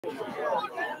Yeah.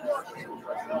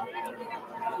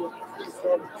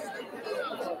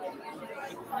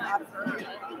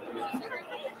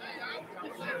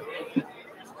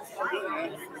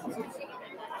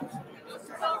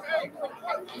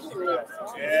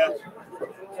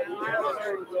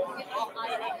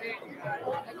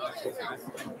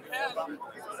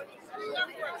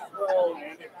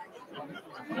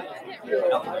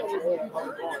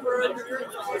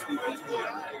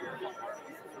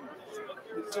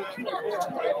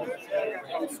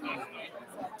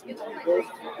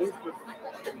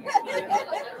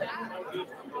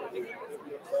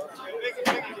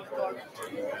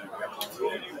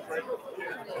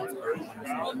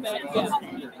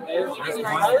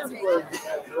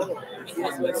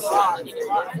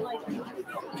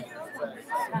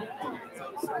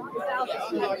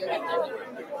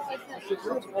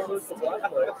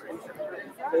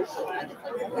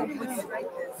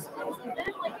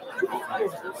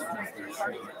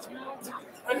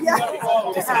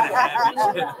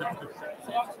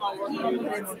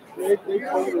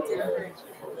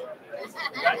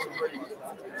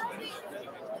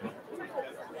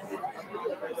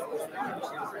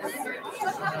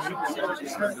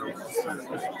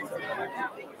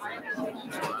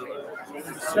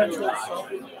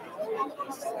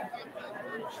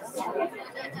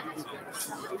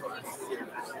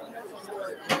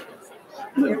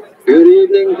 Good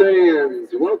evening, fans.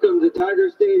 Welcome to Tiger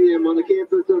Stadium on the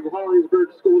campus of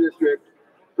Hollidaysburg School District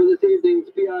for this evening's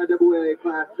PIAA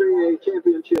Class 3A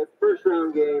Championship first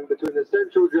round game between the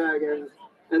Central Dragons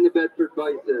and the Bedford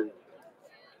Bison.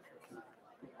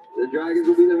 The Dragons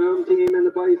will be the home team and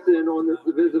the Bison on the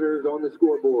visitors on the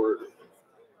scoreboard.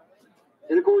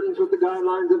 In accordance with the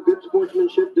guidelines of good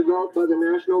sportsmanship developed by the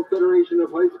National Federation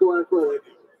of High School Athletics,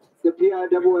 the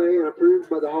PIAA, and approved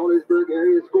by the Hollidaysburg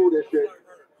Area School District,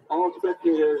 all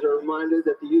spectators are reminded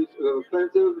that the use of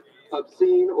offensive,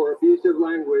 obscene, or abusive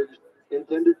language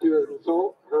intended to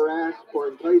insult, harass, or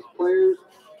entice players,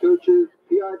 coaches,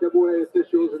 PIAA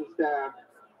officials and staff,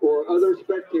 or other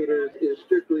spectators is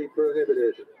strictly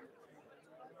prohibited.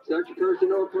 Such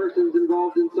person or persons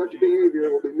involved in such behavior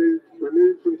will be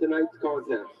removed from tonight's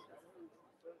contest.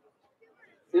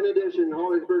 In addition,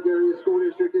 Hollidaysburg Area School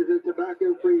District is a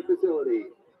tobacco-free facility.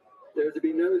 There is to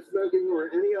be no smoking or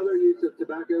any other use of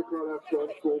tobacco products on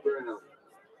school grounds.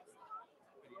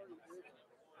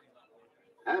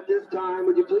 At this time,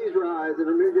 would you please rise and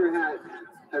remove your hats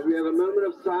as we have a moment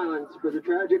of silence for the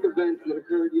tragic events that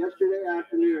occurred yesterday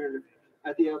afternoon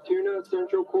at the Altoona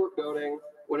Central Court Building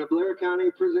when a Blair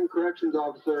County Prison Corrections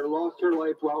officer lost her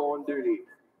life while on duty.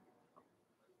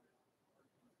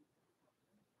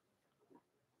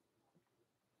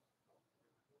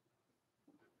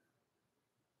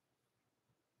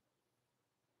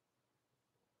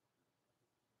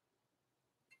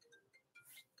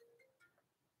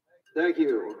 Thank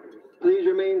you. Please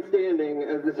remain standing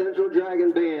as the Central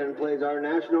Dragon Band plays our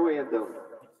national anthem.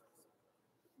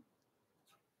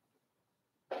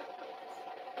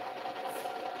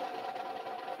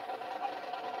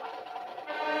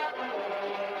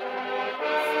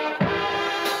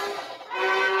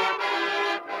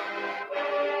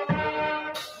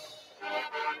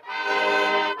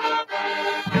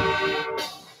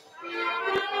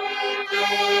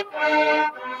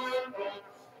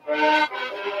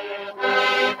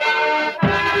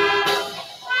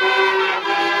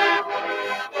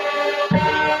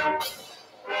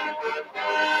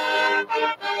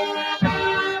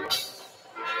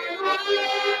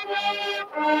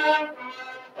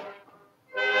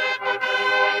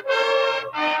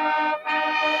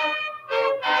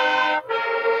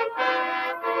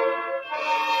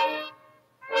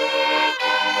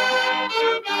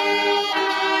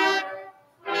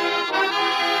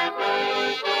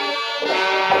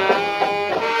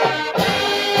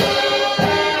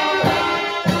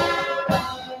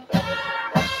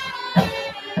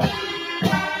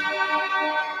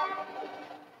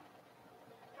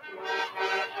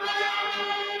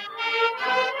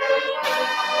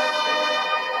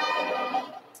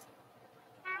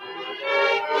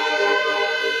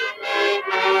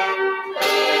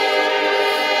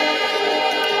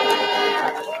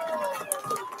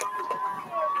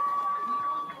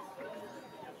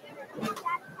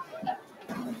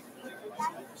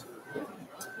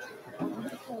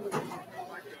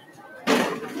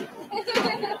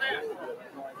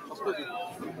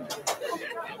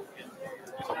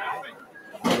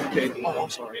 Oh, I'm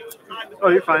sorry. Oh,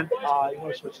 you're fine. You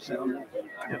want to switch the sound?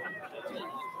 Yeah.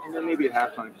 And then maybe at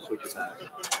halftime, switch it back.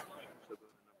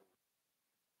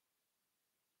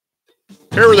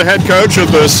 Here with the head coach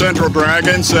of the Central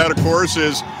Dragons. That, of course,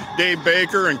 is Dave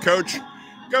Baker, and Coach,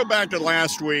 go back to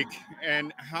last week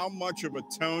and how much of a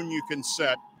tone you can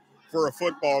set for a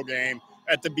football game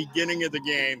at the beginning of the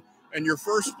game. And your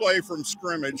first play from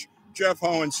scrimmage, Jeff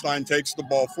Hohenstein takes the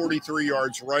ball 43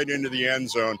 yards right into the end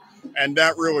zone, and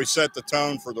that really set the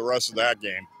tone for the rest of that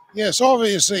game. Yes,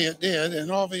 obviously it did,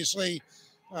 and obviously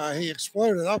he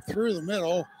exploded up through the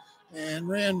middle and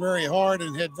ran very hard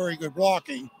and had very good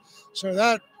blocking. So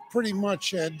that pretty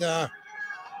much had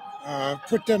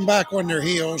put them back on their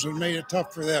heels and made it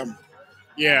tough for them.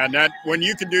 Yeah, and that when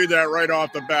you can do that right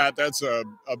off the bat, that's a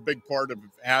big part of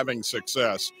having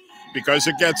success, because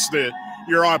it gets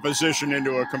your opposition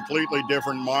into a completely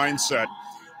different mindset.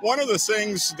 One of the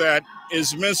things that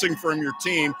is missing from your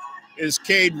team is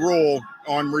Cade Rule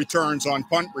on returns, on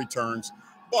punt returns,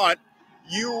 but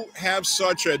you have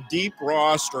such a deep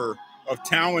roster of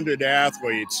talented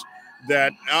athletes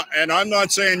that, and I'm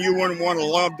not saying you wouldn't want to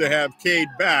love to have Cade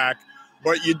back,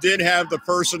 but you did have the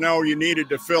personnel you needed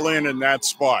to fill in that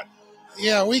spot.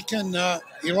 Yeah, we can,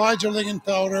 Elijah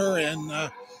Lingenfelder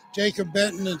and Jacob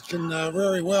Benton can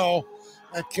very well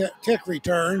at kick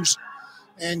returns.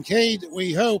 And Cade,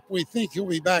 we think he'll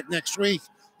be back next week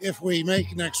if we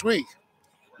make next week.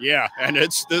 Yeah, and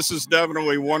this is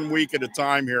definitely 1 week at a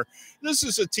time here. This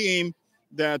is a team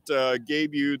that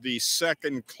gave you the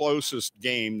second closest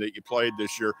game that you played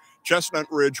this year. Chestnut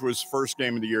Ridge was first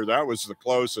game of the year. That was the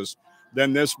closest.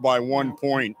 Then this by 1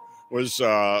 point was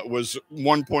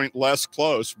 1 point less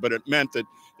close, but it meant that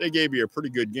they gave you a pretty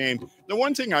good game. The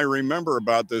one thing I remember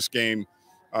about this game,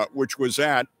 which was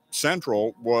at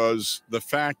Central, was the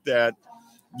fact that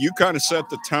you kind of set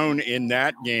the tone in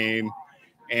that game.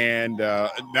 And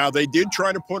now they did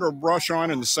try to put a rush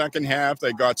on in the second half.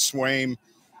 They got Swaim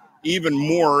even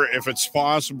more, if it's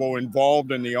possible,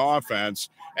 involved in the offense.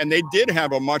 And they did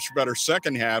have a much better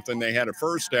second half than they had a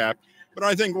first half. But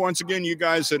I think, once again, you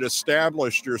guys had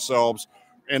established yourselves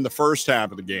in the first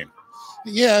half of the game.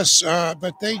 Yes,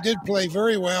 but they did play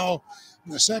very well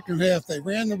in the second half. They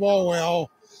ran the ball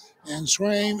well, and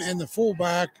Swaim and the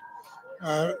fullback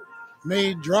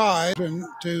made drives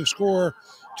to score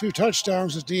 2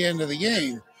 touchdowns at the end of the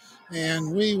game.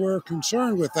 And we were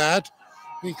concerned with that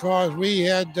because we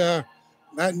had,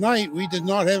 that night, we did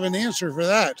not have an answer for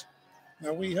that.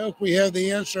 Now, we hope we have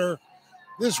the answer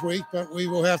this week, but we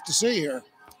will have to see here.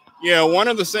 Yeah, one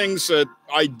of the things that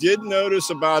I did notice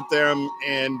about them,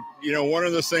 and, one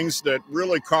of the things that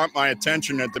really caught my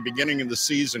attention at the beginning of the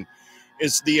season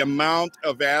is the amount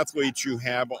of athletes you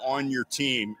have on your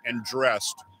team and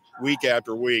dressed week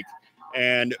after week.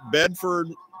 And Bedford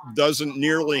doesn't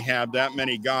nearly have that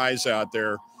many guys out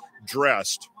there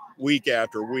dressed week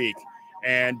after week.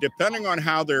 And depending on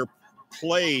how they're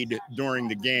played during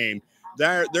the game,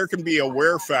 there can be a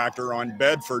wear factor on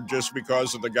Bedford just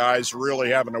because of the guys really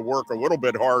having to work a little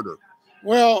bit harder.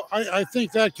 Well, I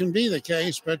think that can be the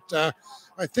case, but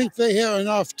I think they have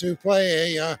enough to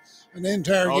play an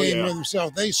entire game with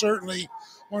themselves. They certainly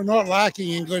are not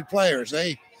lacking in good players.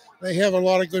 They have a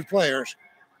lot of good players.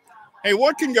 Hey,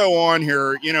 what can go on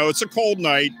here? It's a cold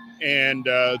night, and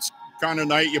it's kind of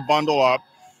night you bundle up.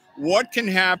 What can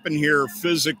happen here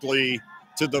physically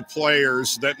to the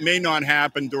players that may not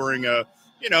happen during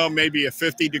maybe a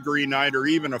 50-degree night or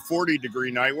even a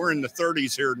 40-degree night? We're in the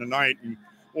 30s here tonight, and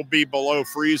we'll be below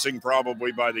freezing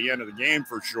probably by the end of the game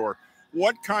for sure.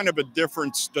 What kind of a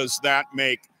difference does that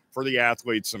make for the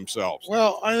athletes themselves?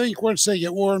 Well, I think once they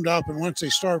get warmed up and once they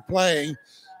start playing,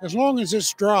 as long as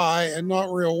it's dry and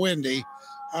not real windy,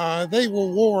 they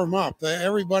will warm up.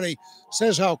 Everybody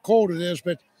says how cold it is,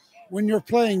 but when you're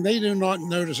playing, they do not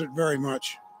notice it very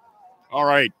much. All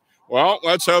right. Well,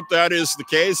 let's hope that is the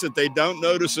case, that they don't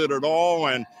notice it at all,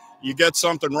 and you get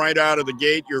something right out of the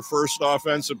gate, your first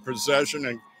offensive possession,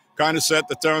 and kind of set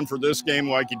the tone for this game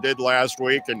like you did last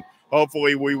week. And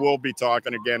hopefully we will be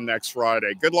talking again next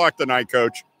Friday. Good luck tonight,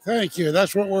 Coach. Thank you.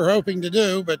 That's what we're hoping to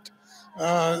do, but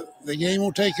the game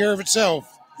will take care of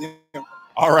itself. Yeah.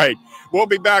 All right. We'll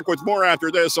be back with more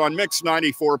after this on Mix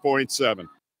 94.7.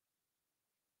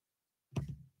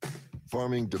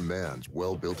 Farming demands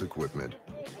well-built equipment.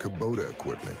 Kubota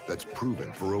equipment that's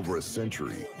proven for over a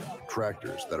century.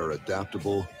 Tractors that are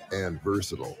adaptable and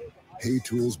versatile. Hay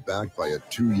tools backed by a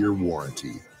 2-year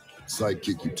warranty.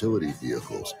 Sidekick utility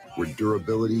vehicles where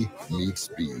durability meets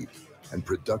speed. And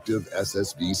productive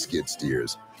SSV skid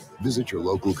steers. Visit your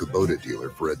local Kubota dealer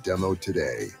for a demo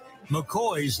today.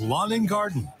 McCoy's Lawn and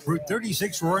Garden, Route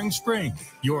 36 Roaring Spring,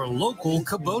 your local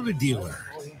Kubota dealer.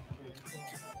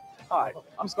 Hi,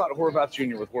 I'm Scott Horvath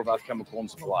Jr. with Horvath Chemical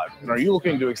and Supply. And are you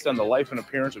looking to extend the life and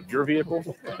appearance of your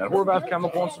vehicle? At Horvath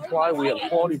Chemical and Supply, we have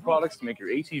quality products to make your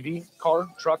ATV, car,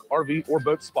 truck, RV, or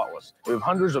boat spotless. We have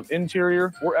hundreds of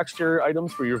interior or exterior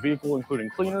items for your vehicle, including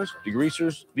cleaners,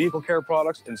 degreasers, vehicle care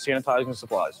products, and sanitizing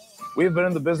supplies. We have been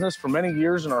in the business for many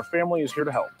years, and our family is here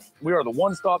to help. We are the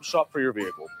one-stop shop for your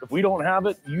vehicle. If we don't have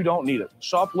it, you don't need it.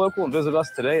 Shop local and visit us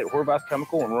today at Horvath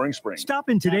Chemical in Roaring Spring. Stop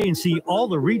in today and see all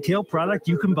the retail product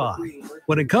you can buy.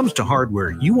 When it comes to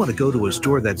hardware, you want to go to a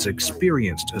store that's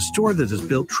experienced, a store that has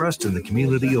built trust in the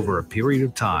community over a period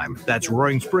of time. That's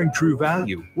Roaring Spring True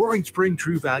Value. Roaring Spring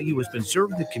True Value has been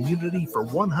serving the community for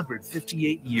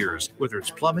 158 years. Whether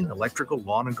it's plumbing, electrical,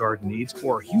 lawn and garden needs,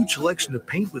 or a huge selection of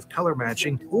paint with color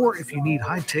matching, or if you need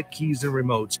high-tech keys and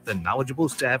remotes, the knowledgeable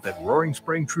staff at Roaring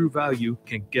Spring True Value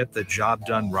can get the job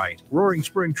done right. Roaring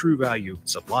Spring True Value,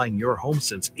 supplying your home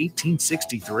since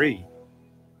 1863.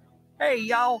 Hey,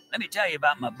 y'all, let me tell you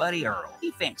about my buddy Earl.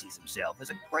 He fancies himself as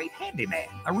a great handyman,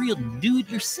 a real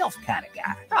do-it-yourself kind of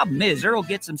guy. Problem is, Earl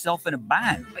gets himself in a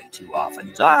bind way too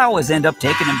often, so I always end up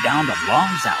taking him down to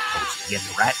Long's Outpost to get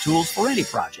the right tools for any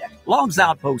project. Long's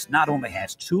Outpost not only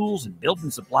has tools and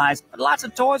building supplies, but lots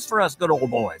of toys for us good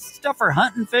old boys. Stuff for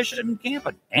hunting, fishing, and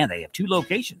camping. And they have 2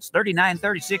 locations,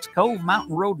 3936 Cove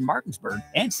Mountain Road in Martinsburg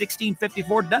and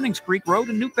 1654 Dunnings Creek Road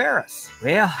in New Paris.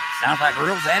 Well, sounds like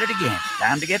Earl's at it again.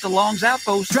 Time to get to Long's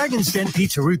Outpost. Dragon's Den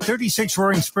Pizza, Route 36,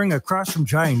 Roaring Spring, across from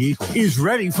Giant Eagle, is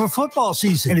ready for football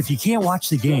season. And if you can't watch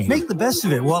the game, make the best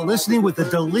of it while listening with a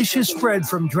delicious spread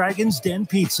from Dragon's Den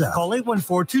Pizza. Call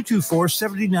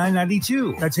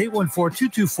 814-224-7992. That's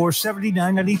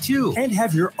 814-224-7992. And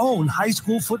have your own high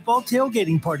school football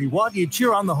tailgating party while you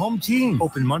cheer on the home team.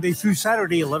 Open Monday through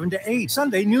Saturday, 11 to 8.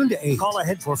 Sunday, noon to 8. Call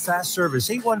ahead for fast service,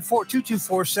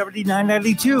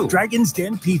 814-224-7992. Dragon's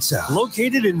Den Pizza,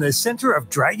 located in the center of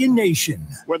Dragon Nation.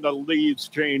 When the leaves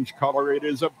change color, it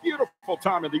is a beautiful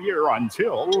time of the year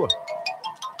until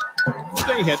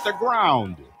they hit the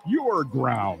ground. Your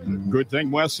ground. Good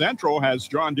thing West Central has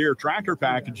John Deere tractor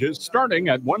packages starting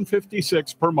at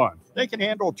 $156 per month. They can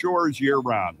handle chores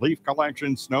year-round, leaf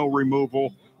collection, snow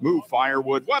removal, move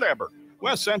firewood, whatever.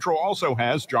 West Central also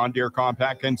has John Deere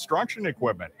compact construction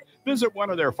equipment. Visit one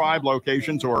of their 5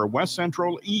 locations or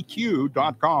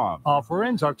westcentraleq.com. Offer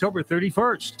ends October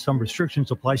 31st. Some restrictions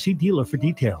apply. See dealer for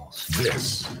details.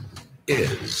 This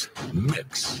is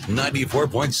Mix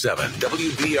 94.7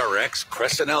 WBRX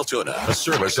Crescent Altoona, a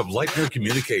service of Leitner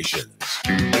Communications.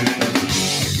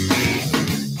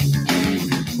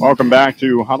 Welcome back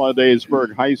to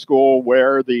Hollidaysburg High School,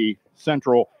 where the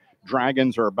Central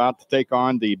Dragons are about to take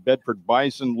on the Bedford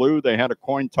Bison. Lou, they had a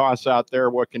coin toss out there.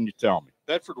 What can you tell me?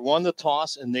 Bedford won the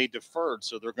toss and they deferred,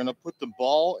 so they're going to put the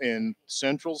ball in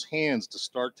Central's hands to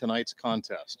start tonight's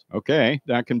contest. Okay,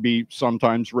 that can be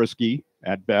sometimes risky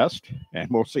at best, and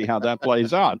we'll see how that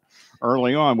plays out.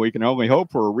 Early on, we can only hope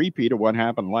for a repeat of what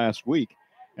happened last week,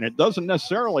 and it doesn't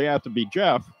necessarily have to be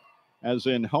Jeff, as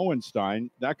in Hohenstein.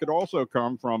 That could also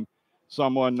come from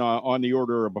someone on the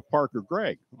order of a Parker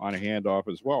Gregg on a handoff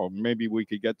as well. Maybe we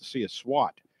could get to see a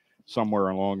SWAT somewhere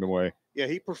along the way. Yeah,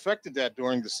 he perfected that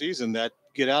during the season, that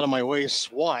get out of my way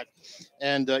SWAT.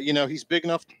 And, he's big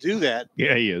enough to do that.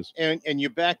 Yeah, he is. And you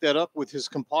back that up with his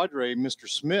compadre, Mr.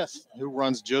 Smith, who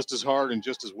runs just as hard and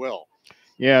just as well.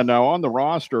 Yeah, now on the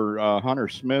roster, Hunter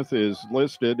Smith is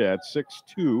listed at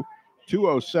 6'2",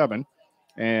 207,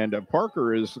 and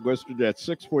Parker is listed at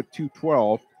 6 foot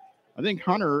 212. I think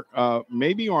Hunter,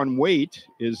 maybe on weight,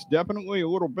 is definitely a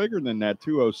little bigger than that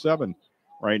 207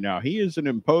 right now. He is an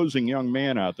imposing young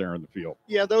man out there in the field.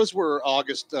 Yeah, those were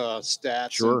August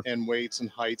stats. Sure. and weights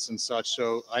and heights and such.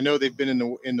 So I know they've been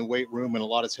in the weight room and a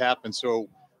lot has happened. So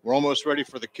we're almost ready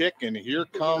for the kick, and here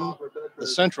come the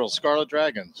Central Scarlet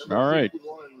Dragons. All right.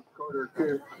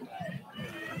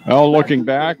 Well, looking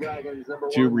back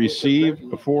to receive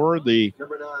for the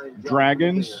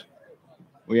Dragons,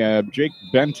 we have Jake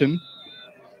Benton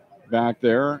back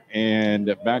there,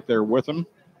 and back there with him,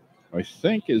 I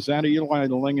think, is that Eli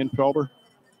Lingenfelder?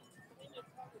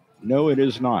 No, it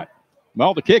is not.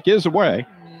 Well, the kick is away,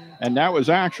 and that was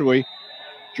actually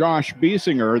Josh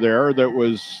Biesinger there. That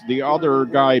was the other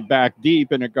guy back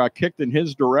deep, and it got kicked in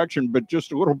his direction, but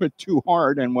just a little bit too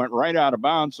hard and went right out of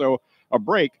bounds. So a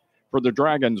break for the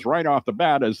Dragons right off the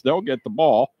bat, as they'll get the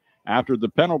ball after the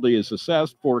penalty is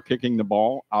assessed for kicking the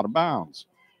ball out of bounds.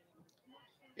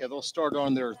 Yeah, they'll start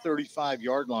on their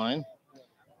 35-yard line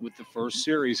with the first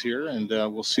series here, and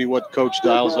we'll see what Coach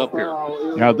dials up here.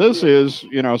 Now, this is,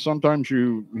 sometimes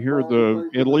you hear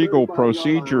the illegal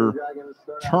procedure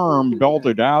term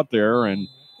belted out there, and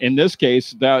in this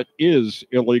case, that is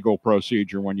illegal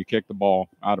procedure when you kick the ball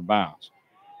out of bounds.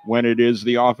 when it is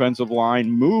the offensive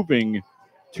line moving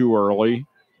too early,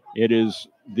 it is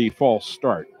the false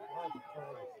start.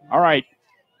 All right,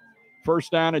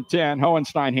 first down and 10.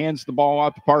 Hohenstein hands the ball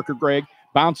out to Parker Gregg,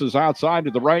 bounces outside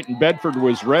to the right, and Bedford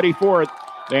was ready for it.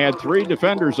 They had 3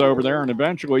 defenders over there and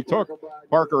eventually took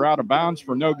Parker out of bounds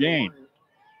for no gain.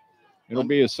 It'll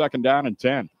be a second down and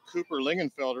 10. Cooper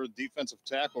Lingenfelder, defensive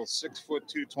tackle, 6 foot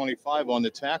 225 on the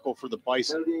tackle for the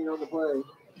Bison.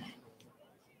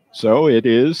 So it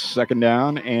is second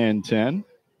down and 10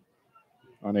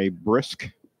 on a brisk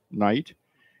night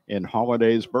in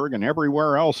Hollidaysburg and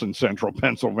everywhere else in central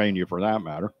Pennsylvania for that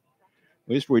matter.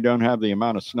 At least we don't have the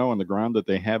amount of snow on the ground that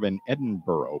they have in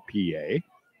Edinburgh, PA,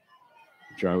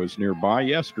 which I was nearby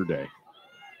yesterday.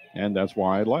 And that's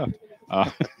why I left.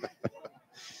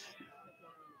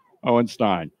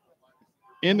 Hohenstein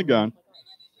in the gun.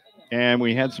 And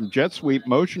we had some jet sweep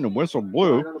motion and whistle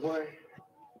blew.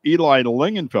 Eli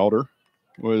Lingenfelder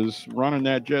was running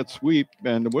that jet sweep,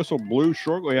 and the whistle blew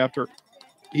shortly after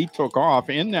he took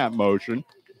off in that motion.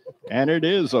 And it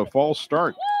is a false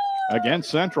start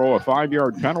against Central, a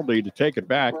 5-yard penalty to take it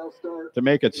back to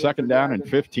make it second down and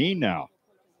 15 now.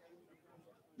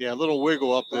 Yeah, a little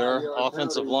wiggle up there,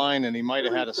 offensive line, and he might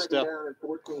have had a step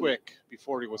quick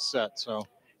before he was set. So,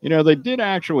 you know, they did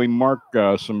actually mark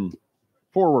some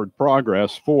forward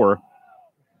progress for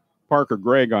Parker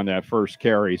Gregg on that first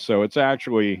carry. So it's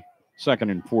actually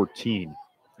second and 14,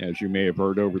 as you may have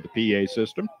heard over the PA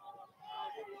system.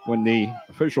 When the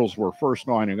officials were first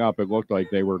lining up, it looked like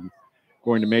they were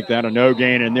going to make that a no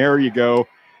gain. And there you go,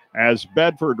 as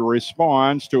Bedford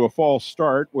responds to a false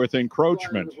start with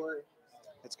encroachment.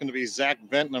 It's going to be Zach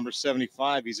Bent, number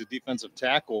 75. He's a defensive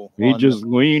tackle. He just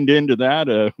leaned into that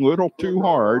a little too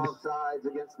hard.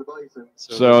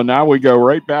 So now we go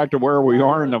right back to where we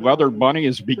are, and the Leather Bunny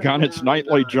has begun its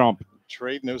nightly jump.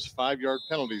 Trading those 5-yard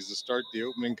penalties to start the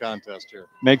opening contest here.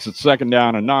 Makes it second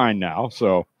down and 9 now.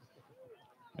 So,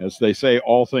 as they say,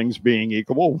 all things being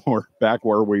equal, we're back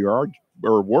where we are,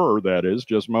 or were, that is,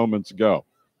 just moments ago.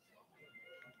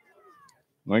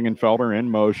 Lingenfelder in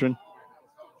motion.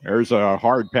 There's a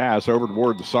hard pass over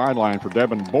toward the sideline for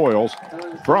Devin Boyles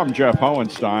from Jeff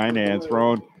Hohenstein, and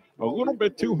thrown a little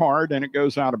bit too hard, and it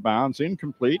goes out of bounds,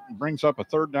 incomplete, and brings up a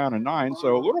third down and 9.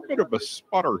 So a little bit of a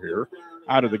sputter here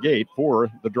out of the gate for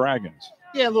the Dragons.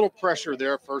 Yeah, a little pressure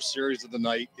there, first series of the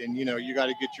night, and you know you got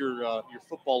to get your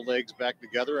football legs back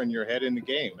together and your head in the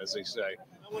game, as they say.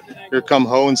 Here come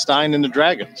Hohenstein and the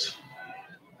Dragons.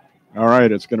 All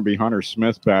right, it's going to be Hunter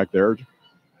Smith back there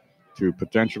to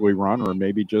potentially run, or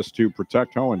maybe just to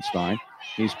protect Hohenstein.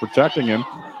 He's protecting him.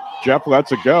 Jeff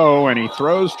lets it go, and he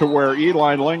throws to where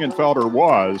Eli Lingenfelder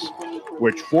was,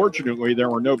 which fortunately there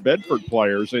were no Bedford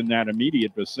players in that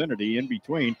immediate vicinity in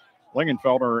between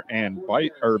Lingenfelder and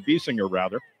Biesinger,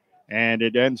 rather, and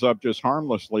it ends up just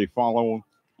harmlessly falling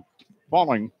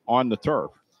on the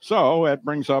turf. So that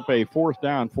brings up a 4th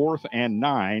down, 4th and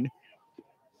 9,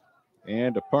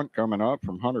 and a punt coming up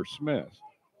from Hunter Smith.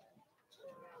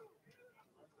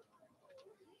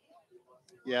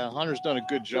 Yeah, Hunter's done a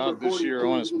good job this year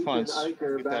on his punts.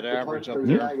 Get that average up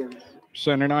there.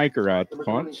 Sending Eicher at the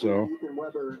punt, so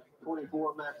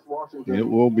it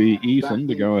will be Ethan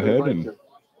to go ahead. And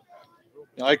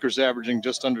Eicher's averaging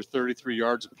just under 33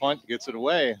 yards a punt, gets it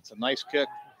away. It's a nice kick.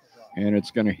 And it's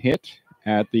going to hit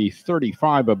at the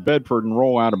 35 of Bedford and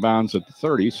roll out of bounds at the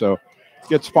 30. So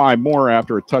gets 5 more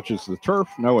after it touches the turf.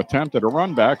 No attempt at a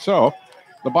run back. So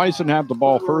the Bison have the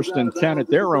ball 1st and 10 at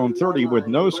their own 30 with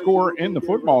no score in the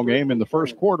football game in the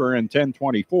first quarter and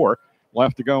 10:24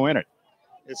 left to go in it.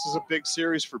 This is a big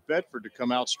series for Bedford to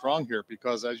come out strong here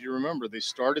because, as you remember, they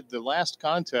started the last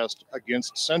contest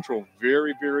against Central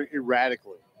very, very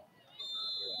erratically.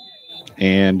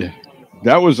 And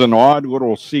that was an odd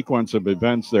little sequence of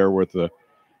events there with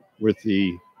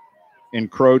the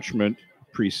encroachment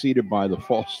preceded by the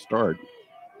false start.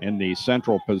 And the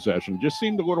Central possession just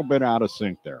seemed a little bit out of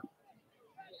sync there.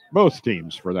 Both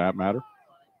teams, for that matter.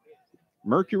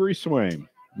 Mercury Swaim,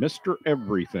 Mr.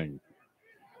 Everything.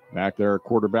 Back there,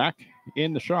 quarterback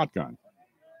in the shotgun.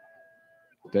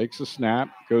 Takes a snap,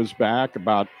 goes back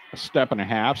about a step and a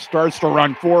half, starts to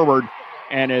run forward,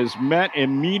 and is met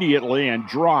immediately and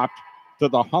dropped to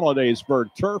the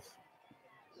Hollidaysburg turf.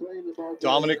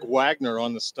 Dominic Wagner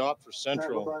on the stop for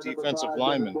Central, defensive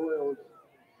lineman.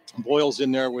 Boyle's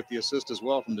in there with the assist as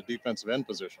well from the defensive end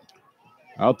position.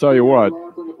 I'll tell you what,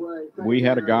 we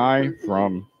had a guy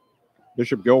from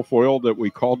Bishop Guilfoyle that we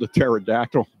called the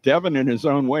pterodactyl. Devin, in his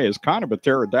own way, is kind of a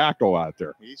pterodactyl out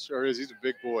there. He sure is. He's a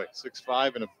big boy,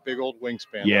 6'5", and a big old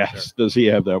wingspan. Yes, does he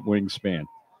have that wingspan.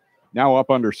 Now up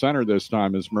under center this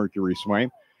time is Mercury Swaim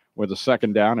with a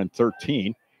 2nd down and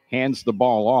 13. hands the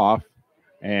ball off,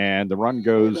 and the run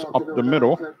goes up the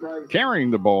middle.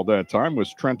 Carrying the ball that time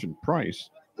was Trenton Price.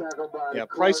 Yeah,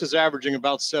 Price is averaging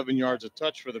about 7 yards a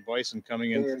touch for the Bison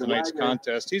coming into tonight's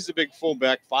contest. He's a big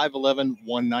fullback, 5'11",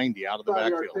 190 out of the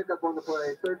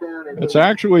backfield. It's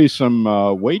actually some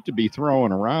weight to be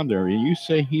throwing around there. You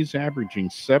say he's averaging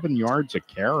 7 yards a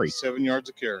carry. 7 yards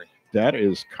a carry. That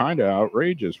is kind of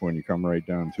outrageous when you come right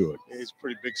down to it. Yeah, he's a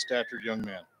pretty big statured young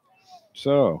man.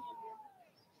 So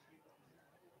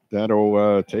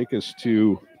that'll take us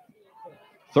to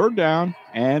 3rd down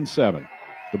and 7.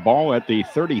 The ball at the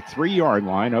 33-yard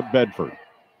line of Bedford.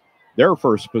 Their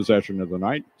first possession of the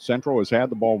night. Central has had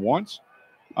the ball once,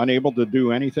 unable to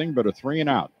do anything but a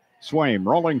 3-and-out. Swaim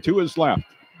rolling to his left,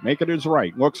 make it his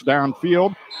right, looks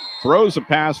downfield, throws a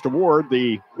pass toward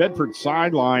the Bedford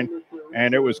sideline,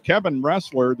 and it was Kevin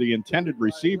Ressler, the intended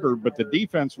receiver, but the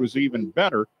defense was even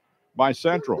better by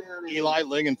Central. Eli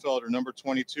Lingenfelder, number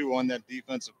 22 on that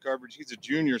defensive coverage. He's a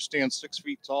junior, stands 6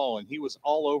 feet tall, and he was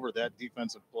all over that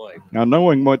defensive play. Now,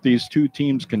 knowing what these two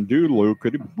teams can do, Lou,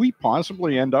 could we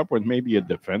possibly end up with maybe a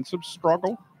defensive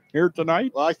struggle here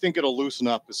tonight? Well, I think it'll loosen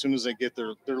up as soon as they get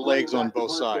their legs on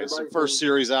both sides. The first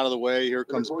series out of the way. Here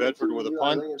comes Bedford with a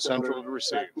punt, Central to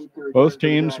receive. Both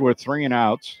teams with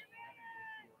 3-and-outs.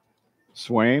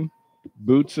 Swaim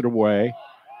boots it away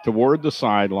toward the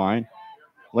sideline.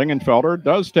 Lingenfelder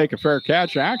does take a fair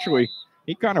catch. Actually,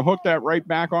 he kind of hooked that right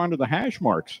back onto the hash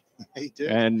marks. He did.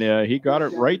 And he got it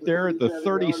right there at the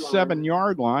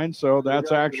 37-yard line. So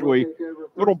that's actually a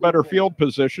little better field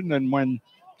position than when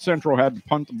Central had to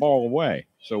punt the ball away.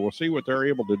 So we'll see what they're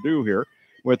able to do here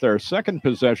with their second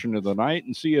possession of the night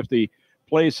and see if the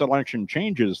play selection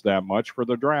changes that much for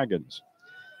the Dragons.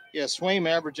 Yeah, Swaim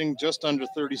averaging just under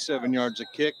 37 yards a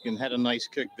kick and had a nice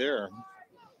kick there.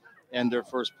 And their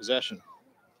first possession.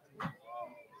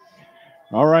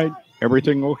 All right,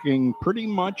 everything looking pretty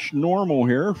much normal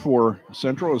here for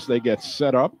Central as they get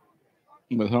set up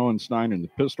with Hohenstein in the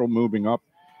pistol. Moving up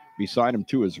beside him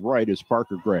to his right is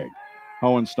Parker Gregg.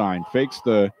 Hohenstein fakes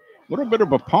the little bit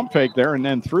of a pump fake there and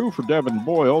then threw for Devin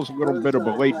Boyles. A little bit of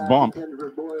a late bump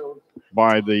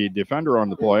by the defender on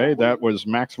the play. That was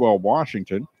Maxwell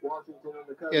Washington.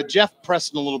 Yeah, Jeff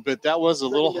pressing a little bit. That was a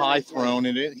little high thrown,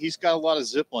 and he's got a lot of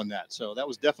zip on that. So that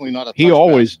was definitely not a He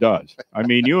always does. I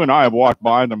mean, you and I have walked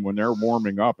by them when they're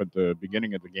warming up at the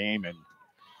beginning of the game, and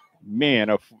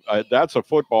man, that's a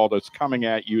football that's coming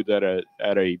at you at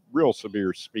a real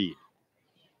severe speed.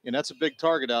 And that's a big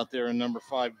target out there in number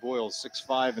 5, Boyles,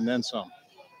 6'5", and then some.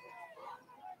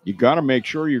 You got to make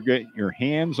sure you're getting your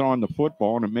hands on the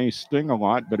football, and it may sting a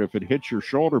lot, but if it hits your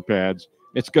shoulder pads,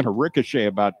 it's going to ricochet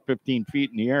about 15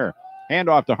 feet in the air. Hand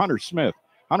off to Hunter Smith.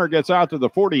 Hunter gets out to the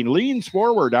 40, leans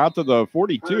forward out to the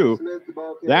 42.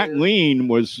 That lean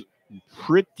was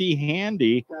pretty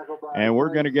handy, and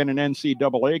we're going to get an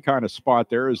NCAA kind of spot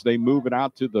there as they move it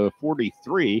out to the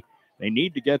 43. They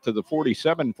need to get to the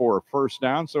 47 for a first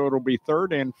down, so it'll be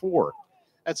 3rd and 4.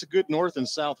 That's a good north and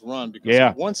south run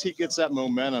because once he gets that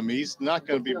momentum, he's not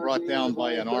going to be brought down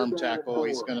by an arm tackle.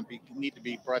 He's going to need to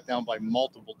be brought down by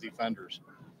multiple defenders.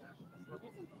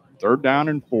 3rd down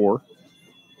and 4.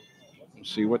 We'll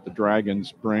see what the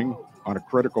Dragons bring on a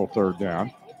critical 3rd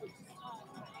down.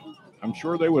 I'm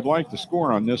sure they would like to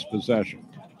score on this possession.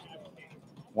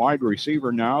 Wide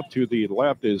receiver now to the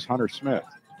left is Hunter Smith.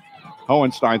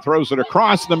 Hohenstein throws it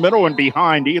across the middle and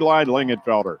behind Eli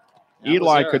Lingenfelder.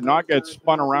 Eli could not get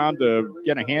spun around to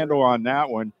get a handle on that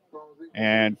one.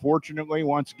 And fortunately,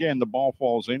 once again, the ball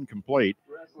falls incomplete.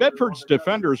 Bedford's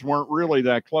defenders weren't really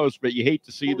that close, but you hate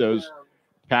to see those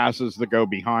passes that go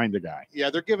behind the guy. Yeah,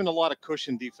 they're giving a lot of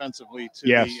cushion defensively to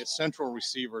the Central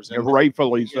receivers. And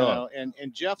rightfully so. You know,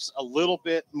 and Jeff's a little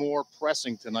bit more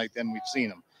pressing tonight than we've seen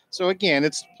him. So, again,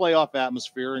 it's playoff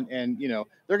atmosphere, and you know,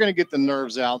 they're going to get the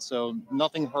nerves out, so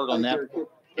nothing hurt on that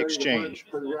exchange.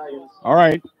 All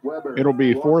right, it'll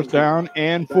be 4th down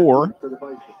and 4,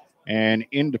 and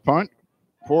into punt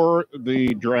for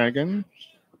the Dragons,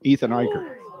 Ethan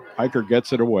Eicher. Eicher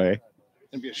gets it away.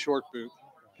 It'll be a short boot.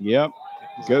 Yep,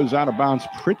 goes out of bounds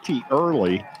pretty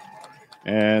early,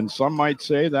 and some might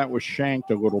say that was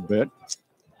shanked a little bit.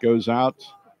 Goes out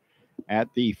at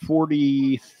the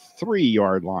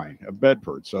 43-yard line of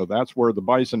Bedford, so that's where the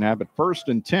Bison have it 1st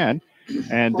and 10.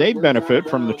 And they benefit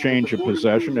from the change of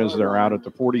possession as they're out at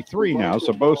the 43 now.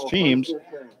 So both teams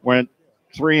went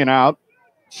 3 and out.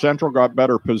 Central got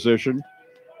better position,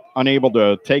 unable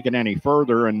to take it any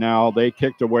further, and now they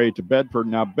kicked away to Bedford.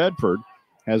 Now Bedford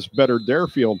has bettered their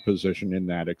field position in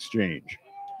that exchange.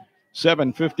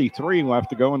 7:53 left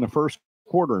to go in the first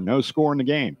quarter. No score in the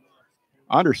game.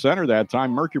 Under center that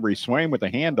time, Mercury Swaim with a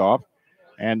handoff.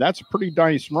 And that's a pretty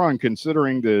nice run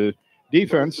considering the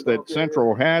defense that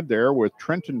Central had there, with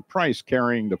Trenton Price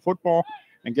carrying the football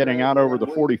and getting out over the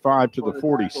 45 to the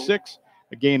 46,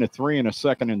 a gain of 3 and a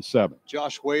 2nd and 7.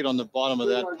 Josh Wade on the bottom of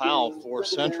that pile for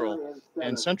Central.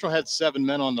 And Central had 7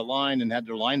 men on the line and had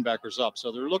their linebackers up.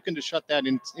 So they're looking to shut that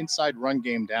inside run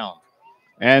game down.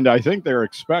 And I think they're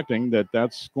expecting that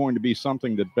that's going to be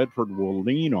something that Bedford will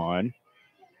lean on.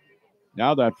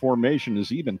 Now that formation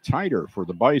is even tighter for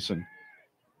the Bison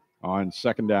on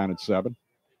 2nd down and 7.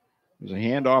 There's a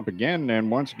handoff again, and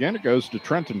once again it goes to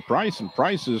Trenton Price, and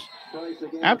Price is,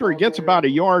 after he gets about a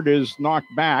yard, is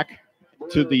knocked back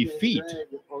to the feet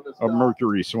of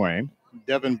Mercury Swaim.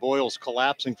 Devin Boyle's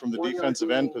collapsing from the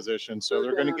defensive end position, so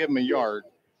they're going to give him a yard.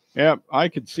 Yeah, I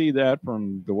could see that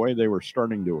from the way they were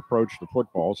starting to approach the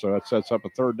football, so that sets up a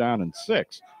 3rd down and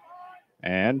 6.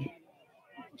 And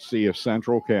see if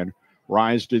Central can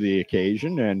rise to the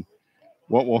occasion, and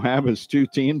what we'll have is 2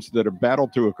 teams that have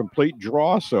battled to a complete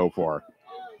draw so far.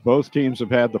 Both teams have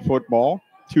had the football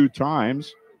 2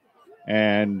 times,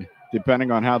 and depending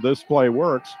on how this play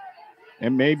works,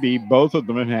 it may be both of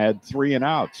them have had 3 and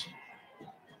outs.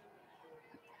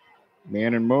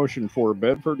 Man in motion for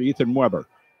Bedford, Ethan Weber.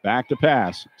 Back to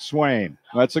pass. Swaim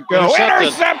lets it go.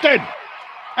 Intercepted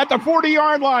at the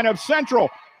 40-yard line of Central.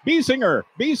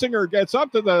 Biesinger gets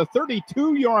up to the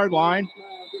 32-yard line,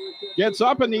 gets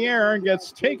up in the air and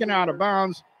gets taken out of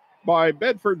bounds by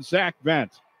Bedford Zach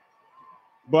Vent.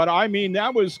 But, I mean,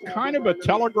 that was kind of a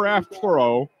telegraphed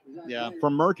throw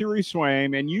from Mercury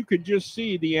Swaim, and you could just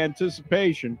see the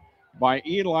anticipation by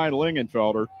Eli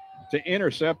Lingenfelder to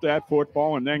intercept that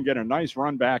football and then get a nice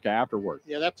run back afterward.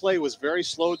 Yeah, that play was very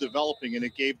slow developing, and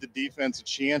it gave the defense a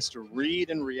chance to read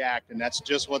and react, and that's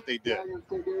just what they did.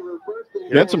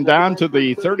 Gets them down to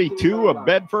the 32 of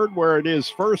Bedford, where it is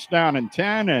 1st down and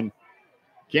 10, and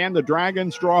can the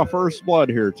Dragons draw first blood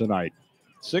here tonight?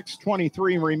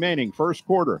 6:23 remaining, 1st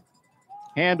quarter.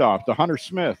 Handoff to Hunter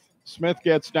Smith. Smith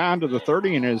gets down to the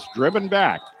 30 and is driven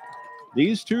back.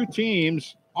 These 2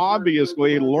 teams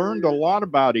obviously learned a lot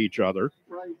about each other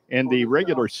in the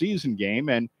regular season game,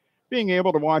 and being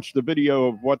able to watch the video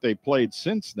of what they played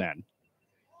since then.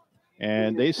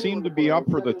 And they seem to be up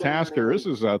for the task here. This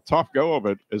is a tough go of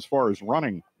it as far as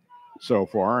running so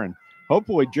far. And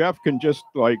hopefully Jeff can just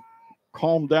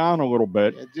calm down a little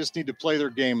bit. They just need to play their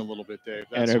game a little bit, Dave.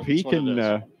 And if he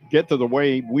can get to the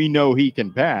way we know he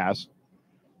can pass,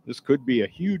 this could be a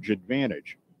huge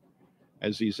advantage,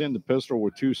 as he's in the pistol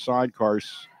with 2 sidecars,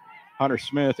 Hunter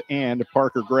Smith and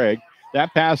Parker Gregg.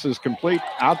 That pass is complete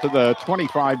out to the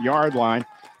 25-yard line.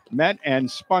 Met and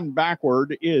spun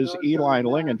backward is Eli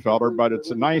Lingenfelder, but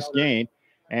it's a nice gain,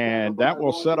 and that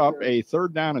will set up a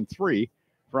 3rd down and 3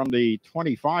 from the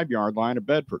 25-yard line of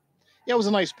Bedford. Yeah, it was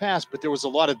a nice pass, but there was a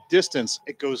lot of distance.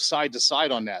 It goes side to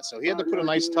side on that, so he had to put a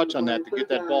nice touch on that to get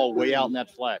that ball way out in that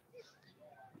flat.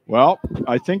 Well,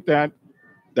 I think that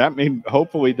may,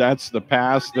 hopefully that's the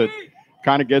pass that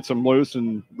kind of gets him loose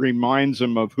and reminds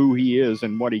him of who he is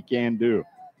and what he can do.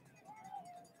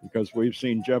 Because we've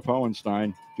seen Jeff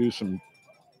Hohenstein do some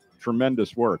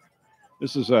tremendous work.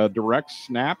 This is a direct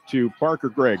snap to Parker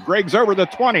Gregg. Gregg's over the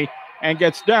 20 and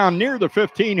gets down near the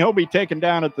 15. He'll be taken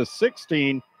down at the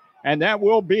 16, and that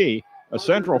will be a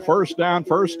Central 1st down,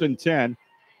 1st and 10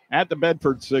 at the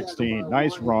Bedford 16.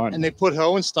 Nice run. And they put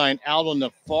Hohenstein out on the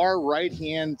far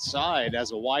right-hand side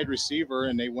as a wide receiver,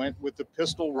 and they went with the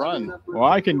pistol run. Well,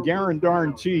 I can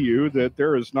guarantee you that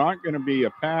there is not going to be a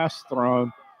pass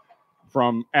thrown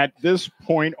from at this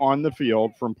point on the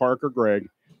field from Parker Gregg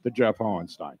to Jeff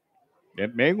Hohenstein.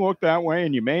 It may look that way,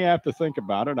 and you may have to think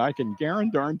about it. I can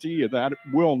guarantee you that it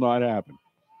will not happen.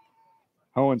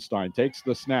 Hohenstein takes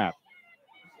the snap.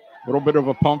 A little bit of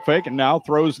a pump fake, and now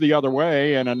throws the other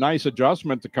way, and a nice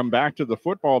adjustment to come back to the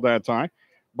football that time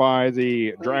by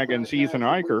the Dragons' Ethan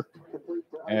Eicher,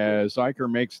 as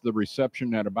Eicher makes the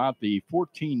reception at about the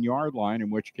 14-yard line, in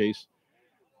which case,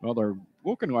 well, they're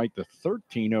looking like the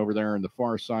 13 over there on the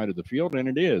far side of the field, and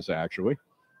it is actually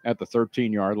at the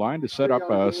 13-yard line to set up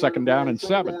a 2nd down and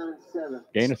 7.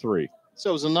 Gain of 3.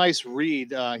 So it was a nice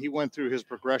read. He went through his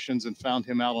progressions and found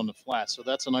him out on the flat, so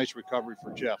that's a nice recovery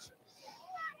for Jeff.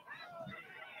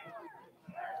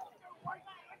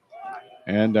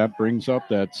 And that brings up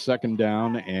that 2nd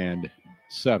down and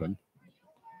 7.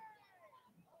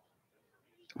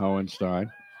 Hohenstein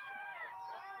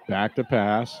back to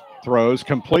pass. Throws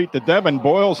complete to Devin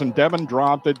Boyles, and Devin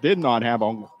dropped it. Did not have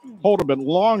a hold of it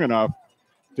long enough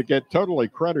to get totally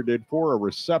credited for a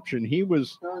reception. He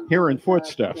was hearing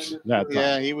footsteps that time.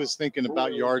 Yeah, he was thinking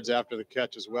about yards after the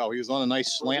catch as well. He was on a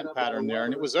nice slant pattern there,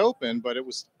 and it was open, but it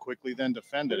was quickly then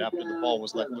defended after the ball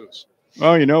was let loose.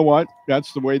 Well, you know what?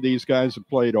 That's the way these guys have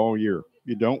played all year.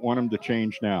 You don't want them to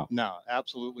change now. No,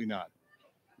 absolutely not.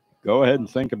 Go ahead and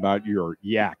think about your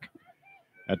yak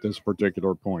at this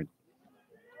particular point.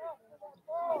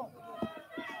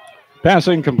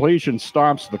 Passing completion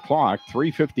stops the clock.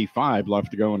 3:55 left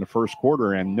to go in the first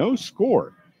quarter, and no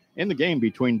score in the game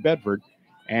between Bedford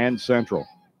and Central.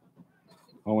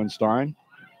 Hohenstein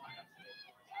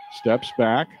steps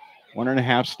back,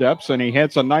 1.5 steps, and he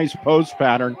hits a nice post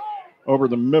pattern over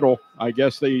the middle. I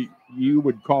guess you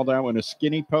would call that one a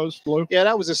skinny post, Lou? Yeah,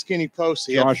 that was a skinny post.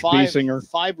 He Josh had Biesinger.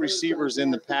 five receivers in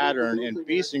the pattern, and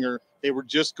Biesinger, they were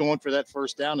just going for that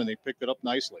first down, and they picked it up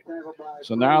nicely.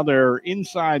 So now they're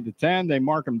inside the 10. They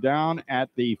mark them down at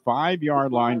the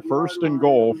 5-yard line, 1st and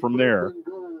goal from there.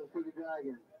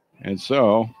 And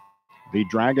so the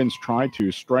Dragons try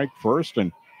to strike first,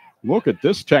 and look at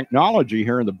this technology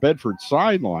here in the Bedford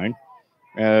sideline,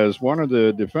 as one of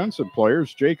the defensive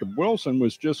players, Jacob Wilson,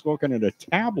 was just looking at a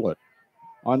tablet.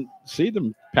 See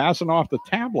them passing off the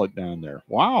tablet down there.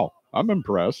 Wow, I'm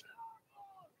impressed.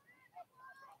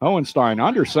 Hohenstein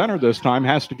under center this time,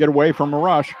 has to get away from a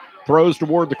rush, throws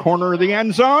toward the corner of the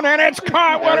end zone, and it's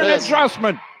caught. What an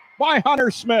adjustment by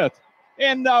Hunter Smith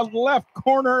in the left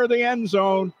corner of the end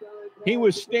zone. He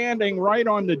was standing right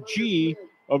on the G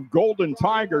of Golden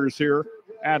Tigers here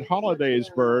at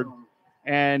Hollidaysburg,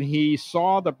 and he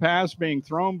saw the pass being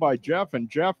thrown by Jeff, and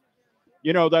Jeff,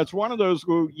 you know, that's one of those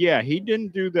who, yeah, he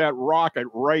didn't do that rocket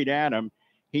right at him.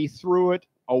 He threw it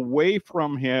away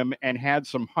from him and had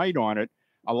some height on it,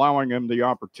 allowing him the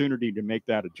opportunity to make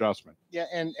that adjustment. Yeah,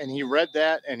 and he read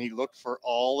that, and he looked for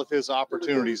all of his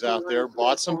opportunities out there,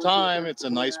 bought some time. It's a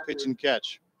nice pitch and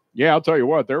catch. Yeah, I'll tell you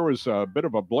what, there was a bit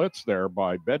of a blitz there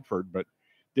by Bedford, but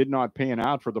did not pan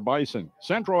out for the Bison.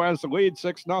 Central has the lead,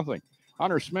 6-0.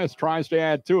 Hunter Smith tries to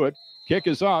add to it. Kick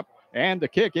is up, and the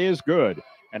kick is good.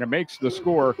 And it makes the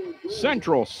score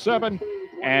Central 7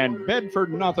 and Bedford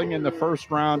 0 in the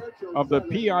first round of the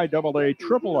PIAA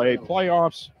AAA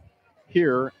playoffs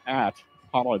here at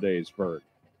Hollidaysburg.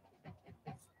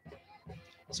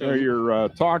 So you're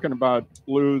talking about,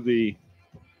 Lou,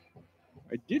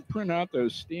 I did print out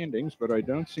those standings, but I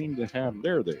don't seem to have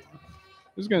there. I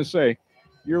was going to say,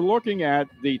 you're looking at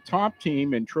the top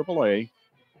team in AAA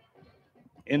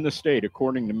in the state,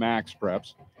 according to Max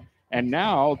Preps. And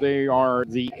now they are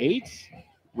the 8th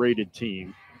rated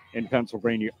team in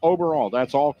Pennsylvania overall.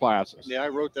 That's all classes. Yeah, I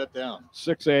wrote that down.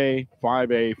 6A,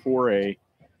 5A, 4A.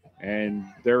 And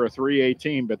they're a 3A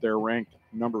team, but they're ranked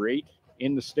number 8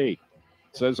 in the state.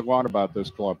 It says a lot about this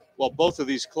club. Well, both of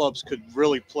these clubs could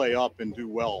really play up and do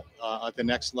well at the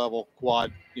next level,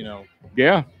 quad, you know.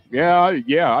 Yeah,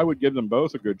 I would give them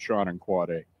both a good shot in quad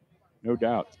A. No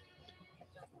doubt.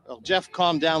 Well, Jeff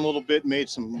calmed down a little bit, made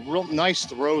some real nice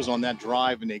throws on that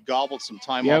drive, and they gobbled some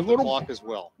time off the clock as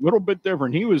well. A little bit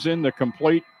different. He was in the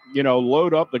complete,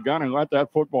 load up the gun and let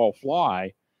that football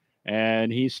fly,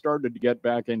 and he started to get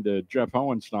back into Jeff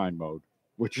Hohenstein mode,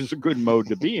 which is a good mode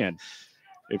to be in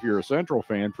if you're a Central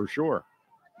fan for sure.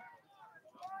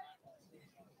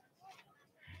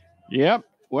 Yep.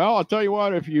 Well, I'll tell you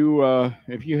what, if you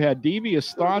had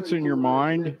devious thoughts in your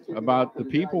mind about the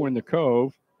people in the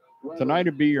Cove, tonight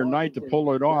would be your night to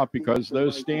pull it off, because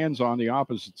those stands on the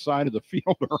opposite side of the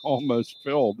field are almost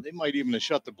filled. They might even have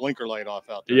shut the blinker light off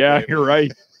out there. Yeah, you're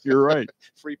right. You're right.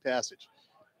 Free passage.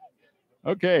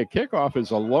 Okay, kickoff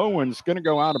is a low one. It's going to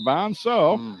go out of bounds.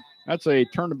 So that's a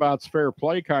turnabout's fair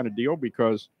play kind of deal,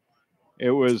 because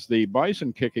it was the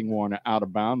Bison kicking one out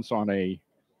of bounds on a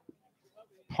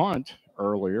punt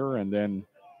earlier. And then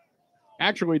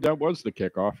actually that was the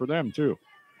kickoff for them too.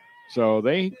 So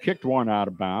they kicked one out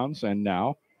of bounds, and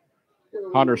now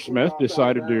Hunter Smith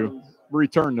decided to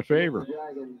return the favor.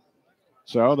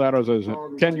 So that was a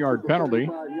 10-yard penalty,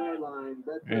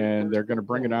 and they're going to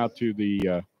bring it out to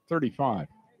the 35.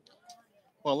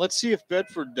 Well, let's see if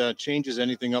Bedford changes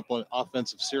anything up on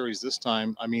offensive series this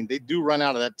time. I mean, they do run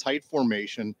out of that tight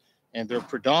formation, and they're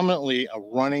predominantly a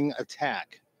running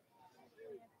attack.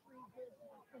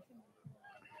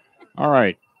 All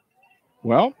right.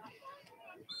 Well,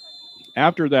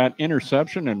 after that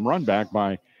interception and run back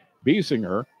by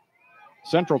Biesinger,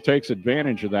 Central takes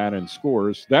advantage of that and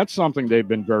scores. That's something they've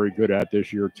been very good at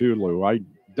this year too, Lou. I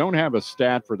don't have a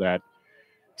stat for that,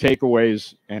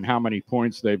 takeaways and how many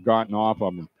points they've gotten off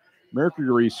of them.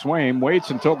 Mercury Swaim waits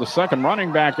until the second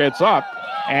running back gets up,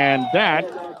 and that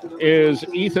is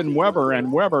Ethan Weber,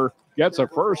 and Weber gets a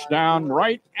first down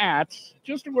right at,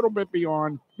 just a little bit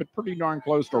beyond, but pretty darn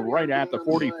close to right at the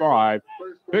 45,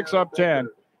 picks up 10,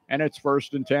 and it's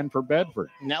 1st and 10 for Bedford.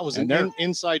 And that was And an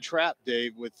inside trap,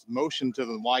 Dave, with motion to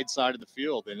the wide side of the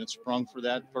field, and it sprung for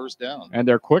that first down. And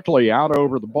they're quickly out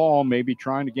over the ball, maybe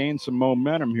trying to gain some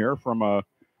momentum here from a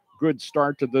good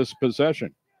start to this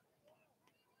possession.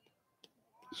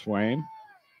 Swaim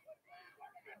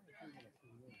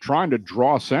trying to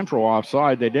draw Central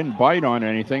offside. They didn't bite on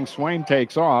anything. Swaim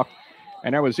takes off,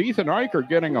 and that was Ethan Eicher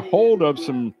getting a hold of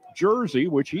some jersey,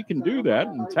 which he can do that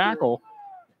and tackle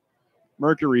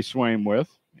Mercury Swaim with.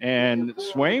 And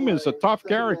Swaim is a tough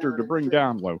character to bring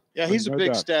down, Lou. Yeah, he's a No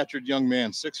big doubt. statured young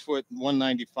man, 6 foot,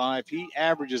 195. He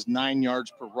averages 9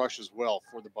 yards per rush as well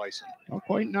for the Bison. Not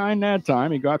quite 9 that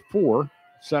time. He got 4,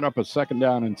 set up a 2nd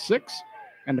down and 6,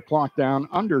 and the clock down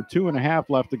under 2.5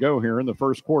 left to go here in the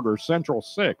first quarter. Central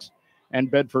 6 and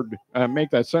Bedford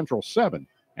make that Central 7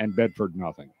 and Bedford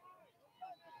nothing.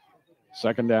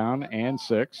 2nd down and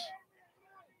 6.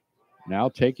 Now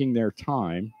taking their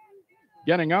time,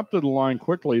 getting up to the line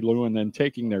quickly, Lou, and then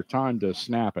taking their time to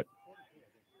snap it.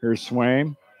 Here's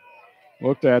Swaim.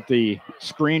 Looked at the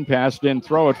screen pass, didn't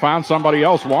throw it, found somebody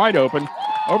else wide open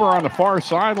over on the far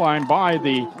sideline by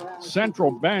the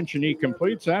Central bench, and he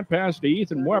completes that pass to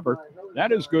Ethan Weber.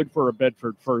 That is good for a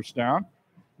Bedford first down.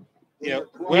 Yeah,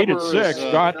 Needed 6,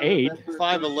 got 8.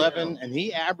 5'11", and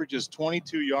he averages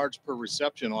 22 yards per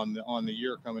reception on the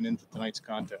year coming into tonight's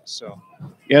contest. So,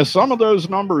 yeah, some of those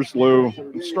numbers, Lou,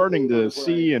 I'm starting to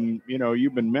see, and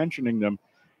you've been mentioning them.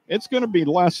 It's going to be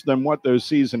less than what those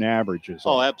season averages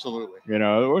are. Oh, absolutely. It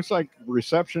looks like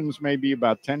receptions may be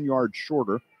about 10 yards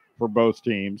shorter for both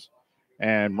teams,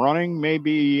 and running may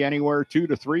be anywhere 2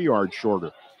 to 3 yards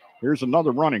shorter. Here's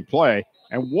another running play.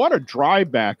 And what a drive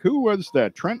back. Who was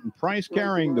that? Trenton Price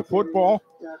carrying the football.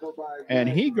 And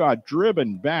he got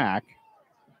driven back.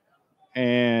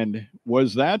 And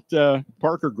was that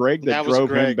Parker Gregg that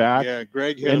drove him back? Yeah,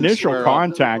 Gregg hit initial him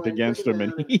contact against him,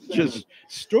 and he just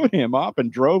stood him up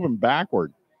and drove him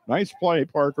backward. Nice play,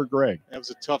 Parker Gregg. That was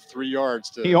a tough 3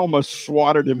 yards. He almost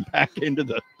swatted him back into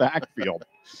the backfield.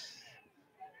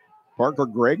 Parker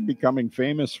Gregg becoming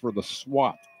famous for the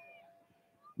swat.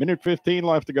 Minute 15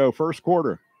 left to go, first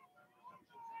quarter.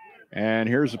 And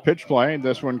here's a pitch play.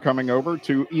 This one coming over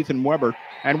to Ethan Weber.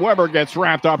 And Weber gets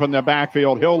wrapped up in the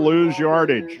backfield. He'll lose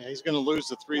yardage. Yeah, he's going to lose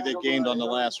the 3 they gained on the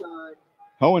last one.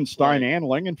 Hohenstein and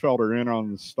Lingenfelder in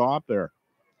on the stop there.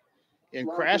 And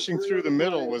crashing through the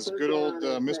middle was good old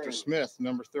Mr. Smith,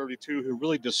 number 32, who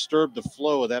really disturbed the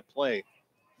flow of that play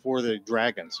for the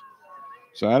Dragons.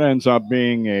 So that ends up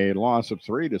being a loss of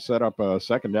 3 to set up a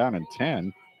 2nd down and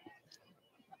 10.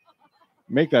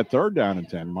 Make that 3rd down and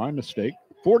 10. My mistake.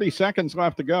 40 seconds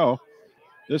left to go.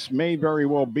 This may very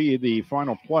well be the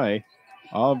final play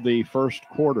of the first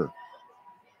quarter.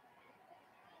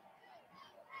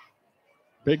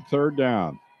 Big 3rd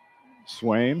down.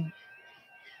 Swaim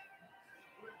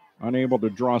unable to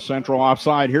draw Central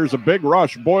offside. Here's a big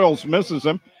rush. Boyles misses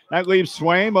him. That leaves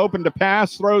Swaim open to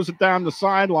pass, throws it down the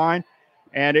sideline,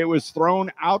 and it was thrown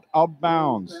out of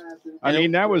bounds. I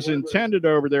mean, that was intended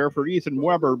over there for Ethan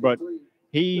Weber, but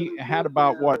he had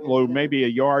about, Lou, maybe a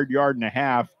yard and a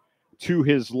half to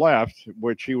his left,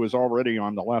 which he was already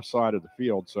on the left side of the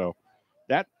field. So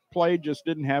that play just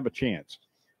didn't have a chance.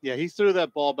 Yeah, he threw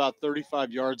that ball about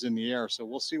 35 yards in the air. So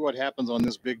we'll see what happens on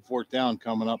this big 4th down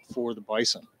coming up for the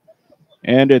Bison.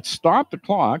 And it stopped the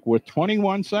clock with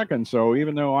 21 seconds. So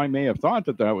even though I may have thought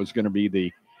that was going to be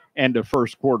the end of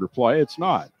first quarter play, it's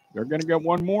not. They're going to get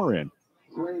one more in.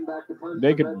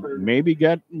 They could maybe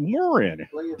get more in,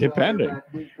 depending.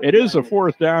 It is a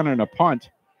 4th down and a punt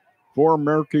for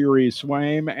Mercury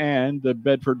Swaim and the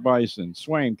Bedford Bison.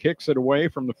 Swaim kicks it away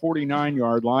from the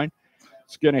 49-yard line.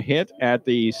 It's going to hit at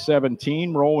the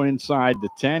 17, roll inside the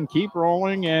 10, keep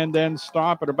rolling, and then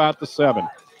stop at about the 7.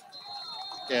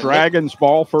 Yeah, Dragons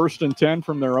ball, 1st and 10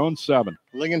 from their own 7.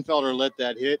 Lingenfelder let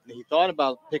that hit. He thought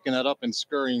about picking that up and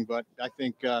scurrying, but I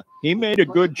think he made a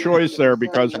good choice there,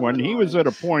 because when he was at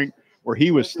a point where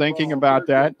he was thinking about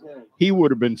that, he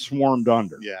would have been swarmed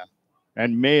under. Yeah.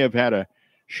 And may have had a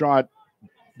shot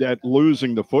at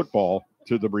losing the football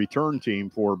to the return team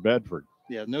for Bedford.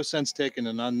 Yeah, no sense taking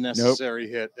an unnecessary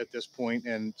hit at this point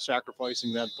and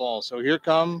sacrificing that ball. So here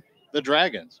come the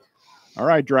Dragons. All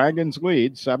right, Dragons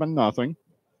lead 7-0.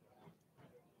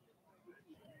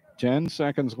 10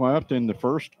 seconds left in the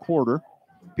first quarter.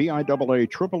 PIAA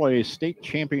AAA State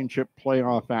Championship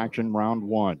Playoff action, round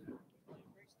 1.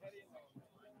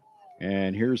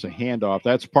 And here's a handoff.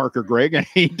 That's Parker Gregg, and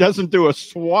he doesn't do a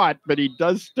swat, but he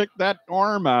does stick that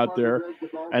arm out there,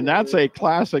 and that's a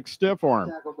classic stiff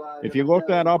arm. If you look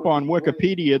that up on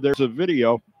Wikipedia, there's a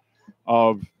video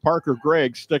of Parker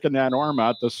Gregg sticking that arm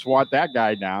out to swat that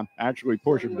guy down, actually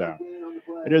push him down.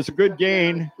 It is a good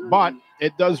gain, but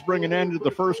it does bring an end to the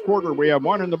first quarter. We have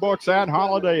one in the books at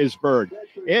Hollidaysburg.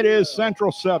 It is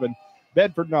Central 7,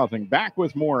 Bedford nothing. Back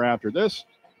with more after this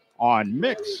on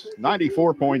Mix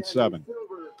 94.7.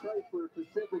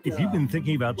 If you've been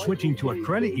thinking about switching to a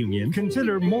credit union,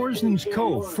 consider Morrison's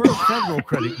Co. First Federal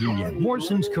Credit Union.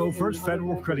 Morrison's Co. First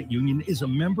Federal Credit Union is a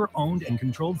member-owned and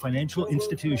controlled financial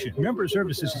institution. Member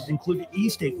services include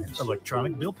e-statements,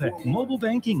 electronic bill pay, mobile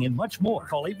banking, and much more.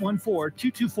 Call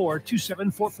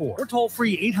 814-224-2744 or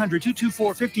toll-free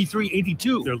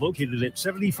 800-224-5382. They're located at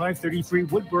 7533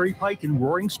 Woodbury Pike in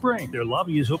Roaring Spring. Their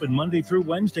lobby is open Monday through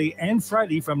Wednesday and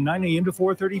Friday from 9 a.m. to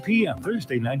 4:30 p.m.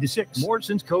 Thursday 9 to 6.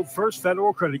 Morrison's Co. First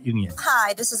Federal Credit Union.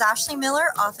 Hi, this is Ashley Miller,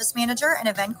 Office Manager and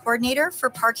Event Coordinator for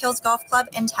Park Hills Golf Club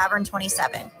and Tavern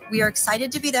 27. We are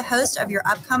excited to be the host of your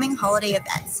upcoming holiday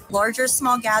events. Large or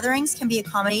small gatherings can be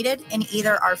accommodated in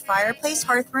either our fireplace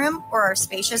hearth room or our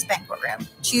spacious banquet room.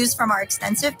 Choose from our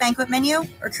extensive banquet menu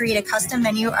or create a custom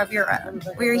menu of your own.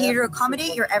 We are here to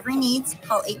accommodate your every needs.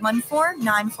 Call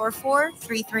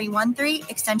 814-944-3313,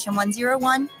 extension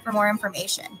 101 for more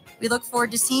information. We look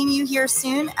forward to seeing you here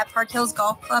soon at Park Hills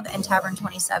Golf Club and Tavern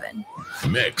 27.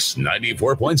 Mix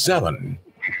 94.7.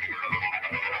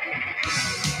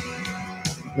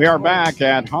 We are back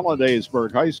at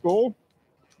Hollidaysburg High School,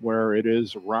 where it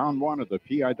is round one of the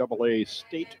PIAA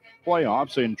state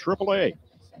playoffs in AAA.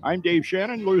 I'm Dave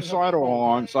Shannon, Lou Seidel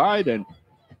alongside, and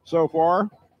so far,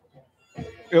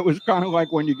 it was kind of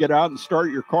like when you get out and start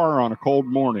your car on a cold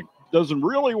morning. Doesn't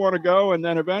really want to go, and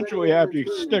then eventually after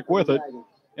you stick with it,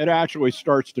 it actually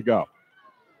starts to go.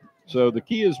 So the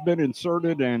key has been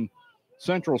inserted, and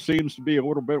Central seems to be a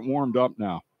little bit warmed up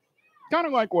now. Kind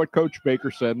of like what Coach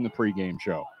Baker said in the pregame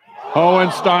show.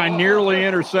 Hohenstein nearly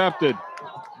intercepted.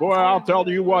 Boy, I'll tell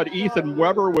you what, Ethan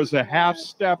Weber was a half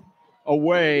step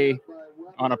away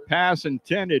on a pass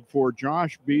intended for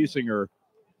Josh Biesinger.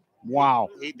 Wow.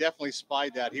 He definitely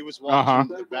spied that. He was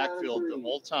watching the backfield the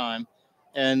whole time.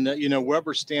 And,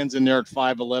 Weber stands in there at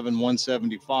 5'11",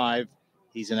 175.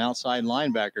 He's an outside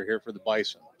linebacker here for the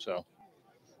Bison. So,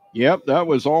 yep, that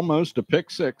was almost a pick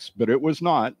six, but it was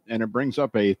not. And it brings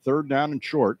up a third down and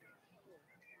short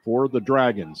for the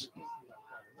Dragons.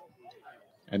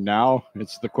 And now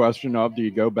it's the question of, do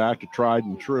you go back to tried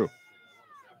and true?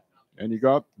 And you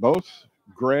got both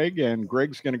Greg, and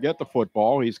Greg's going to get the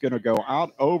football. He's going to go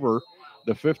out over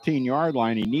the 15-yard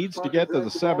line. He needs to get to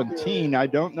the 17. I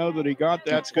don't know that he got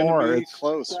that far. It's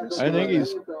close. I think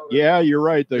he's, yeah, you're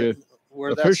right. The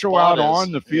official out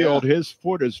on the field, his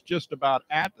foot is just about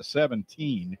at the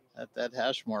 17. At that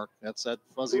hash mark, that's that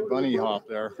fuzzy bunny hop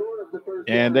there.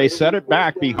 And they set it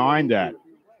back behind that.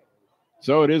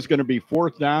 So it is going to be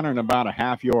fourth down and about a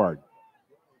half yard.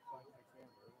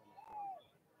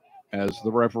 As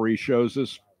the referee shows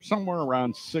us, somewhere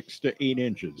around 6 to 8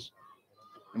 inches.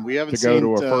 And we haven't to go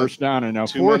to a first down. And now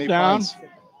fourth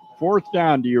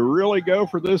down, do you really go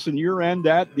for this in your end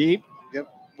that deep? Yep.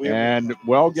 And,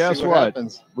 well, guess what?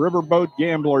 Riverboat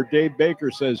gambler Dave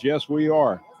Baker says, yes, we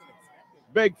are.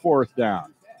 Big fourth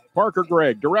down. Parker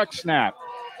Gregg, direct snap.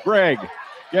 Gregg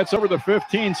gets over the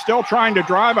 15, still trying to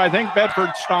drive. I think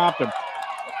Bedford stopped him.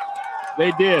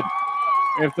 They did.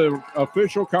 If the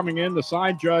official coming in, the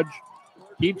side judge,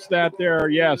 keeps that there,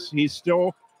 yes, he's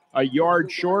still a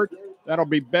yard short. That'll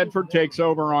be Bedford takes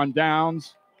over on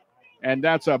downs, and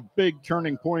that's a big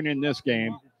turning point in this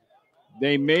game.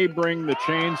 They may bring the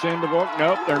chains in to look.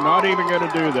 Nope, they're not even going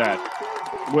to do that,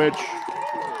 which,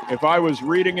 if I was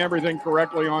reading everything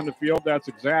correctly on the field, that's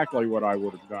exactly what I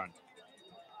would have done.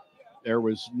 There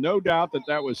was no doubt that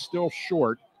that was still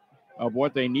short of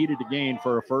what they needed to gain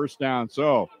for a first down.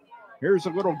 So here's a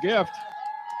little gift.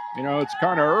 It's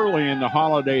kind of early in the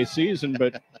holiday season,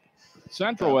 but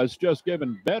Central has just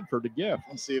given Bedford a gift.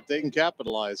 Let's see if they can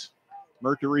capitalize.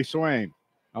 Mercury Swain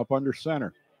up under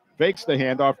center. Fakes the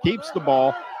handoff, keeps the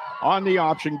ball on the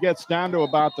option, gets down to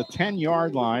about the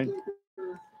 10-yard line.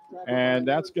 And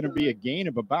that's going to be a gain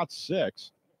of about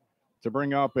 6 to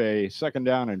bring up a second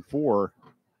down and 4.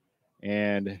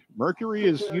 And Mercury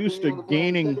is used to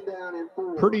gaining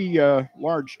pretty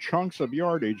large chunks of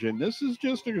yardage. And this is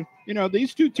just,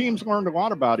 these two teams learned a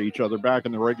lot about each other back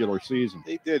in the regular season.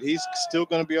 They did. He's still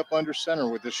going to be up under center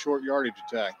with this short yardage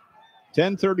attack.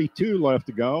 10:32 left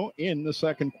to go in the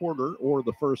second quarter or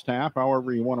the first half,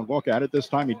 however you want to look at it. This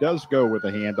time he does go with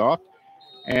a handoff.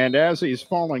 And as he's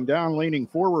falling down, leaning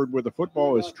forward with the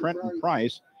football is Trenton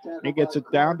Price. He gets it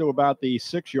down to about the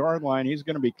 6-yard line. He's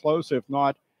going to be close, if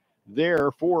not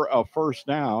there, for a first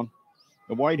down.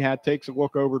 The White Hat takes a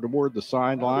look over toward the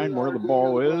sideline where the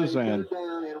ball is, and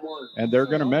they're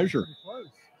going to measure.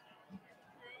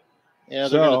 Yeah,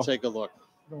 they're going to take a look.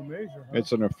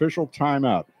 It's an official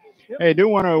timeout. Hey, I do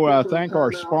want to thank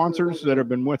our sponsors that have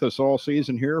been with us all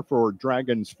season here for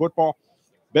Dragons football.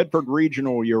 Bedford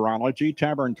Regional Urology,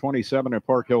 Tavern 27 at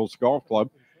Park Hills Golf Club,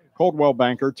 Coldwell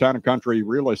Banker, Town and Country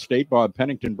Real Estate, Bob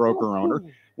Pennington, broker owner,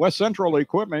 West Central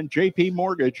Equipment, JP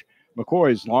Mortgage,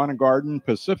 McCoy's Lawn and Garden,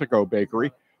 Pacifico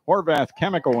Bakery, Horvath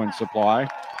Chemical and Supply,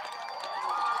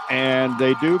 and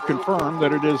they do confirm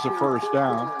that it is a first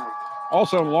down.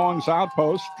 Also, Long's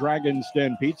Outpost, Dragon's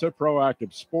Den Pizza,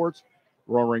 Proactive Sports,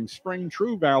 Roaring Spring,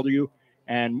 True Value,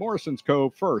 and Morrison's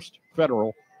Cove First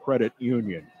Federal Credit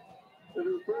Union.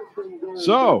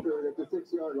 So,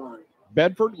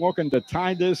 Bedford looking to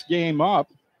tie this game up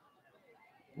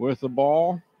with the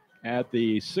ball at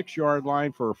the 6-yard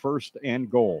line for a first and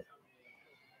goal.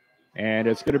 And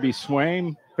it's going to be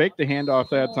Swain. Faked the handoff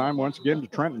that time. Once again to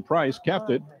Trenton Price. Kept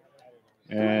it.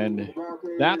 And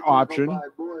that option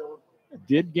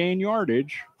did gain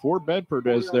yardage for Bedford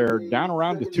as they're down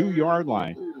around the 2-yard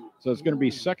line. So it's going to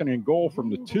be second and goal from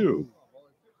the 2.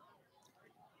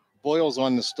 Boyle's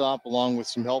on the stop along with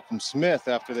some help from Smith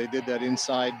after they did that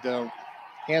inside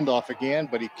handoff again.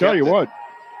 But he tell you what,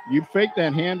 you fake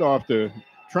that handoff to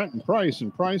Trenton Price,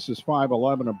 and Price is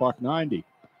 5'11", $190.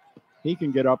 He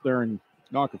can get up there and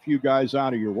knock a few guys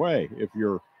out of your way if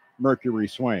you're Mercury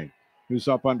Swain, who's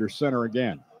up under center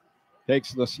again.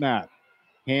 Takes the snap,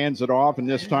 hands it off, and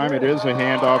this time it is a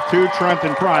handoff to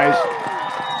Trenton Price.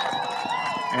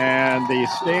 And the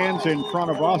stands in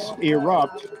front of us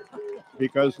erupt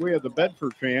because we have the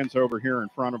Bedford fans over here in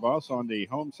front of us on the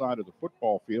home side of the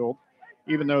football field.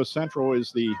 Even though Central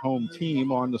is the home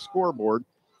team on the scoreboard,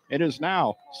 it is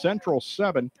now Central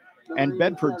 7 and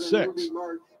Bedford 6.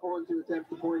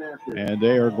 And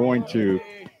they are going to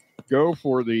go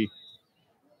for the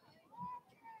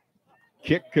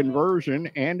kick conversion,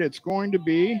 and it's going to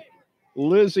be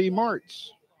Lizzie Martz,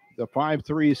 the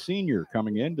 5'3" senior,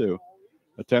 coming in to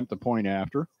attempt the point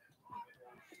after.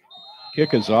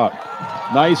 Kick is up.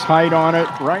 Nice height on it,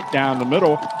 right down the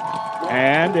middle.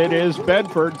 And it is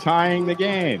Bedford tying the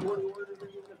game.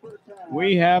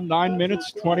 We have 9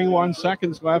 minutes, 21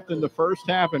 seconds left in the first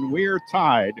half, and we are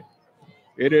tied.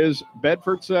 It is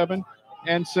Bedford 7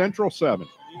 and Central 7.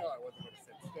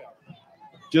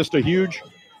 Just a huge,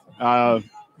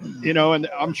 and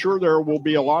I'm sure there will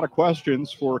be a lot of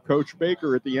questions for Coach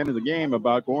Baker at the end of the game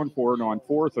about going for it on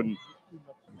 4th and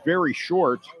very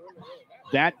short,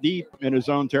 that deep in his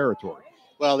own territory.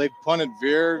 Well, they've punted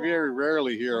very, very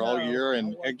rarely here all year.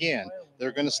 And again,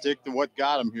 they're going to stick to what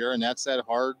got them here, and that's that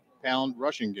hard pound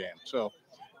rushing game. So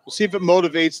we'll see if it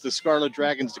motivates the Scarlet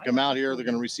Dragons to come out here. They're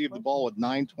going to receive the ball with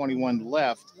 9:21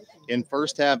 left in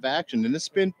first half action. And it's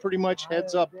been pretty much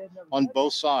heads up on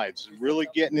both sides, really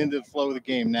getting into the flow of the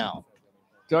game now.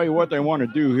 Tell you what they want to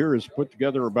do here is put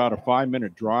together about a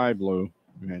 5-minute drive, Lou,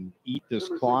 and eat this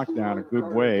clock down a good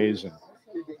ways and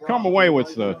come away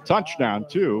with a touchdown,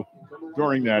 too,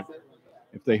 during that,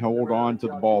 if they hold on to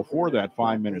the ball for that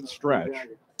 5-minute stretch.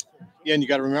 Yeah, and you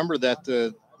got to remember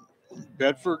that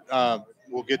Bedford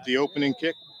will get the opening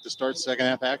kick to start second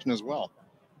half action as well.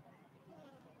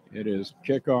 It is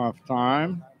kickoff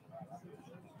time.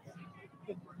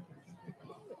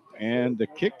 And the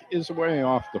kick is away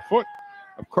off the foot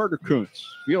of Carter Kuntz,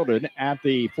 fielded at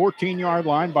the 14-yard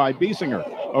line by Biesinger.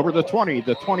 Over the 20,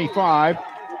 the 25.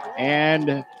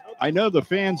 And I know the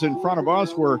fans in front of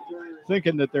us were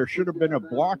thinking that there should have been a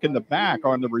block in the back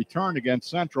on the return against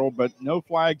Central, but no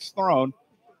flags thrown.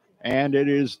 And it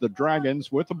is the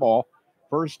Dragons with the ball.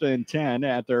 First and 10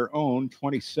 at their own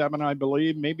 27, I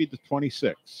believe, maybe the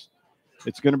 26.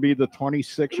 It's going to be the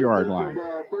 26-yard line.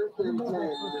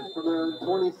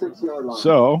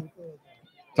 So,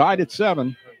 tied at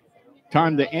 7.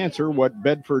 Time to answer what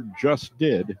Bedford just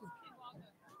did.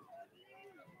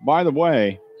 By the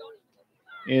way,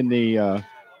 in the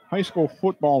high school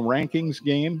football rankings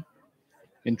game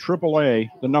in AAA,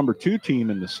 the number 2 team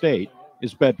in the state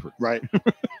is Bedford. Right.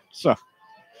 So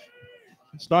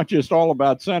it's not just all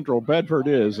about Central. Bedford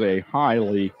is a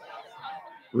highly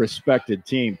respected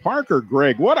team. Parker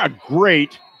Gregg, what a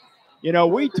great,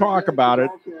 we talk about it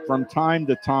from time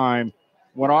to time,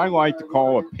 what I like to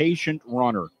call a patient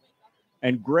runner.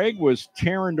 And Gregg was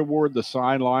tearing toward the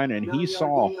sideline, and he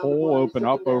saw a hole open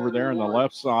up over there on the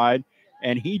left side,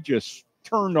 and he just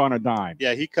turned on a dime.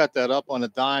 Yeah, he cut that up on a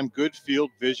dime. Good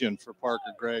field vision for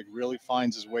Parker Gregg. Really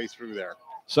finds his way through there.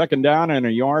 Second down and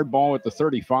a yard, ball at the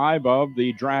 35 of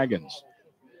the Dragons.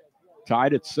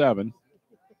 Tied at 7.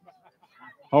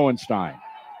 Hohenstein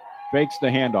fakes the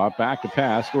handoff, back to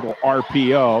pass, little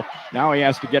RPO. Now he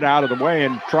has to get out of the way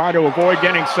and try to avoid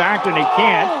getting sacked, and he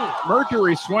can't.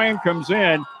 Mercury Swain comes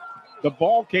in The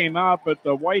ball came out, but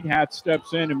the white hat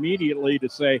steps in immediately to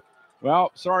say,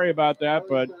 well, sorry about that,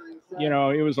 but, you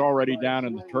know, he was already down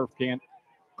and the turf can't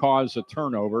cause a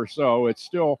turnover. So it's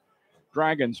still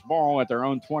Dragons ball at their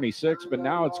own 26, but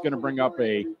now it's going to bring up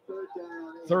a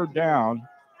third down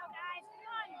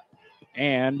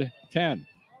and 10.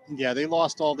 Yeah, they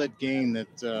lost all that gain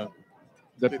that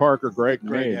Parker Gregg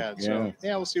Greg made. had. Yeah. So,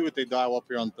 yeah, we'll see what they dial up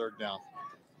here on third down.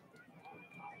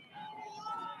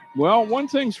 Well, one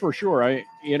thing's for sure. I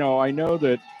know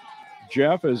that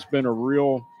Jeff has been a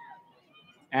real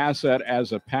asset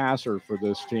as a passer for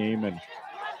this team,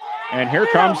 and here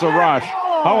comes the rush.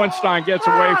 Hohenstein gets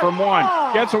away from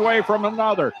one, gets away from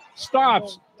another,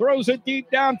 stops, throws it deep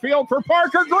downfield for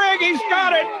Parker Gregg. He's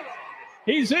got it.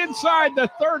 He's inside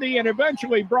the 30 and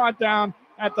eventually brought down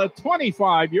at the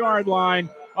 25-yard line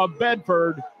of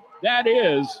Bedford. That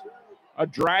is a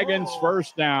Dragons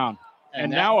first down. And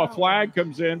now a flag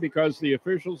comes in because the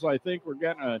officials, I think, were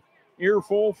getting an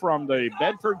earful from the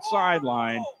Bedford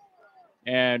sideline,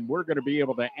 and we're going to be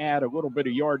able to add a little bit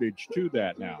of yardage to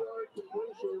that now.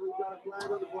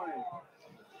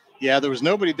 Yeah, there was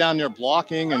nobody down there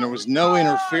blocking, and there was no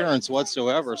interference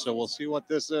whatsoever, so we'll see what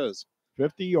this is.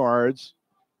 50 yards,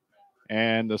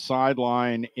 and the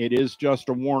sideline, it is just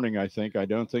a warning, I think. I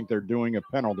don't think they're doing a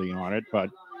penalty on it, but,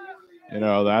 you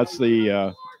know, that's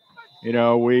the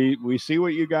we see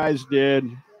what you guys did.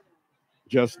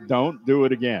 Just don't do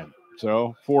it again.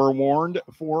 So forewarned,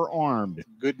 forearmed.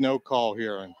 Good no call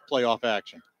here in playoff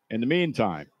action. In the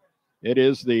meantime, it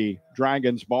is the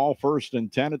Dragons ball, 1st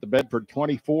and 10 at the Bedford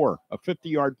 24, a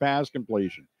 50-yard pass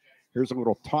completion. Here's a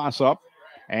little toss-up,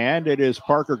 and it is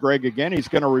Parker Gregg again. He's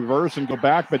going to reverse and go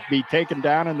back, but be taken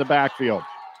down in the backfield.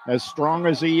 As strong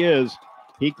as he is,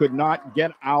 he could not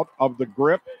get out of the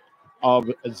grip of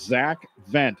Zach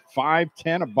Vent.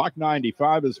 5'10",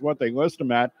 $195 is what they list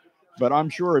him at. But I'm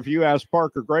sure if you ask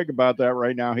Parker Gregg about that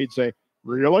right now, he'd say,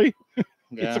 really? Yeah.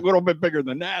 He's a little bit bigger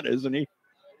than that, isn't he?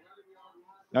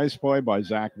 Nice play by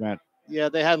Zach Vent. Yeah,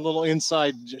 they had a little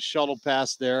inside shuttle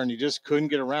pass there, and he just couldn't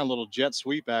get around. A little jet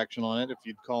sweep action on it, if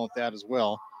you'd call it that as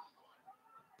well.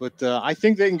 But I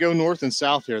think they can go north and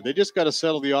south here. They just got to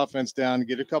settle the offense down and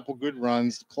get a couple good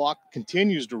runs. The clock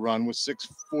continues to run with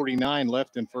 6:49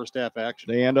 left in first half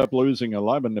action. They end up losing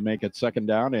 11 to make it 2nd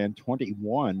down and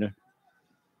 21.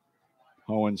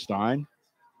 Hohenstein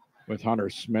with Hunter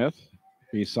Smith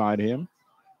beside him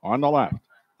on the left.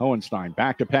 Hohenstein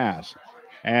back to pass.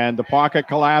 And the pocket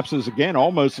collapses again,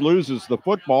 almost loses the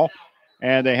football.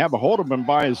 And they have a hold of him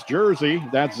by his jersey.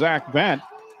 That's Zach Vent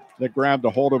that grabbed a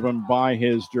hold of him by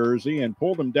his jersey and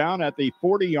pulled him down at the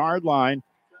 40-yard line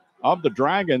of the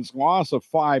Dragons. Loss of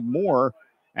 5 more.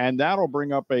 And that'll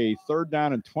bring up a 3rd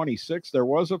down and 26. There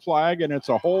was a flag, and it's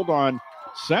a hold on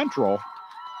Central.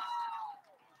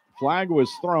 Flag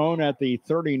was thrown at the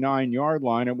 39-yard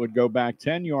line. It would go back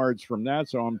 10 yards from that,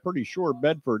 so I'm pretty sure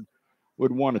Bedford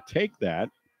would want to take that,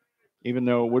 even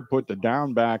though it would put the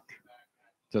down back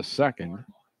to 2nd.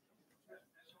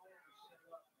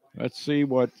 Let's see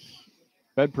what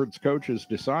Bedford's coach has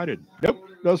decided. Nope,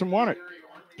 doesn't want it.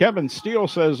 Kevin Steele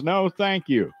says, no, thank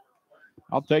you.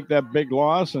 I'll take that big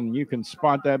loss, and you can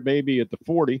spot that baby at the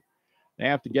 40. They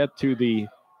have to get to the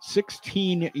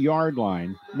 16-yard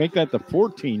line, make that the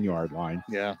 14-yard line.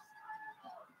 Yeah.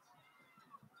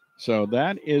 So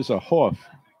that is a hoof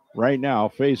right now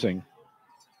facing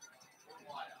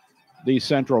the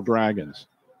Central Dragons.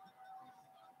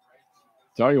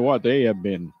 Tell you what, they have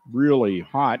been really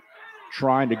hot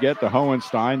trying to get to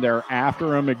Hohenstein. They're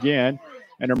after him again.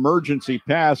 An emergency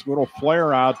pass, little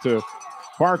flare out to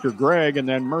Parker Gregg, and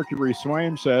then Mercury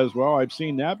Swaim says, well, I've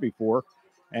seen that before.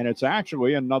 And it's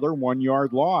actually another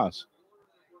 1-yard loss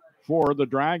for the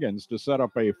Dragons to set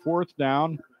up a 4th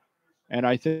down. And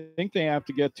I think they have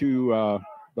to get to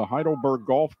the Heidelberg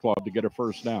Golf Club to get a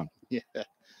first down. Yeah.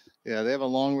 Yeah, they have a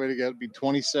long way to go. It'd be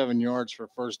 27 yards for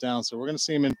first down. So we're going to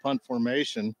see him in punt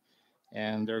formation,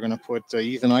 and they're going to put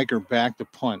Ethan Eicher back to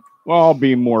punt. Well, I'll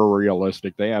be more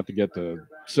realistic. They have to get to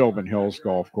Sylvan Hills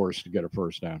Golf Course to get a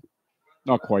first down.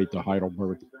 Not quite the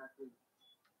Heidelberg.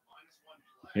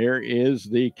 Here is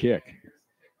the kick,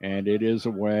 and it is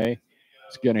away.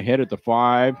 It's going to hit at the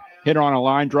 5. Hit on a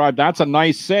line drive. That's a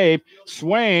nice save.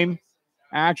 Swaim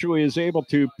actually is able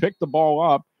to pick the ball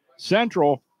up.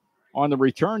 Central on the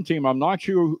return team, I'm not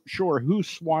sure who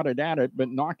swatted at it, but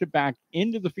knocked it back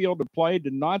into the field of play,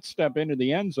 did not step into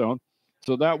the end zone.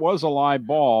 So that was a live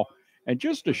ball. And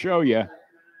just to show you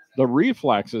the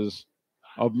reflexes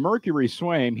of Mercury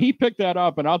Swaim, he picked that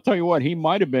up, and I'll tell you what, he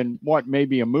might have been,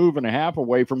 maybe a move and a half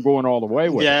away from going all the way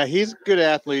with it. He's a good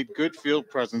athlete, good field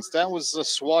presence. That was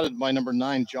swatted by number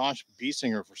 9, Josh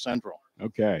Biesinger for Central.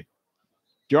 Okay.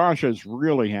 Josh has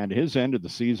really had his end of the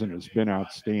season has been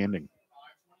outstanding.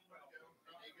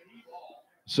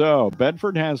 So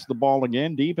Bedford has the ball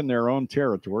again deep in their own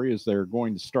territory as they're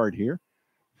going to start here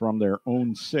from their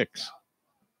own 6.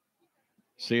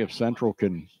 See if Central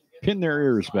can pin their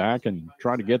ears back and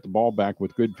try to get the ball back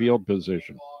with good field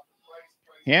position.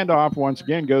 Handoff once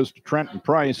again goes to Trenton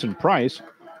Price, and Price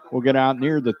will get out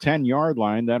near the 10-yard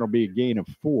line. That'll be a gain of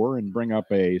 4 and bring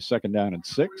up a 2nd down and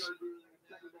 6.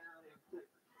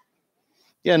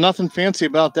 Yeah, nothing fancy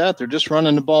about that. They're just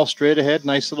running the ball straight ahead.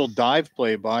 Nice little dive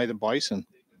play by the Bison.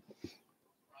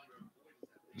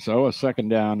 So a 2nd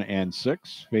down and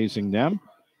 6 facing them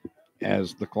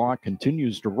as the clock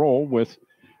continues to roll with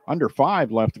under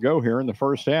 5 left to go here in the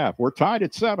first half. We're tied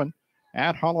at 7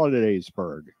 at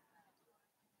Hollidaysburg.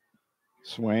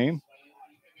 Swain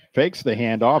fakes the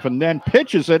handoff and then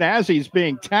pitches it as he's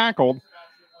being tackled.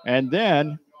 And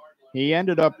then he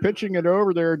ended up pitching it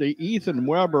over there to Ethan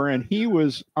Weber, and he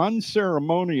was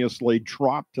unceremoniously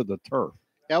dropped to the turf.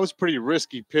 That was a pretty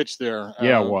risky pitch there.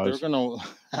 Yeah, it was. They're going to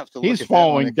have to look He's at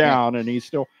falling down, and he's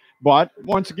still. But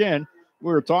once again,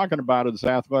 we were talking about his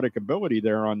athletic ability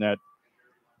there on that,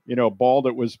 ball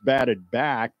that was batted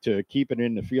back to keep it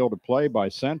in the field of play by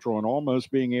Central and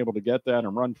almost being able to get that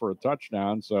and run for a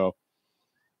touchdown. So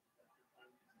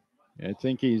I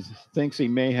think he thinks he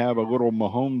may have a little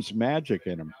Mahomes magic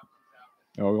in him.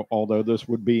 Although this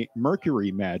would be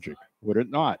Mercury magic, would it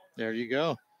not? There you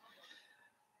go.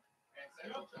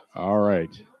 All right.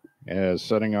 As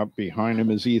setting up behind him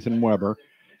is Ethan Weber.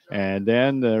 And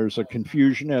then there's a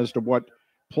confusion as to what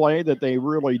play that they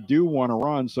really do want to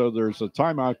run. So there's a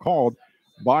timeout called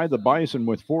by the Bison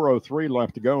with 4:03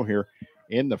 left to go here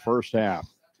in the first half.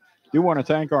 Do want to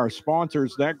thank our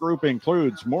sponsors. That group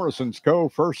includes Morrison's Co.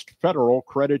 First Federal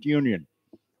Credit Union,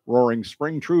 Roaring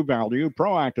Spring True Value,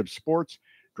 Proactive Sports,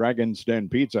 Dragon's Den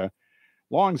Pizza,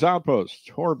 Long's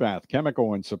Outpost, Horvath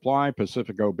Chemical and Supply,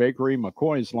 Pacifico Bakery,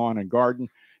 McCoy's Lawn and Garden,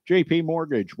 JP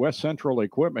Mortgage, West Central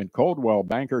Equipment, Coldwell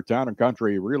Banker, Town and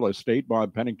Country Real Estate,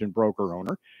 Bob Pennington Broker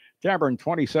Owner, Tavern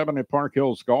 27 at Park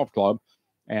Hills Golf Club,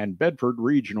 and Bedford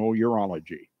Regional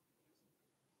Urology.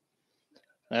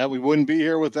 We wouldn't be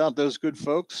here without those good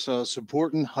folks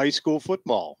supporting high school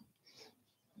football.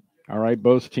 All right,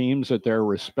 both teams at their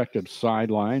respective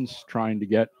sidelines trying to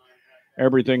get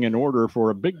everything in order for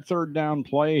a big 3rd down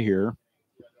play here.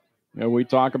 We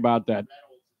talk about that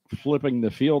flipping the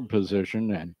field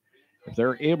position, and if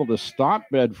they're able to stop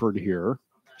Bedford here,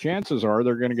 chances are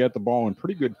they're going to get the ball in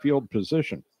pretty good field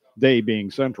position, they being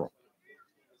Central.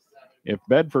 If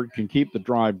Bedford can keep the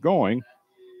drive going,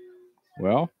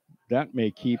 well, that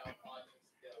may keep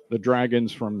the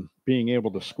Dragons from being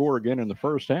able to score again in the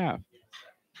first half.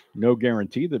 No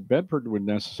guarantee that Bedford would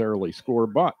necessarily score,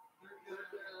 but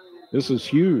this is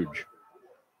huge.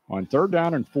 On 3rd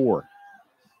down and 4.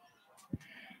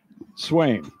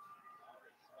 Swain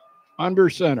under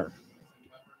center.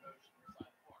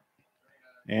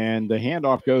 And the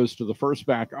handoff goes to the first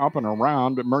back up and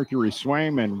around Mercury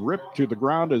Swain and ripped to the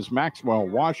ground as Maxwell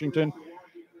Washington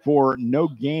for no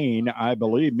gain, I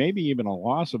believe, maybe even a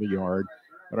loss of a yard.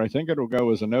 But I think it'll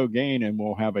go as a no gain, and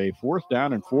we'll have a 4th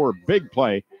down and 4 big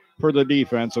play for the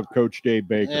defense of Coach Dave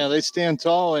Baker. Yeah, they stand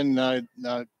tall, and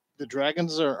the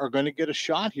Dragons are going to get a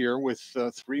shot here with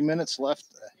 3 minutes left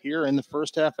here in the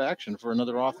first half action for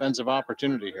another offensive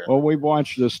opportunity here. Well, we've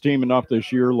watched this team enough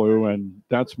this year, Lou, and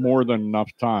that's more than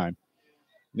enough time.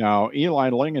 Now, Eli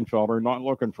Lingenfelder, not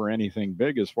looking for anything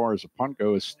big as far as the punt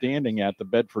goes, standing at the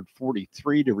Bedford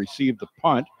 43 to receive the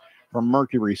punt from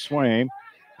Mercury Swain,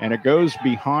 and it goes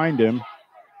behind him.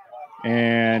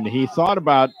 And he thought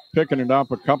about picking it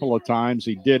up a couple of times.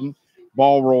 He didn't.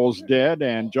 Ball rolls dead,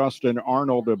 and Justin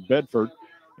Arnold of Bedford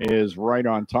is right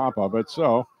on top of it.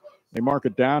 So they mark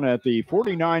it down at the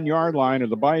 49-yard line of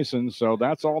the Bison. So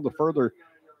that's all the further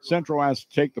Central has to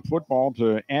take the football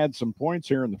to add some points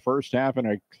here in the first half in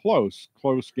a close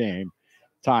game,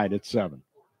 tied at 7.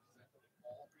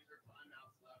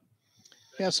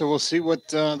 Yeah, so we'll see what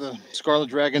the Scarlet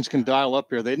Dragons can dial up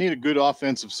here. They need a good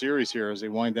offensive series here as they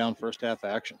wind down first half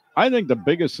action. I think the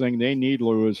biggest thing they need,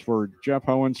 Lou, is for Jeff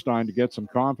Hohenstein to get some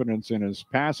confidence in his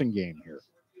passing game here.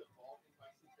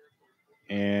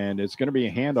 And it's going to be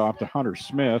a handoff to Hunter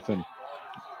Smith, and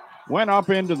went up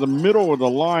into the middle of the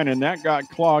line, and that got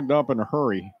clogged up in a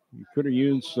hurry. You could have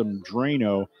used some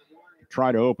Drano to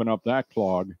try to open up that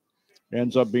clog.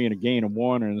 Ends up being a gain of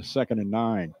 1 and a 2nd and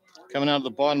 9. Coming out of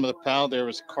the bottom of the pile, there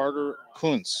was Carter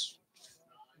Kuntz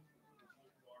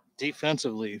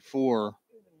defensively for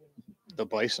the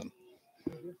Bison.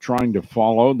 Trying to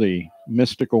follow the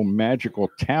mystical, magical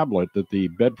tablet that the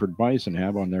Bedford Bison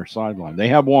have on their sideline. They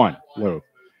have one, Lou.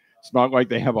 It's not like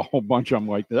they have a whole bunch of them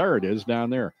like there it is down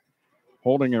there.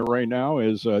 Holding it right now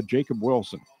is Jacob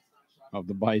Wilson of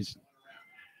the Bison.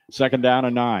 2nd down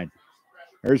and 9.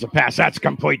 There's a pass. That's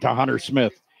complete to Hunter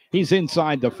Smith. He's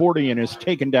inside the 40 and is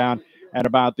taken down at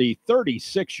about the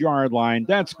 36-yard line.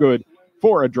 That's good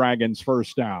for a Dragons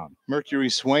first down. Mercury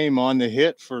Swaim on the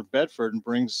hit for Bedford and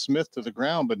brings Smith to the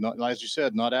ground, but not, as you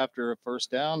said, not after a first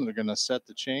down. They're going to set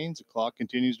the chains. The clock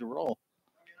continues to roll.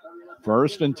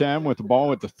 1st and 10 with the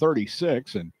ball at the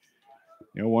 36. And,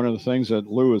 you know, one of the things that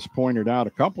Lou has pointed out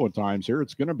a couple of times here,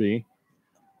 it's going to be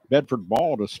Bedford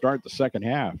ball to start the second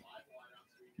half.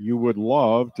 You would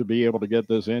love to be able to get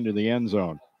this into the end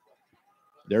zone.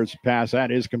 There's a pass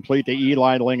that is complete to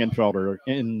Eli Lingenfelder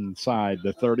inside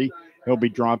the 30. He'll be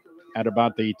dropped at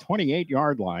about the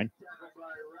 28-yard line.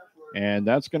 And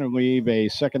that's going to leave a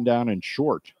 2nd down and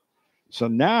short. So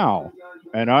now,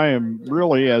 and I am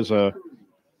really, as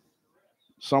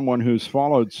someone who's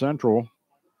followed Central,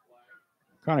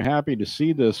 kind of happy to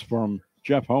see this from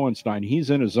Jeff Hohenstein.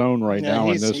 He's in his zone right now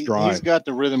in this drive. He's got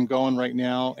the rhythm going right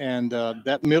now, and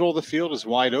that middle of the field is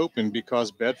wide open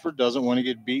because Bedford doesn't want to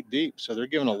get beat deep. So they're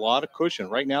giving a lot of cushion.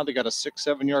 Right now they got a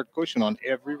 6-7 yard cushion on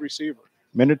every receiver.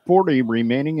 Minute 40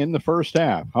 remaining in the first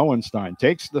half. Hohenstein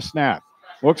takes the snap,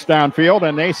 looks downfield,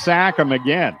 and they sack him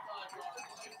again.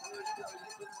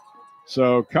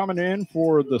 So coming in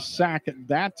for the sack at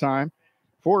that time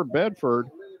for Bedford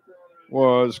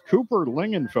was Cooper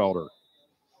Lingenfelder,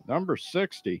 number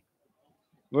 60,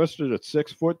 listed at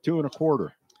 6 foot 2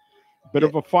 1/4. Bit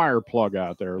of a fire plug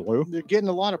out there, Lou. They're getting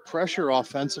a lot of pressure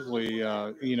offensively,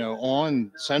 you know,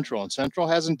 on Central, and Central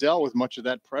hasn't dealt with much of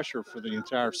that pressure for the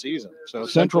entire season. So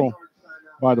Central,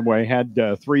 by the way, had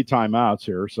 3 timeouts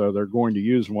here, so they're going to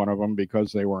use one of them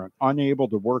because they were unable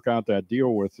to work out that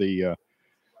deal with the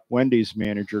Wendy's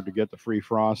manager to get the free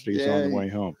Frosties on the way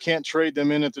home. Can't trade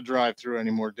them in at the drive-thru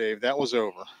anymore, Dave. That was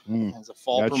over. It was a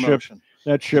fall That promotion.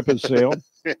 That ship has sailed.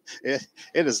 it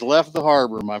has left the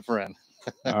harbor, my friend.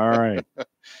 All right.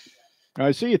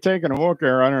 I see you taking a look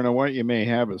there. I don't know what you may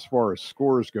have as far as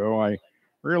scores go. I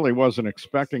really wasn't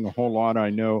expecting a whole lot. I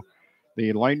know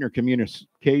the Leitner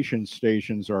communication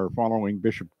stations are following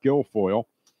Bishop Guilfoyle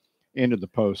into the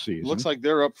postseason. Looks like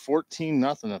they're up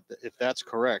 14-0, if that's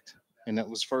correct. And that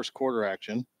was first quarter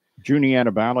action. Juniata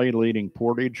Valley leading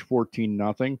Portage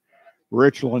 14-0.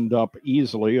 Richland up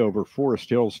easily over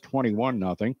Forest Hills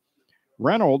 21-0.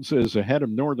 Reynolds is ahead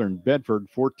of Northern Bedford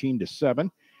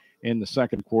 14-7 in the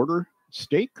second quarter.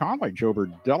 State College over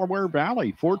Delaware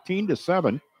Valley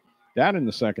 14-7. That in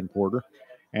the second quarter.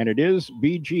 And it is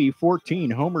BG 14,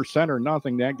 Homer Center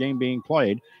nothing. That game being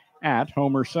played at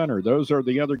Homer Center. Those are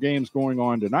the other games going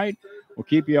on tonight. We'll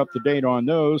keep you up to date on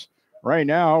those. Right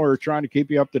now, we're trying to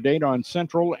keep you up to date on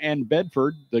Central and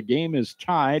Bedford. The game is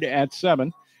tied at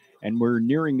 7, and we're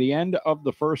nearing the end of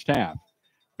the first half.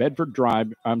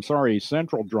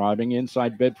 Central driving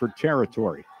inside Bedford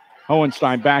territory.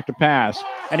 Hohenstein back to pass,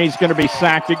 and he's going to be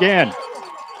sacked again.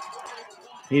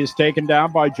 He's taken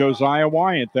down by Josiah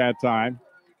Wyant that time,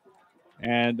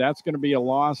 and that's going to be a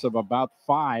loss of about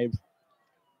 5.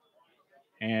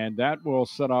 And that will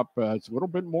set up, it's a little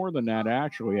bit more than that,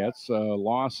 actually. That's a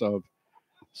loss of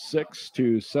 6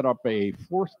 to set up a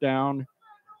 4th down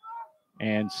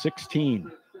and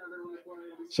 16.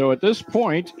 So at this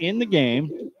point in the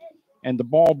game, and the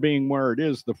ball being where it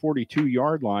is, the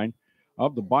 42-yard line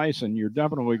of the Bison, you're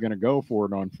definitely going to go for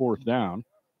it on 4th down.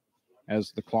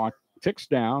 As the clock ticks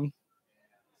down,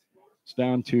 it's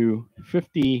down to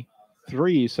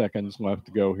 53 seconds left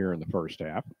to go here in the first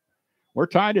half. We're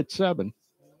tied at 7.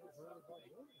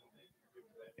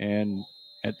 And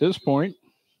at this point,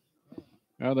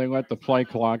 they let the play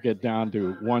clock get down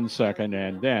to 1 second,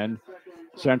 and then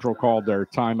Central called their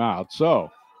timeout.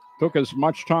 So took as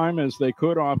much time as they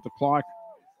could off the clock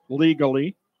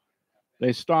legally.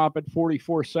 They stop at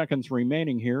 44 seconds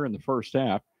remaining here in the first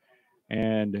half,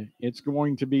 and it's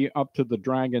going to be up to the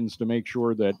Dragons to make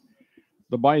sure that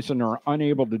the Bison are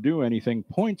unable to do anything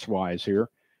points-wise here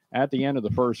at the end of the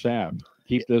first half.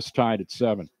 Keep this tied at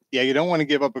 7. Yeah, you don't want to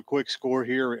give up a quick score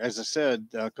here, as I said,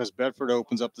 because Bedford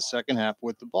opens up the second half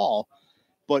with the ball.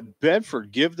 But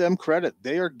Bedford, give them credit.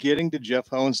 They are getting to Jeff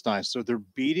Hohenstein. So they're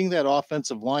beating that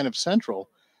offensive line of Central.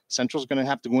 Central's going to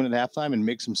have to win at halftime and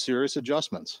make some serious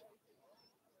adjustments.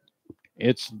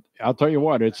 I'll tell you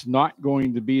what, it's not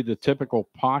going to be the typical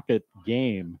pocket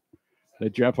game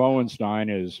that Jeff Hohenstein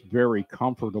is very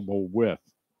comfortable with.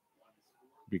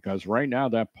 Because right now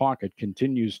that pocket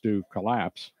continues to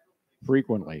collapse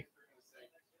frequently.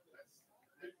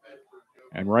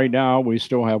 And right now we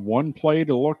still have one play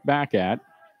to look back at.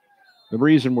 The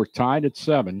reason we're tied at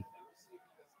 7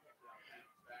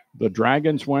 The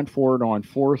Dragons went for it on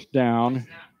 4th down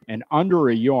and under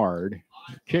a yard.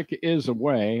 Kick is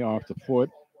away off the foot.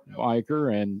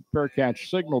 Biker and fair catch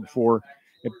signaled for.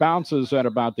 It bounces at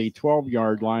about the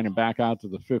 12-yard line and back out to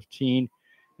the 15.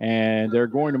 And they're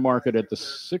going to mark it at the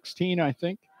 16, I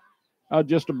think,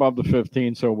 just above the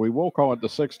 15. So we will call it the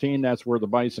 16. That's where the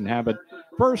Bison have it.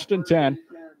 1st and 10.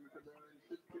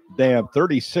 They have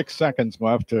 36 seconds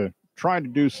left to try to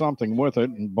do something with it.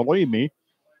 And believe me,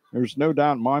 there's no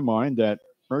doubt in my mind that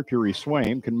Mercury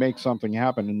Swaim can make something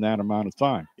happen in that amount of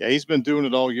time. Yeah, he's been doing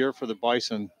it all year for the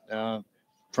Bison.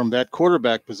 From that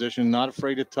quarterback position, not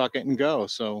afraid to tuck it and go.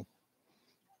 So,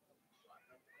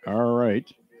 all right.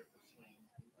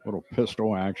 Little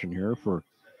pistol action here for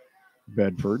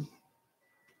Bedford.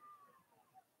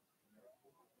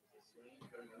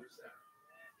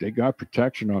 They got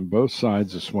protection on both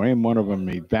sides of Swaim. One of them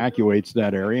evacuates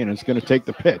that area, and it's going to take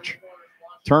the pitch.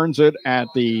 Turns it at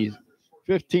the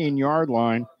 15-yard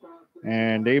line,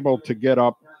 and able to get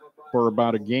up for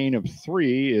about a gain of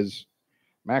 3 is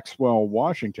Maxwell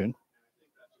Washington.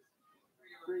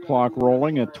 Clock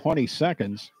rolling at 20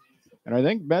 seconds. And I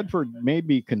think Bedford may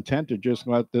be content to just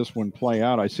let this one play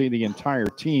out. I see the entire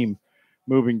team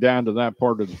moving down to that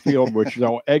part of the field, which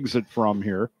they'll exit from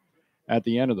here at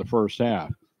the end of the first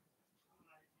half.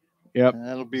 Yep,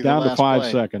 that'll be down to 5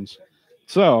 play. seconds.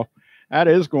 So that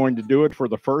is going to do it for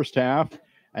the first half.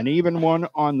 An even one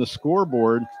on the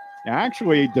scoreboard.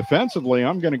 Actually, defensively,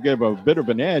 I'm going to give a bit of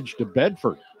an edge to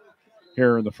Bedford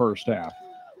here in the first half.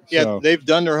 Yeah, So, they've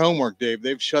done their homework, Dave.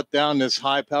 They've shut down this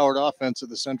high-powered offense of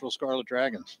the Central Scarlet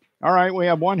Dragons. all right, we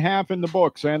have one half in the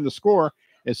books, and the score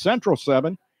is Central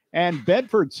 7 and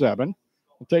Bedford 7.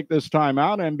 We'll take this time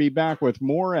out and be back with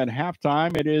more at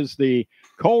halftime. It is the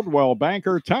Coldwell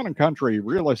Banker Town & Country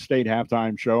Real Estate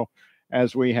Halftime Show,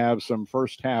 as we have some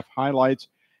first half highlights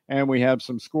and we have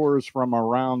some scores from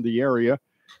around the area.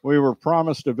 We were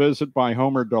promised a visit by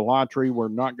Homer Delatry. We're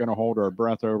not going to hold our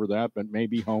breath over that, but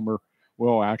maybe Homer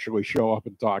will actually show up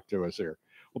and talk to us here.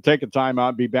 We'll take a time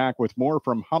out, be back with more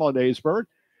from Hollidaysburg.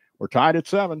 We're tied at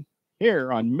 7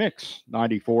 here on Mix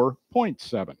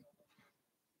 94.7.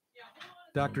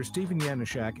 Dr. Stephen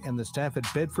Yanushak and the staff at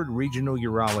Bedford Regional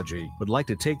Urology would like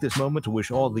to take this moment to wish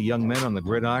all the young men on the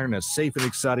gridiron a safe and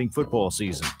exciting football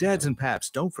season. Dads and paps,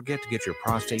 don't forget to get your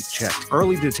prostate checked.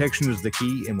 Early detection is the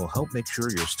key and will help make sure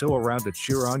you're still around to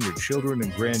cheer on your children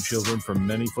and grandchildren for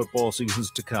many football seasons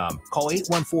to come. Call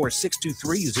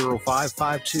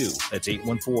 814-623-0552. That's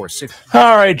 814-6.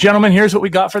 All right, gentlemen, here's what we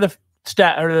got for the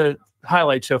the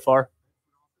highlights so far.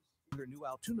 New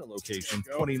Altoona location,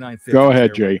 2950. Go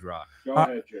ahead, Jay. Go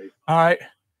ahead, Jay. All right.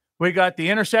 We got the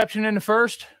interception in the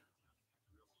first.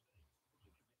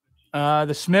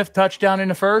 The Smith touchdown in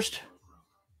the first.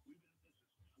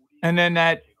 And then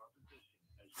that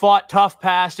fought tough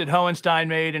pass that Hohenstein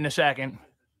made in the second.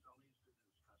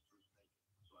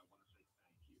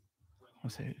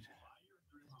 Let's see.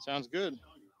 Sounds good.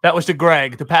 That was to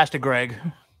Greg, the pass to Greg.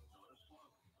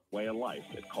 Way of life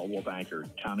at Coldwell Banker,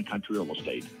 Town & Country Real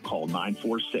Estate. Call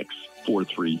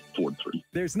 946-4343.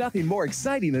 There's nothing more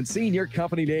exciting than seeing your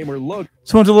company name or logo.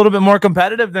 This one's a little bit more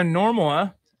competitive than normal,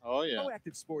 huh? Oh, yeah.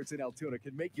 Proactive Sports in Altoona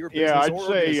can make your business Yeah, I'd or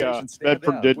say organization stand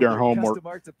Bedford out did with their homework. Custom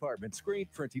art department, screen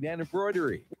printing, and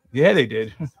embroidery. Yeah, they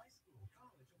did.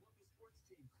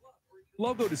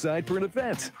 Logo design for an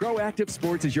event. Proactive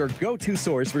Sports is your go-to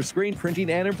source for screen printing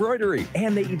and embroidery.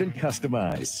 And they even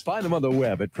customize. Find them on the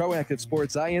web at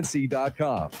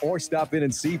proactivesportsinc.com or stop in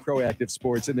and see Proactive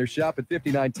Sports in their shop at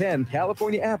 5910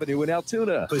 California Avenue in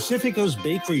Altoona. Pacifico's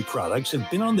bakery products have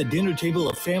been on the dinner table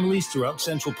of families throughout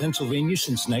central Pennsylvania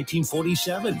since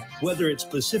 1947. Whether it's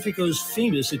Pacifico's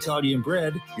famous Italian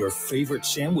bread, your favorite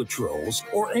sandwich rolls,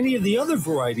 or any of the other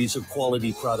varieties of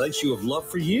quality products you have loved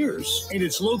for years. And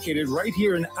it's located right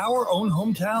here in our own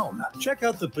hometown. Check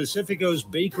out the Pacifico's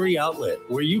Bakery Outlet,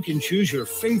 where you can choose your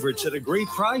favorites at a great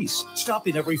price. Stop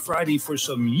in every Friday for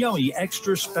some yummy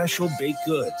extra special baked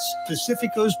goods.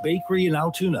 Pacifico's Bakery in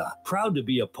Altoona, proud to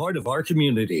be a part of our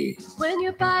community. When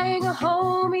you're buying a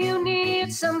home, you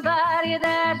need somebody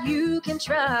that you can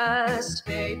trust.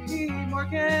 Baby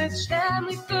Mortgage,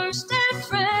 family first and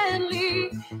friendly.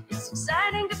 It's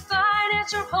exciting to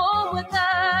finance your home with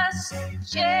us.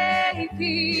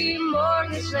 JP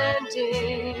Mortgage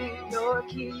Lending, your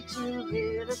key to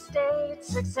real estate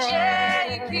success.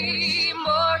 JP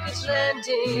Mortgage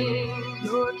Lending,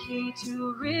 your key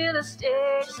to real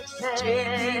estate success.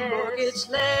 JP Mortgage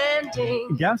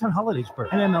Lending. Downtown Hollidaysburg,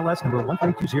 NMLS number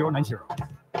 132090.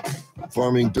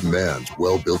 Farming demands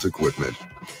well-built equipment.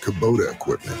 Kubota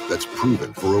equipment that's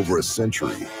proven for over a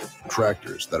century.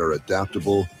 Tractors that are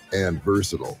adaptable and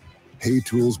versatile. Hay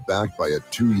tools backed by a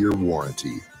 2-year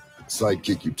warranty.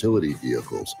 Sidekick utility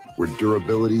vehicles where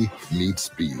durability meets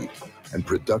speed. And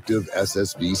productive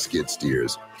SSV skid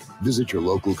steers. Visit your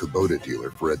local Kubota dealer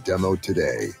for a demo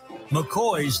today.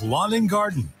 McCoy's Lawn and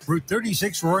Garden, Route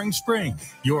 36 Roaring Spring,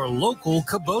 your local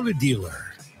Kubota dealer.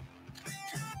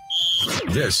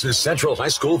 This is Central High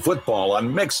School football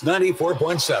on Mix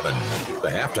 94.7. The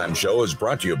halftime show is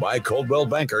brought to you by Coldwell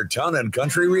Banker Town and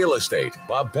Country Real Estate.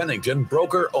 Bob Pennington,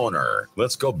 broker owner.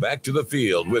 Let's go back to the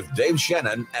field with Dave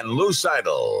Shannon and Lou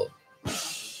Seidel.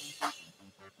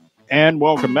 And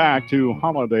welcome back to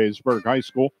Hollidaysburg High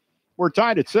School. We're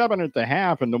tied at 7 at the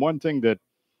half, and the one thing that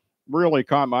really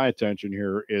caught my attention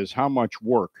here is how much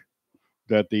work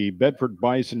that the Bedford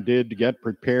Bison did to get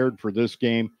prepared for this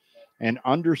game and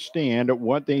understand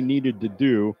what they needed to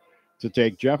do to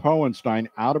take Jeff Hohenstein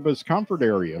out of his comfort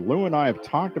area. Lou and I have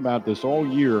talked about this all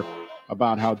year,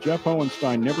 about how Jeff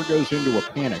Hohenstein never goes into a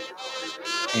panic.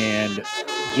 And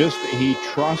just he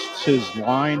trusts his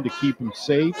line to keep him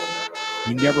safe.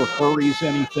 He never hurries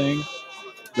anything.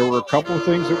 There were a couple of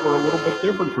things that were a little bit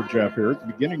different for Jeff here at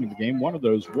the beginning of the game. One of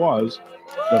those was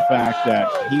the fact that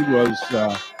he was,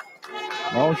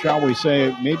 well, shall we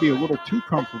say, maybe a little too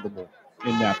comfortable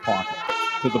in that pocket,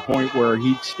 to the point where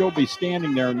he'd still be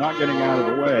standing there and not getting out of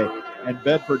the way. And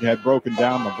Bedford had broken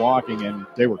down the blocking, and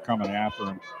they were coming after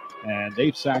him. And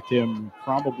they've sacked him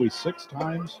probably 6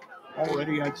 times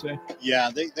already, I'd say.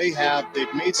 Yeah, they've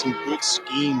made some good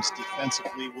schemes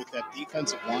defensively with that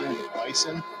defensive line of the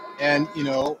Bison. And, you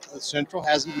know, Central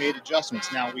hasn't made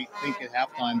adjustments. Now, we think at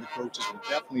halftime the coaches will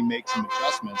definitely make some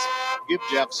adjustments, give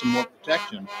Jeff some more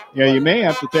protection. Yeah, you may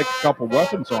have to take a couple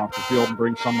weapons off the field and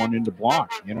bring someone in to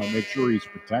block, you know, make sure he's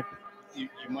protected. You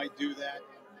might do that.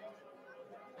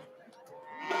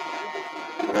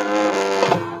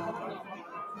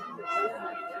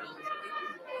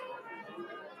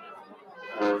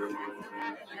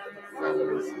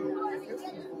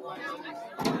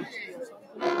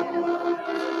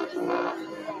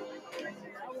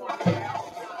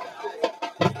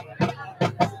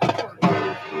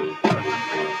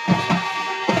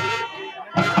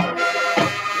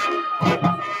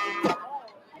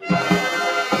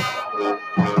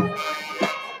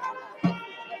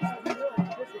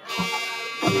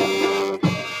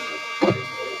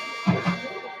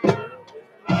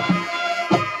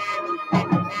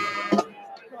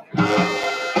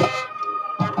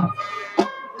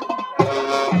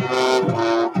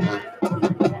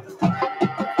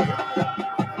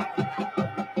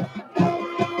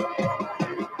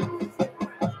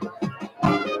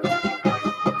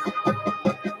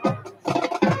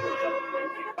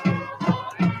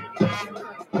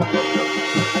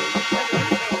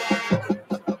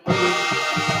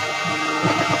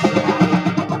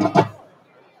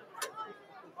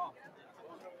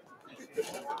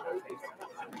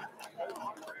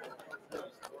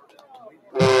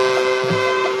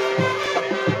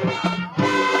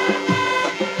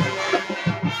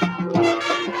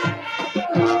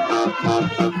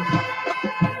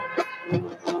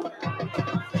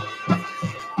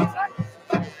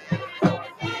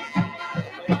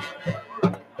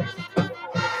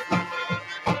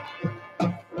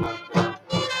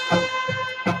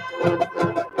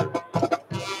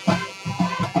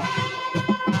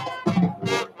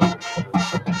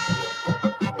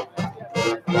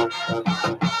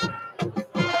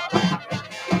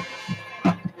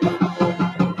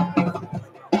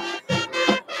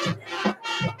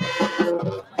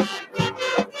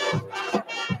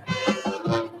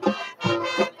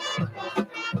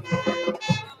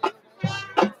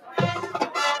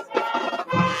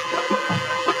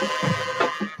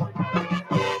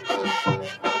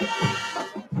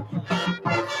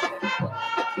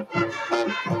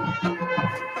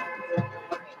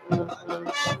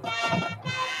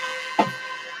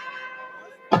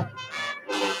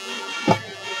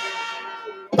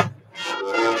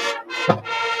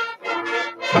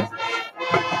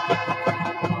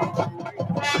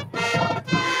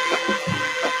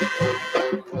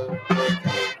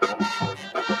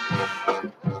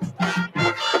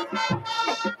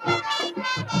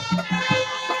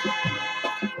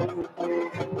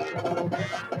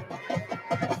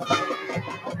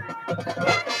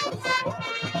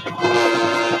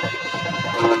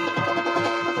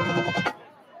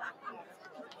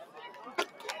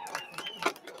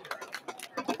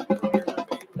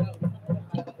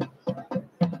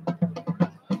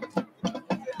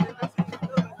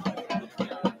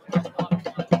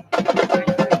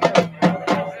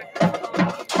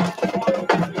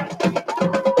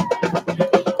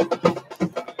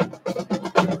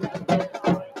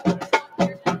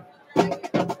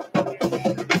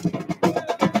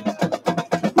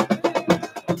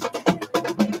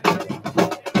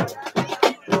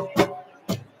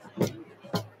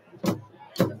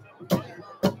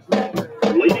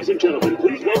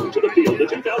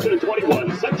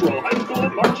 2021 Central High School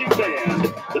Marching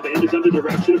Band. The band is under the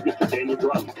direction of Mr. Daniel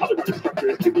Drum. Color guard instructor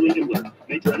is Kimberly Engler.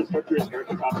 Major ed instructor is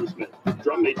Erica Coppersmith.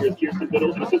 Drum major is Kirsten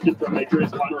Biddle, and assistant drum major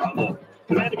is Connor Hummel.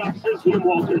 Commanding officer is William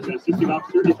Walters, and assisting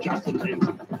officer is Jocelyn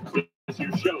Ramsey. This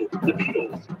year's show, The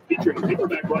Beatles, featuring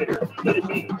paperback writer, Let It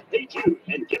Be, Hey Jude,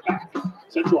 and Get Back.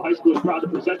 Central High School is proud to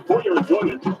present for your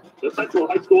enjoyment the Central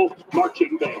High School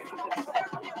Marching Band.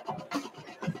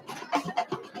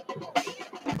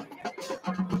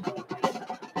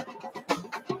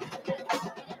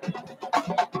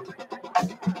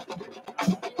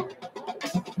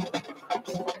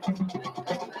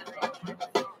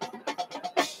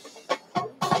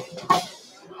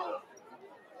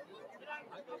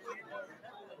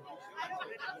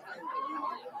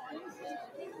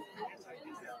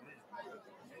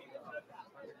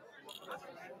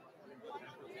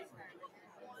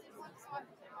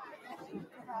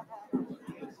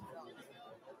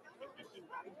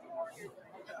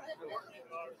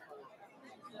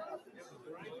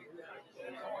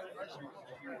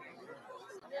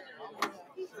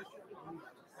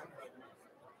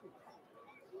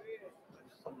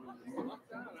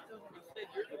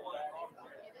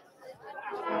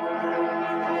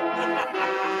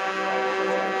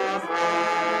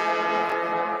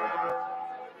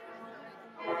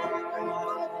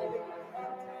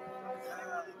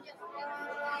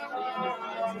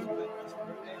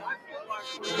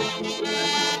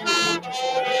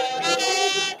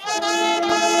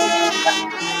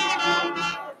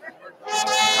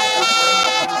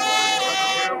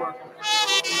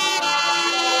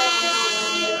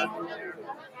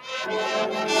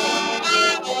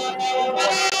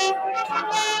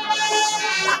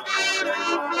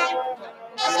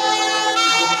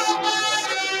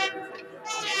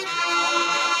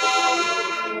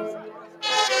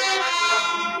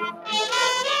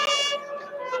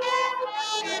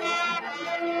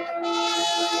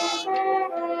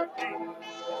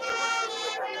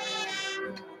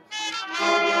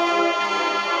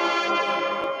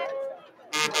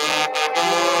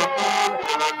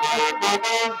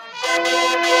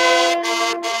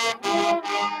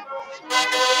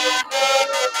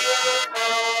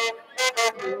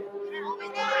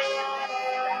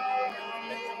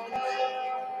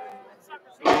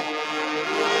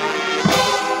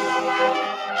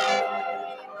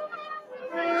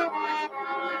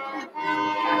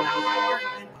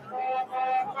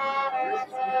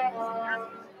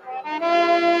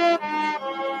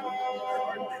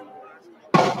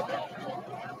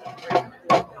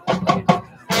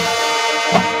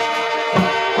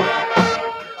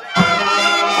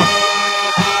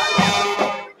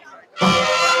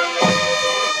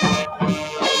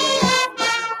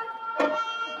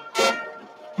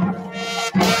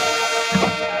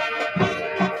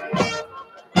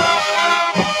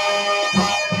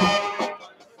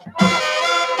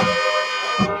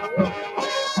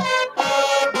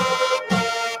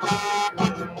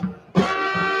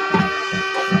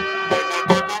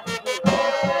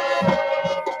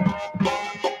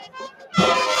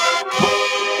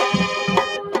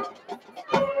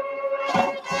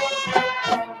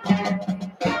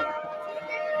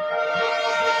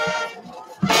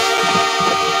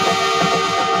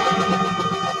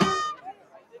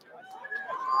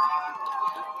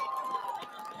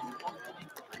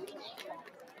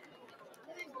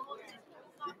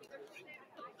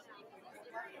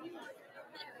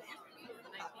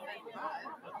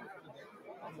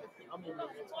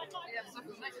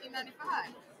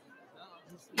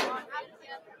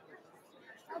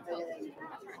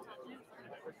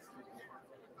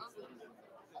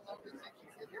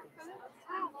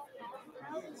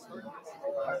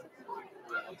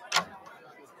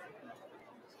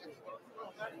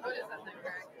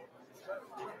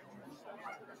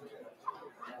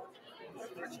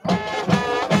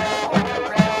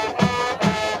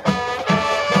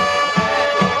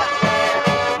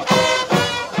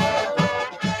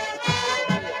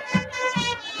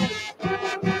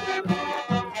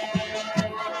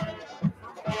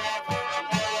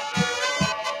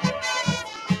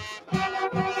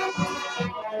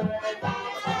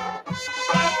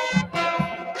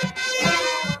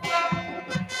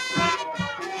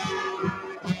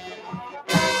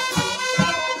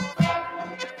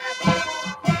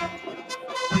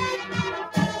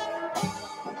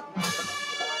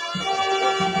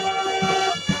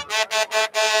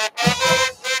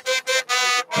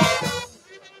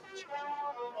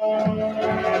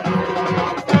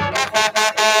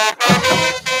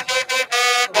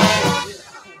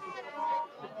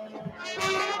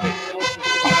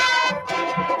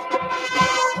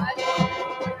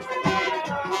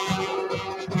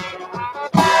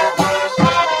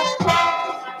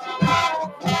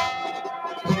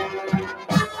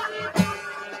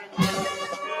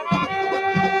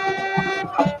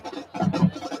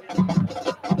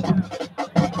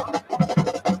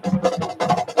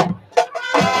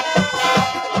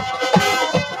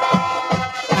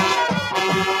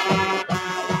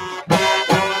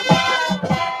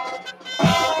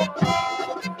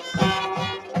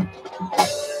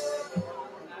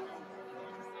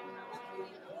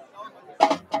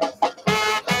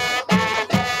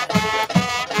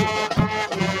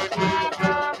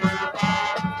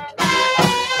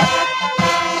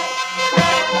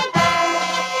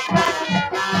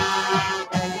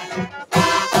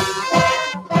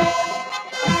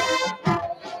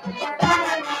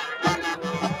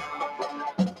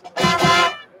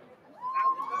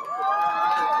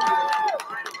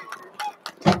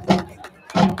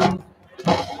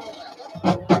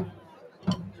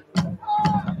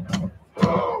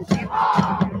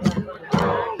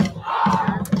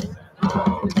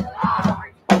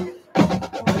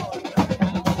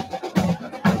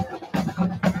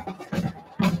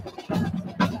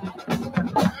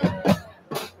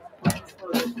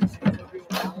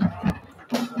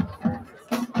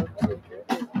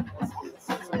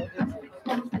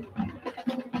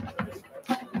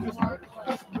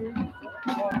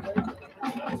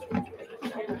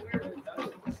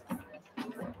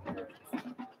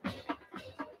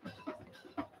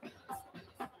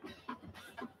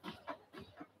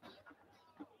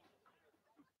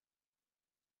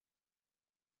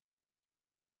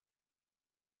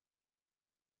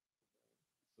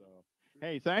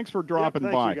 Hey, thanks for dropping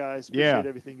thank by. you guys. Appreciate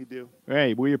everything you do.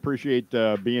 Hey, we appreciate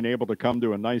being able to come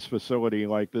to a nice facility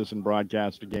like this and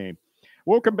broadcast a game.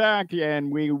 We'll come back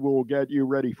and we will get you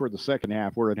ready for the second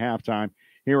half. We're at halftime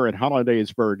here at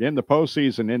Hollidaysburg in the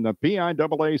postseason in the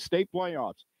PIAA state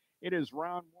playoffs. It is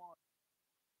round one.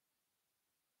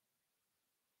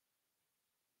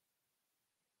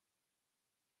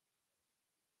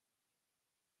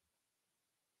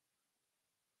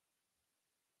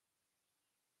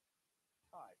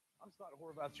 I'm Scott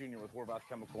Horvath Jr. with Horvath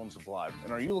Chemical and Supply.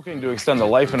 And are you looking to extend the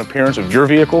life and appearance of your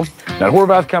vehicle? At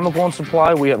Horvath Chemical and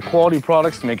Supply, we have quality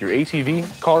products to make your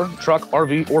ATV, car, truck,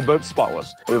 RV, or boat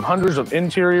spotless. We have hundreds of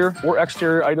interior or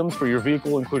exterior items for your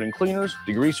vehicle, including cleaners,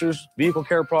 degreasers, vehicle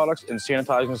care products, and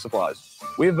sanitizing supplies.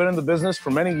 We have been in the business for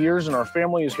many years, and our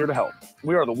family is here to help.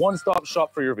 We are the one-stop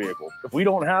shop for your vehicle. If we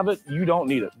don't have it, you don't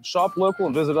need it. Shop local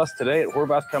and visit us today at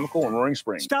Horvath Chemical in Roaring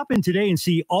Spring. Stop in today and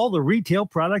see all the retail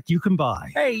product you can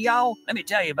buy. Hey, y'all, let me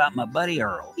tell you about my buddy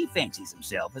Earl. He fancies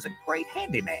himself as a great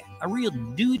handyman, a real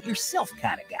do-it-yourself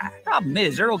kind of guy. Problem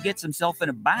is, Earl gets himself in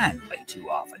a bind way too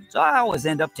often, so I always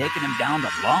end up taking him down to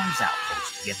Long's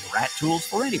Outpost to get the right tools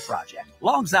for any project.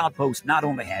 Long's Outpost not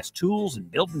only has tools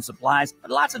and building supplies, but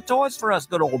lots of toys for us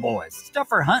good old boys. Stuff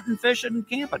for hunting, fishing, and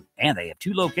camping. And they have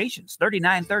two locations,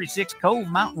 3936 Cove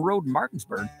Mountain Road in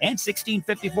Martinsburg and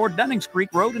 1654 Dunnings Creek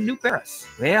Road in New Paris.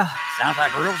 Well, sounds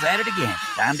like Earl's at it again.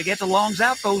 Time to get to Long's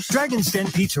Outpost. Dragon's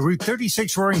Den Pizza, Route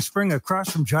 36 Roaring Spring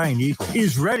across from Giant Eagle,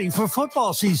 is ready for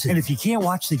football season. And if you can't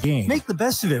watch the game, make the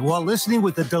best of it while listening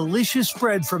with a delicious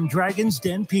spread from Dragon's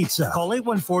Den Pizza. Call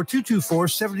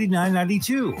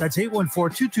 814-224-7992. That's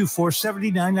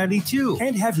 814-224-7992.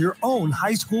 And have your own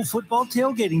high school football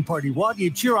tailgating party while you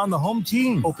cheer on the home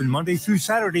team. Open Monday through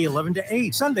Saturday, 11 to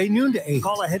 8. Sunday, noon to 8.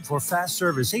 Call ahead for fast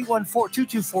service,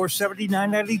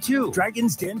 814-224-7992.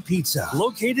 Dragon's Den Pizza,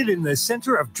 located in the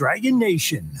center of Dragon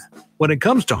Nation. When it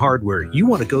comes to hardware, you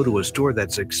want to go to a store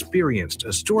that's experienced,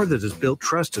 a store that has built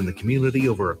trust in the community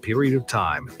over a period of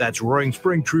time. That's Roaring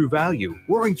Spring True Value.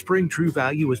 Roaring Spring True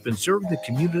Value has been serving the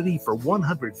community for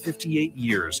 158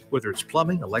 years. Whether it's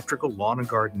plumbing, electrical, lawn and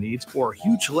garden needs, or a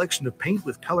huge selection of paint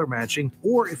with color matching,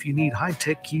 or if you need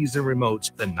high-tech keys and remotes,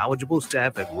 the knowledgeable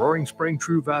staff at Roaring Spring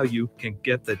True Value can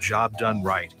get the job done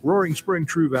right. Roaring Spring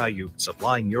True Value,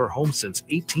 supplying your home since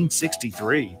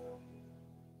 1863.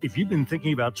 If you've been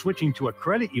thinking about switching to a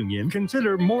credit union,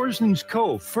 consider Morrison's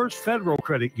Cove First Federal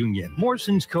Credit Union.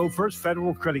 Morrison's Cove First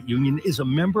Federal Credit Union is a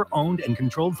member-owned and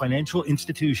controlled financial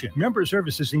institution. Member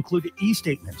services include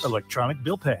e-statements, electronic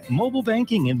bill pay, mobile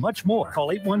banking, and much more. Call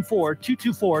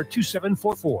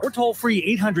 814-224-2744 or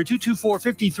toll-free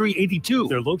 800-224-5382.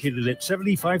 They're located at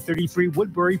 7533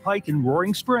 Woodbury Pike in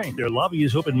Roaring Spring. Their lobby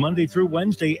is open Monday through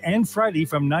Wednesday and Friday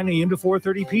from 9 a.m. to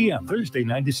 4:30 p.m. Thursday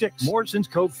 9 to 6. Morrison's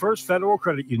Cove First Federal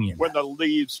Credit Union. When the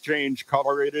leaves change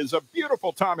color, it is a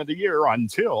beautiful time of the year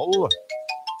until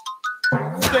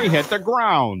they hit the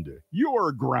ground.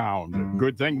 Your ground.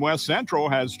 Good thing West Central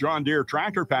has John Deere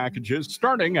tractor packages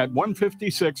starting at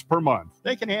 $156 per month.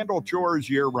 They can handle chores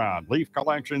year-round. Leaf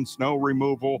collection, snow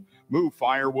removal, move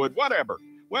firewood, whatever.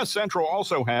 West Central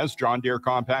also has John Deere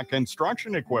compact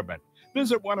construction equipment.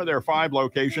 Visit one of their 5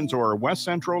 locations or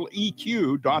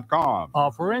westcentraleq.com.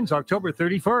 Offer ends October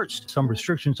 31st. Some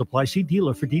restrictions apply. See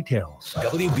dealer for details.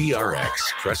 WBRX,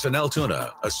 Crescent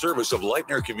Altoona, a service of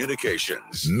Leitner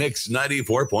Communications. Mix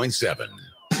 94.7.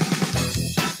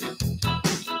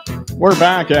 We're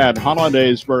back at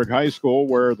Hollidaysburg High School,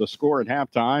 where the score at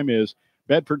halftime is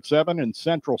Bedford 7 and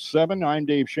Central 7. I'm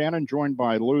Dave Shannon, joined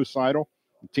by Lou Seidel.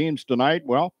 The teams tonight,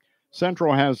 well,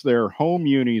 Central has their home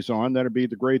unis on. That'll be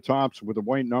the gray tops with the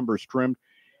white numbers trimmed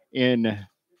in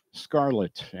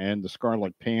scarlet, and the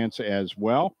scarlet pants as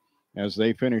well, as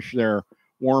they finish their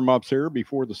warm-ups here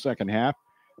before the second half.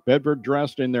 Bedford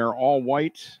dressed in their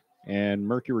all-white, and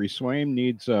Mercury Swaim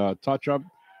needs a touch-up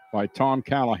by Tom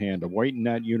Callahan to whiten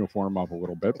that uniform up a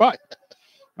little bit. But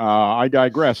I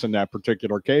digress in that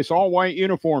particular case. All-white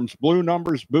uniforms, blue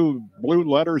numbers, blue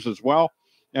letters as well,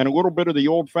 and a little bit of the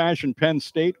old-fashioned Penn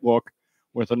State look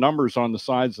with the numbers on the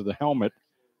sides of the helmet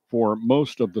for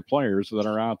most of the players that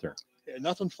are out there. Yeah,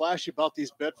 nothing flashy about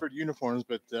these Bedford uniforms,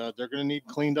 but they're going to need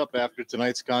cleaned up after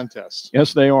tonight's contest.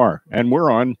 Yes, they are, and we're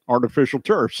on artificial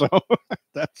turf, so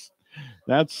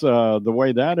that's the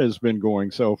way that has been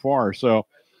going so far. So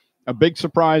a big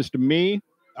surprise to me.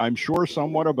 I'm sure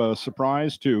somewhat of a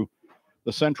surprise to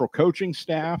the Central coaching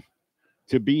staff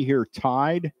to be here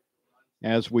tied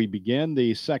as we begin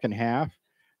the second half.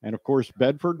 And, of course,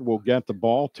 Bedford will get the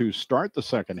ball to start the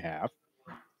second half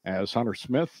as Hunter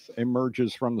Smith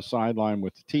emerges from the sideline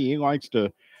with the tee. He likes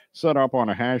to set up on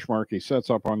a hash mark. He sets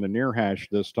up on the near hash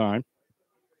this time.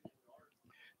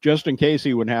 just in case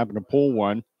he would happen to pull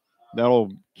one.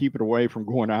 That'll keep it away from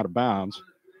going out of bounds,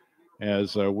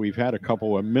 as we've had a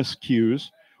couple of miscues,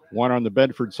 one on the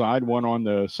Bedford side, one on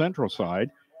the Central side,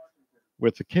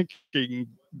 with the kicking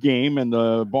game and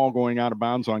the ball going out of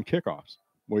bounds on kickoffs,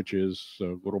 which is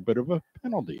a little bit of a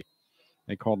penalty.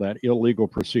 They call that illegal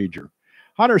procedure.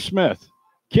 Hunter Smith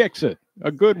kicks it,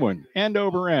 a good one, end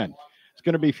over end. It's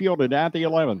going to be fielded at the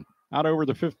 11, out over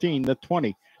the 15, the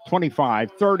 20,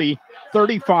 25, 30,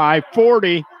 35,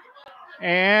 40,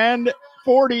 and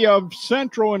 40 of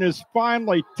Central, and is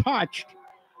finally touched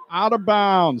out of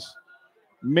bounds.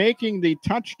 Making the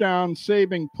touchdown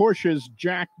saving push is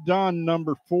Jack Dunn,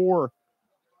 number 4.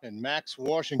 And Max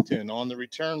Washington on the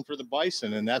return for the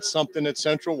Bison, and that's something that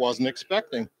Central wasn't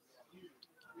expecting.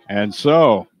 And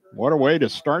so, what a way to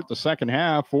start the second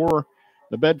half for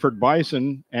the Bedford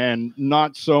Bison, and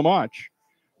not so much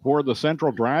for the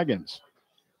Central Dragons.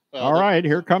 Well, all right,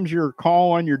 here comes your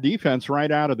call on your defense right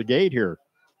out of the gate here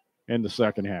in the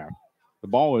second half. The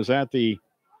ball is at the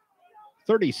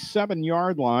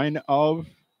 37-yard line of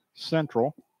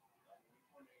Central,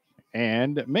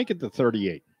 and make it the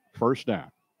 38. First down.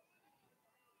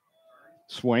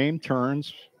 Swaim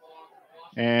turns,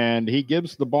 and he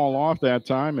gives the ball off that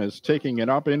time, as taking it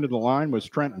up into the line was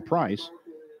Trenton Price.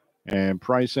 And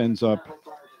Price ends up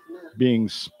being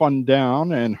spun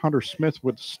down, and Hunter Smith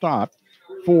would stop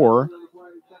for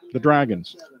the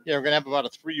Dragons. Yeah, we're going to have about a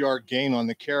 3-yard gain on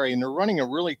the carry, and they're running a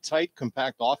really tight,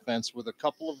 compact offense with a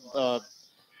couple of...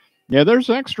 Yeah, there's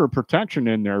extra protection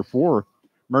in there for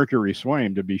Mercury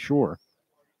Swaim, to be sure.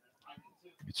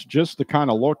 It's just the kind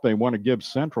of look they want to give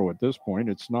Central at this point.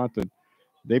 It's not that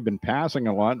they've been passing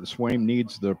a lot, and Swaim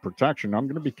needs the protection. I'm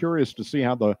going to be curious to see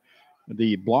how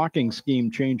the blocking scheme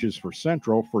changes for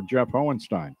Central for Jeff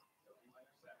Hohenstein.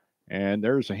 And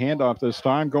there's a handoff this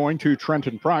time going to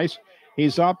Trenton Price.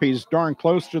 He's up. He's darn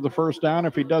close to the first down.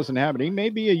 If he doesn't have it, he may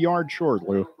be a yard short,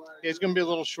 Lou. It's going to be a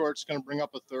little short. It's going to bring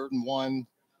up a 3rd and 1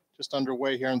 just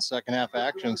underway here in second half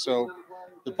action. So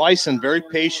the Bison, very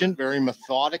patient, very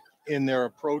methodic in their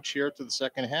approach here to the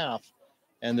second half,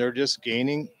 and they're just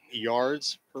gaining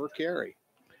yards per carry.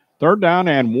 3rd down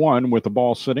and 1 with the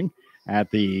ball sitting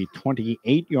at the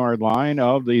 28-yard line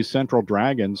of the Central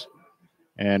Dragons.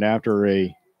 And after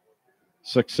a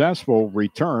successful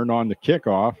return on the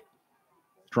kickoff,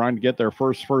 trying to get their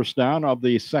first down of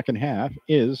the second half,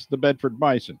 is the Bedford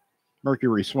Bison.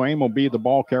 Mercury Swaim will be the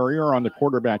ball carrier on the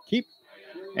quarterback keep,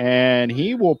 and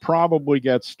he will probably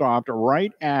get stopped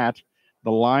right at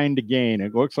the line to gain.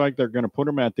 It looks like they're going to put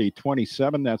him at the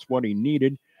 27. That's what he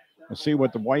needed. We'll see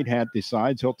what the white hat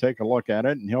decides. He'll take a look at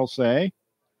it, and he'll say,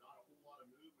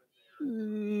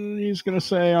 he's going to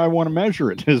say, I want to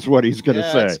measure it, is what he's going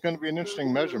to say. It's going to be an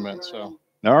interesting measurement. So,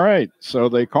 all right. So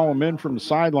they call him in from the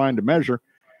sideline to measure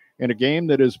in a game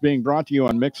that is being brought to you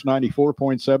on Mix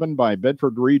 94.7 by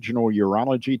Bedford Regional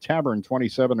Urology, Tavern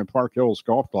 27 and Park Hills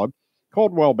Golf Club,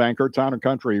 Coldwell Banker, Town and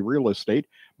Country Real Estate,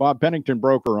 Bob Pennington,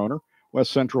 broker owner,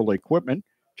 West Central Equipment,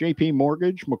 JP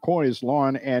Mortgage, McCoy's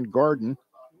Lawn and Garden,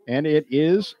 and it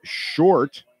is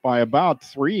short by about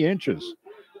 3 inches,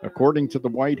 according to the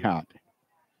White Hat.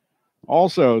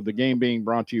 Also, the game being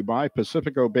brought to you by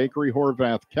Pacifico Bakery,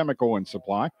 Horvath Chemical and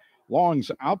Supply,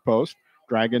 Long's Outpost,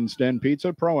 Dragon's Den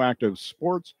Pizza, Proactive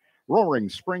Sports, Roaring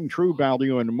Spring, True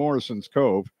Value, and Morrison's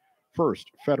Cove,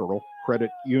 First Federal Credit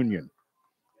Union.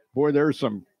 Boy, there's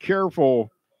some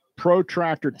careful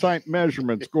protractor type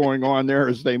measurements going on there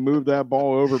as they move that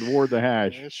ball over toward the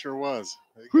hash. It sure was.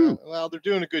 Well, they're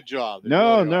doing a good job.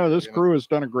 This crew has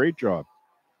done a great job.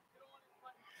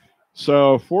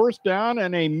 So 4th down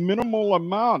and a minimal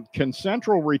amount. Can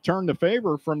Central return the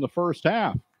favor from the first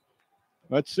half?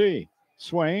 Let's see.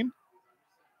 Swaim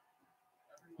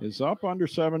is up under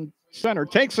 7 center.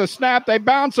 Takes a snap. They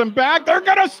bounce him back. They're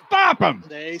going to stop him.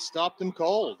 They stopped him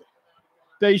cold.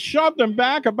 They shoved him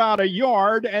back about a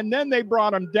yard, and then they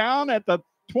brought him down at the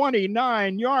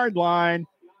 29-yard line.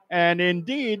 And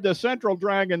indeed, the Central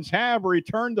Dragons have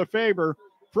returned the favor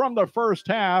from the first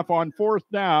half on 4th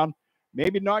down.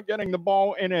 Maybe not getting the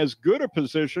ball in as good a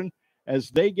position as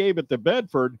they gave it to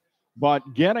Bedford, but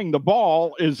getting the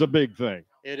ball is a big thing.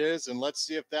 It is, and let's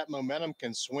see if that momentum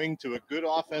can swing to a good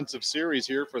offensive series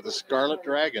here for the Scarlet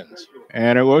Dragons.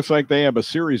 And it looks like they have a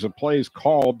series of plays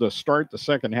called to start the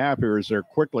second half here as they're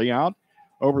quickly out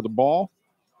over the ball.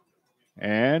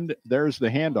 And there's the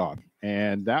handoff.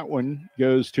 And that one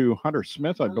goes to Hunter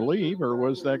Smith, I believe, or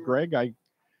was that Greg? I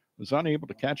was unable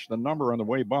to catch the number on the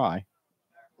way by.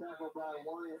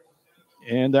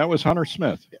 And that was Hunter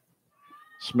Smith.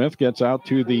 Smith gets out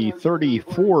to the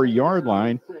 34-yard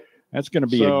line. That's going to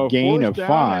be a gain of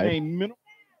 5.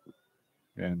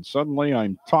 And suddenly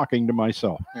I'm talking to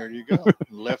myself. There you go.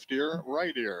 Left ear,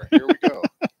 right ear. Here we go.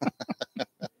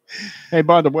 Hey,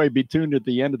 by the way, be tuned at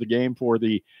the end of the game for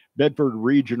the Bedford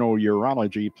Regional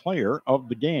Urology Player of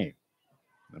the Game.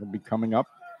 That'll be coming up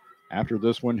after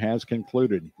this one has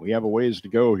concluded. We have a ways to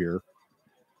go here.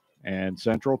 And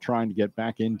Central trying to get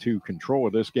back into control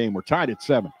of this game. We're tied at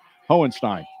 7.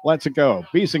 Hohenstein lets it go.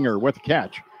 Biesinger with a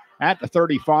catch at the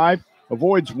 35.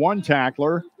 Avoids one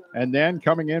tackler. And then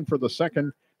coming in for the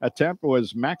second attempt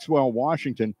was Maxwell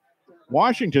Washington.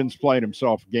 Washington's played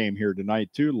himself a game here tonight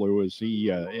too, Lou, as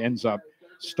he ends up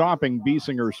stopping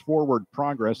Biesinger's forward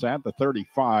progress at the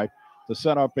 35 to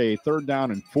set up a 3rd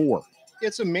down and 4.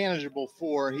 It's a manageable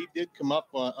 4. He did come up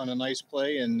on a nice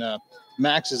play, and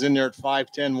Max is in there at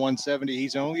 5'10", 170.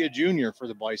 He's only a junior for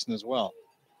the Bison as well.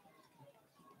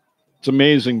 It's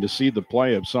amazing to see the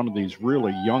play of some of these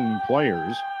really young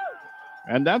players,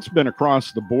 and that's been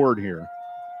across the board here.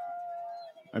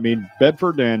 I mean,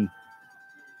 Bedford and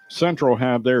Central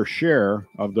have their share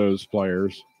of those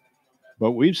players,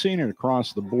 but we've seen it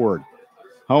across the board.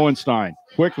 Hohenstein,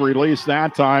 quick release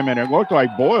that time, and it looked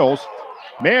like Boyles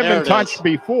may have been touched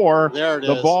before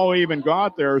the ball even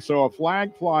got there, so a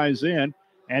flag flies in.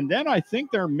 And then I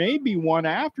think there may be one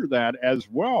after that as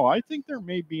well. I think there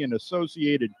may be an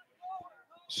associated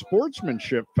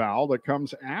sportsmanship foul that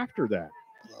comes after that.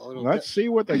 Well, let's see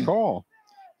what they call.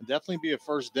 Definitely be a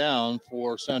 1st down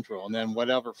for Central, and then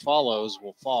whatever follows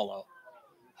will follow.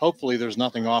 Hopefully there's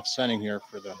nothing offsetting here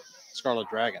for the Scarlet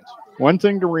Dragons. One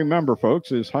thing to remember,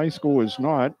 folks, is high school is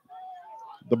not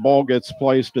the ball gets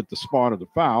placed at the spot of the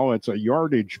foul. It's a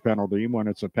yardage penalty when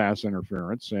it's a pass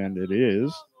interference, and it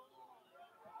is.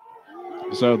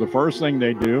 So the first thing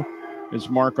they do is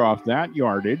mark off that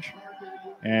yardage,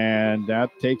 and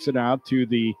that takes it out to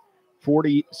the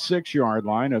 46-yard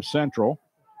line of Central.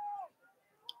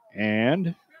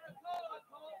 And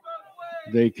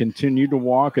they continue to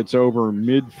walk. It's over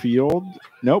midfield.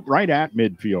 Nope, right at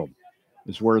midfield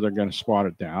is where they're going to spot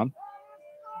it down.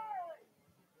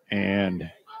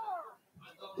 And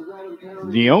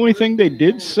the only thing they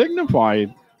did signify,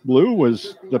 Blue,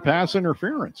 was the pass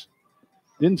interference.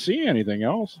 Didn't see anything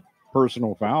else,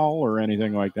 personal foul or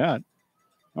anything like that.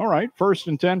 All right, 1st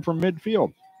and 10 from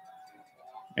midfield.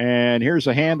 And here's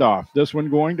a handoff. This one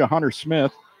going to Hunter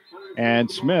Smith.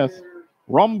 And Smith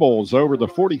rumbles over the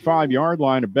 45-yard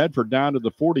line of Bedford down to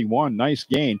the 41. Nice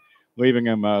gain, leaving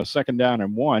him 2nd down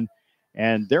and 1.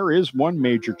 And there is one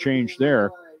major change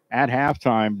there at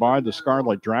halftime by the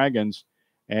Scarlet Dragons,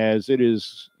 as it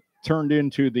is turned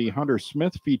into the Hunter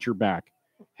Smith feature back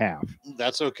half.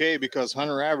 That's okay, because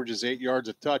Hunter averages 8 yards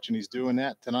a touch, and he's doing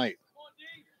that tonight.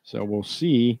 So we'll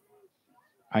see.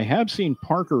 I have seen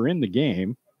Parker in the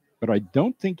game, but I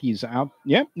don't think he's out.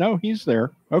 Yep, no, he's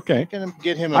there. Okay.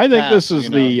 Get him I think this is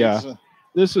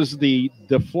this is the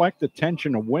deflect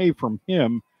attention away from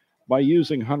him by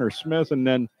using Hunter Smith, and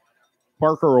then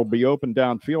Parker will be open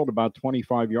downfield about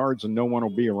 25 yards, and no one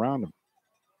will be around him.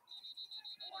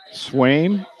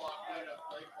 Swaim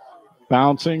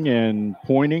bouncing and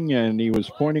pointing, and he was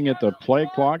pointing at the play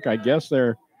clock. I guess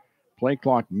their play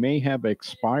clock may have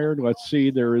expired. Let's see.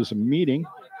 There is a meeting.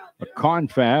 A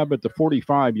confab at the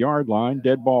 45-yard line.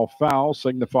 Dead ball foul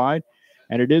signified.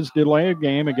 And it is delay of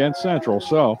game against Central.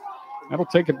 So that'll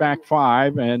take it back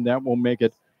 5, and that will make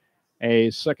it a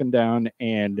 2nd down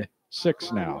and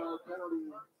 6 now.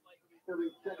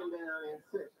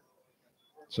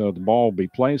 So the ball will be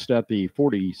placed at the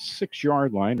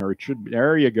 46-yard line, or it should be.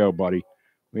 There you go, buddy.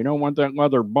 We don't want that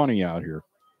leather bunny out here.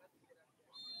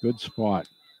 Good spot.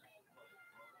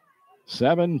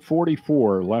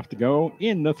 7:44 left to go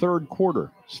in the 3rd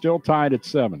quarter. Still tied at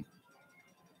 7.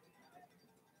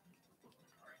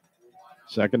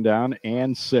 2nd down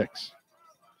and 6.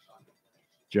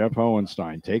 Jeff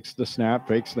Hohenstein takes the snap,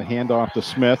 fakes the handoff to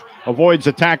Smith, avoids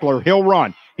a tackler. He'll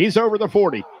run. He's over the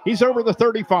 40. He's over the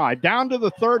 35. Down to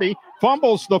the 30.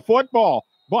 Fumbles the football,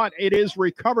 but it is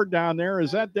recovered down there.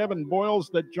 Is that Devin Boyles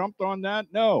that jumped on that?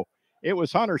 No, it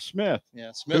was Hunter Smith,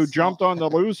 who jumped on the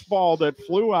loose ball that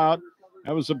flew out.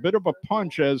 That was a bit of a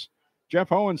punch, as Jeff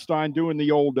Hohenstein doing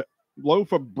the old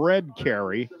loaf of bread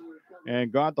carry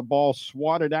and got the ball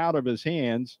swatted out of his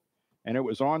hands, and it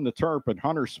was on the turf, but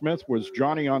Hunter Smith was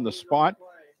Johnny on the spot.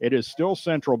 It is still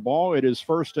Central ball. It is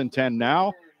 1st and 10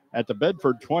 now at the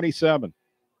Bedford 27.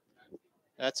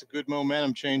 That's a good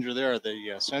momentum changer there.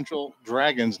 The Central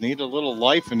Dragons need a little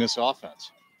life in this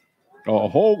offense. A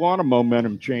whole lot of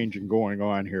momentum changing going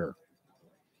on here,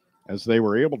 as they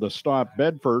were able to stop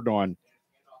Bedford on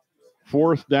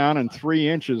 4th down and 3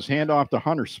 inches, handoff to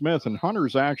Hunter Smith, and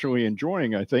Hunter's actually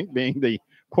enjoying, I think, being the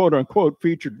quote unquote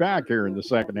featured back here in the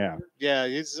second half. Yeah,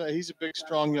 he's a big,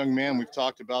 strong young man. We've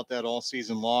talked about that all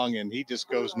season long, and he just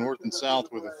goes north and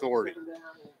south with authority.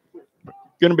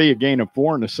 Going to be a gain of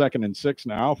 4 in the 2nd and 6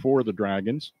 now for the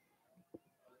Dragons.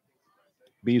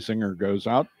 Biesinger goes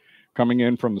out. Coming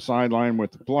in from the sideline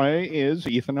with the play is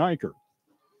Ethan Eicher.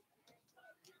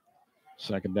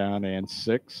 2nd down and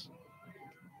 6.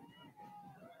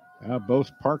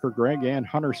 Both Parker Gregg and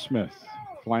Hunter Smith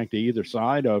flanked to either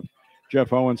side of Jeff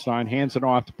Hohenstein. Hands it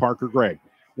off to Parker Gregg.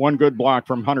 One good block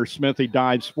from Hunter Smith. He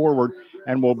dives forward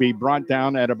and will be brought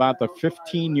down at about the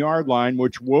 15-yard line,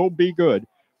 which will be good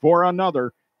for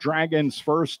another Dragons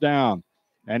first down.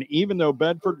 And even though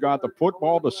Bedford got the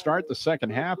football to start the second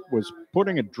half, was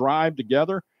putting a drive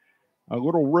together, a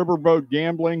little riverboat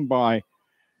gambling by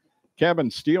Kevin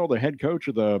Steele, the head coach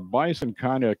of the Bison,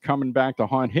 kind of coming back to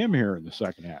haunt him here in the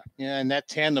second half. Yeah, and that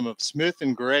tandem of Smith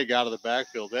and Gregg out of the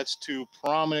backfield, that's two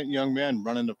prominent young men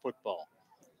running the football.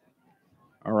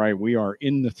 All right, we are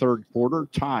in the third quarter,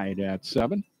 tied at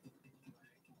 7.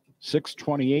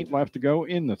 6:28 left to go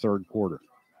in the third quarter.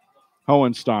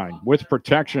 Hohenstein with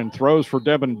protection throws for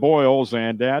Devin Boyles,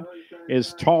 and that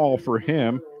is tall for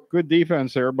him. Good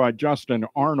defense there by Justin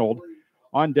Arnold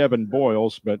on Devin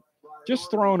Boyles, but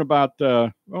just thrown about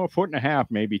a foot and a half,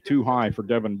 maybe too high for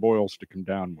Devin Boyles to come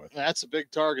down with. That's a big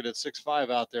target at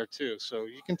 6'5" out there too, so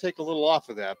you can take a little off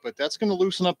of that, but that's going to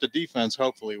loosen up the defense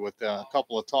hopefully with a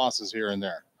couple of tosses here and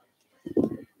there.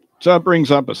 So that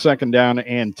brings up a 2nd down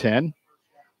and 10.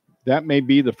 That may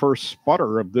be the first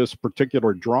sputter of this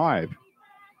particular drive,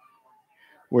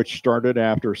 which started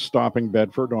after stopping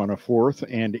Bedford on a 4th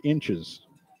and inches.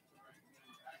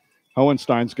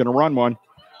 Hohenstein's going to run one.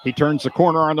 He turns the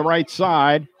corner on the right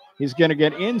side. He's going to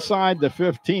get inside the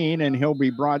 15, and he'll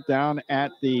be brought down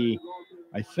at the,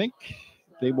 I think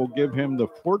they will give him the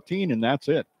 14, and that's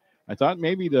it. I thought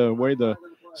maybe the way the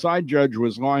side judge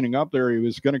was lining up there, he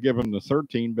was going to give him the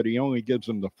 13, but he only gives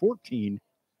him the 14.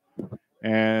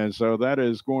 And so that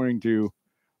is going to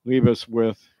leave us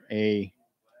with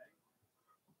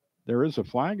there is a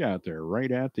flag out there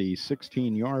right at the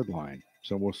 16-yard line.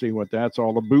 So we'll see what that's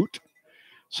all about.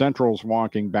 Central's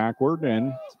walking backward,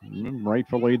 and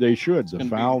rightfully they should. The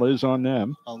foul is on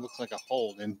them. Looks like a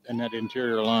hold in that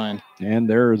interior line. And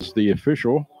there's the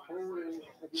official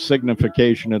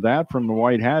signification of that from the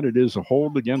white hat. It is a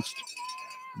hold against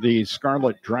the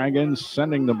Scarlet Dragons,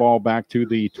 sending the ball back to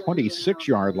the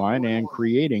 26-yard line and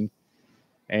creating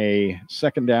a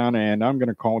 2nd down, and I'm going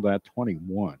to call that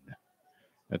 21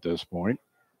 at this point.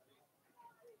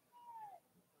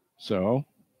 So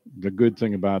the good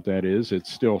thing about that is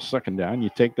it's still 2nd down. You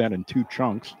take that in 2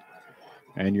 chunks,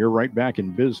 and you're right back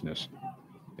in business.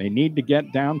 They need to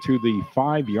get down to the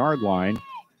 5-yard line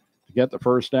to get the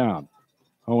first down.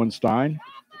 Hohenstein,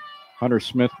 Hunter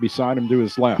Smith beside him to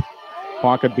his left.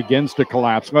 Pocket begins to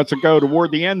collapse. Lets it go toward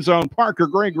the end zone. Parker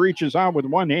Gregg reaches out with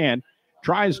one hand,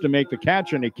 tries to make the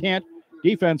catch, and he can't.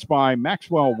 Defense by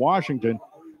Maxwell Washington,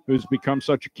 who's become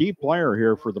such a key player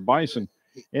here for the Bison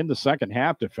in the second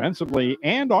half, defensively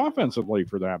and offensively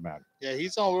for that matter. Yeah,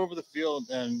 he's all over the field,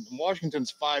 and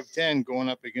Washington's 5'10", going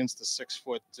up against the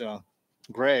 6-foot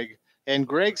Gregg. And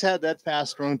Gregg's had that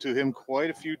pass thrown to him quite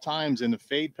a few times in the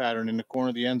fade pattern in the corner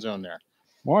of the end zone there.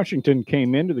 Washington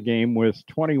came into the game with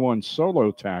 21 solo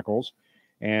tackles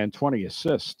and 20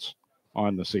 assists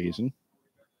on the season.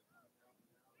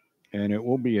 And it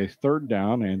will be a 3rd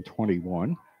down and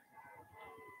 21.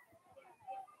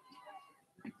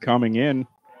 Coming in,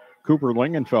 Cooper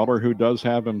Lingenfelder, who does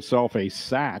have himself a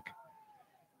sack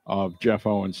of Jeff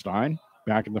Hohenstein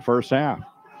back in the first half.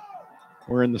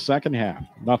 We're in the second half.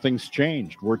 Nothing's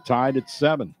changed. We're tied at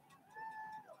 7.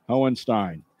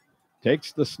 Hohenstein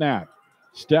takes the snap,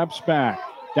 steps back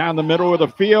down the middle of the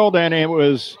field, and it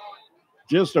was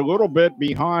just a little bit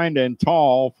behind and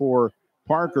tall for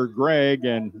Parker Gregg,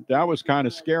 and that was kind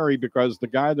of scary because the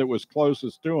guy that was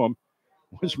closest to him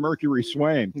was Mercury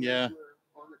Swain. Yeah.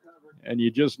 And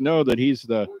you just know that he's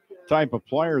the type of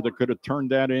player that could have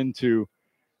turned that into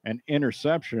an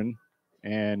interception,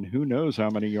 and who knows how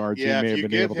many yards he may have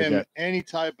been able to get. If you give him any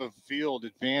type of field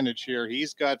advantage here,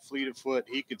 he's got fleet of foot.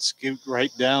 He could scoot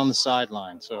right down the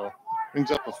sideline. So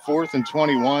brings up a 4th and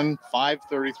 21,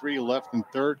 5:33 left in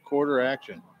third quarter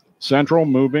action. Central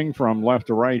moving from left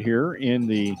to right here in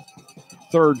the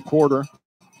third quarter.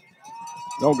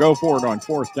 They'll go for it on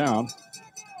 4th down.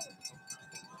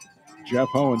 Jeff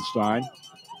Hohenstein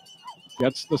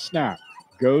gets the snap,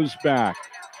 goes back,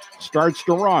 starts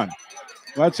to run,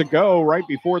 lets it go right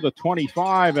before the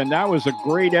 25, and that was a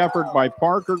great effort by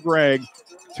Parker Gregg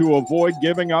to avoid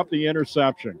giving up the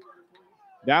interception.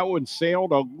 That one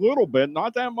sailed a little bit,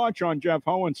 not that much on Jeff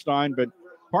Hohenstein, but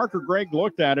Parker Gregg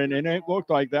looked at it, and it looked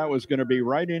like that was going to be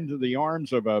right into the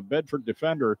arms of a Bedford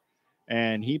defender,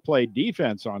 and he played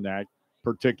defense on that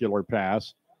particular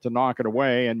pass to knock it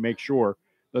away and make sure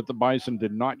that the Bison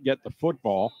did not get the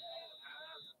football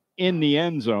in the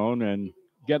end zone and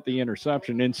get the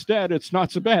interception. Instead, it's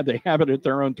not so bad. They have it at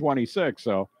their own 26.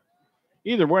 So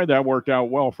either way, that worked out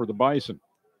well for the Bison.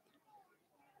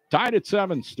 Tied at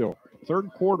 7 still,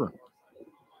 third quarter.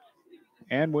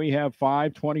 And we have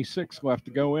 5:26 left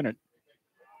to go in it.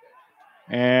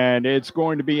 And it's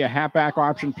going to be a halfback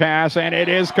option pass, and it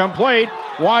is complete.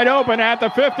 Wide open at the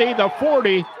 50, the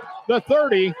 40, the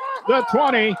 30, the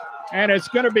 20, and it's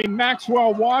going to be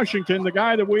Maxwell Washington, the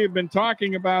guy that we have been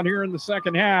talking about here in the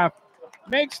second half,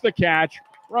 makes the catch,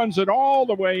 runs it all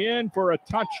the way in for a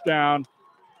touchdown.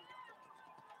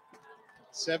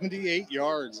 78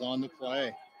 yards on the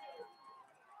play.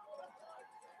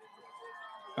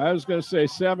 I was going to say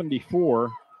 74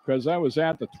 because I was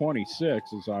at the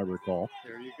 26, as I recall.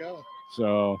 There you go.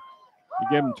 So you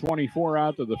give him 24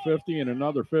 out to the 50 and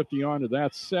another 50 onto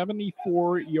that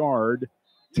 74-yard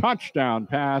touchdown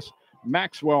pass,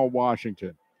 Maxwell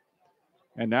Washington.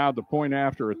 And now the point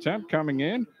after attempt coming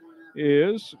in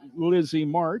is Lizzie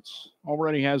Martz.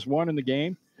 Already has one in the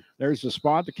game. There's the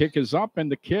spot. The kick is up,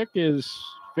 and the kick is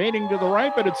fading to the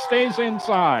right, but it stays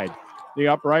inside the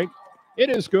upright. It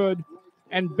is good.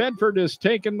 And Bedford has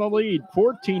taken the lead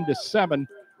 14-7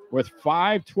 with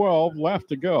 5:12 left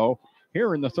to go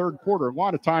here in the third quarter. A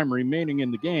lot of time remaining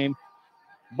in the game.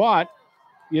 But,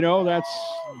 you know, that's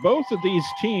both of these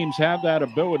teams have that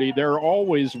ability. They're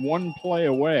always one play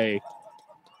away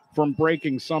from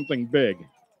breaking something big.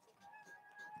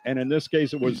 And in this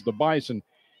case, it was the Bison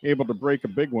able to break a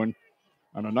big one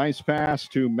on a nice pass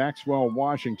to Maxwell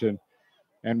Washington.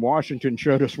 And Washington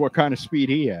showed us what kind of speed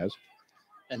he has.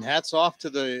 And hats off to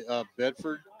the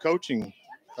Bedford coaching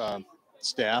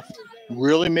staff,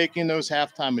 really making those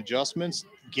halftime adjustments,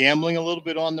 gambling a little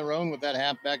bit on their own with that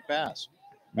halfback pass.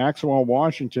 Maxwell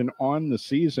Washington on the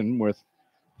season with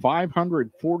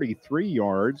 543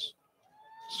 yards.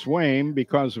 Swaim,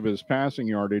 because of his passing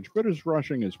yardage, but his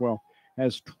rushing as well,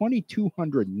 has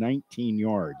 2,219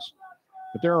 yards.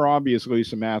 But there are obviously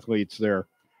some athletes there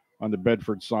on the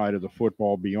Bedford side of the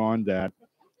football beyond that.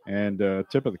 And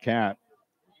tip of the cap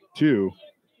to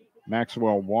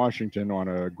Maxwell Washington on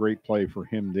a great play for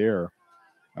him there.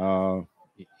 On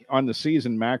the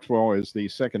season, Maxwell is the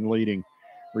second leading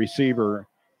receiver,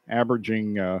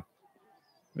 averaging,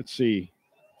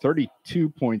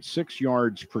 32.6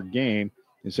 yards per game.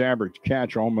 His average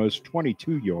catch almost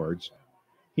 22 yards.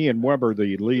 He and Weber,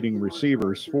 the leading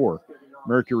receivers for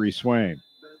Mercury Swaim.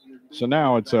 So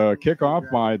now it's a kickoff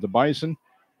by the Bison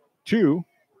to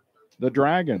the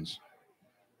Dragons.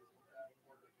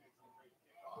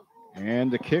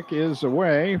 And the kick is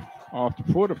away off the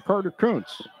foot of Carter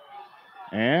Kuntz.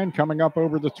 And coming up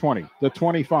over the 20, the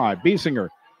 25. Biesinger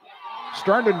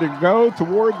started to go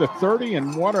toward the 30,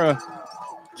 and what a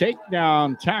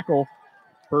takedown tackle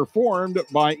performed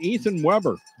by Ethan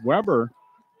Weber. Weber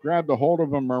grabbed a hold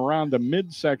of him around the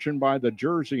midsection by the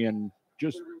jersey and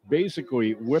just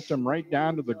basically whipped him right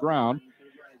down to the ground.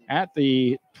 At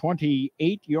the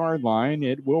 28-yard line,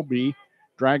 it will be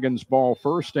Dragons ball,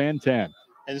 1st and 10.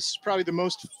 And this is probably the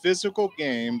most physical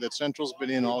game that Central's been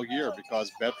in all year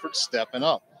because Bedford's stepping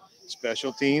up,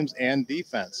 special teams and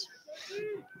defense.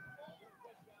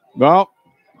 Well,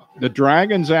 the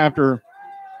Dragons, after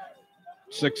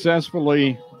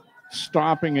successfully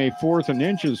stopping a 4th and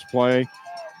inches play,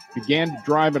 began to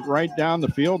drive it right down the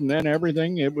field, and then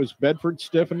it was Bedford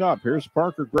stiffened up. Here's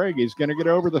Parker Gregg. He's going to get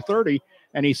over the 30,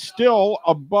 and he's still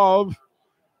above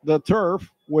the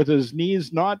turf with his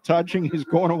knees not touching. He's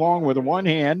going along with one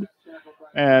hand,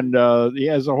 and he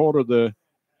has a hold of the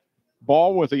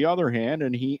ball with the other hand,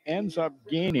 and he ends up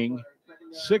gaining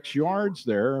 6 yards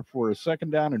there for a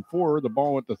 2nd down and 4, the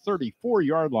ball at the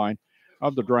 34-yard line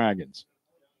of the Dragons.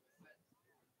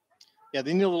 Yeah,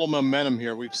 they need a little momentum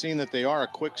here. We've seen that they are a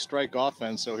quick strike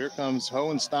offense, so here comes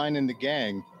Hohenstein and the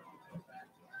gang.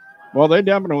 Well, they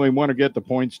definitely want to get the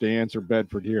points to answer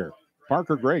Bedford here.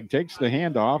 Parker Gregg takes the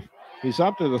handoff. He's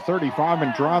up to the 35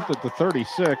 and dropped at the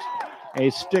 36. A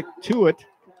stick-to-it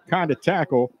kind of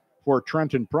tackle for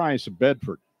Trenton Price of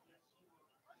Bedford.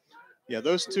 Yeah,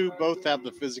 those two both have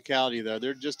the physicality there.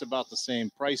 They're just about the same.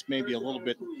 Price maybe a little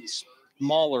bit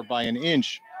smaller by an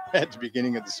inch at the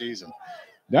beginning of the season.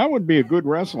 That would be a good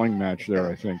wrestling match there,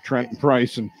 I think. Trenton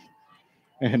Price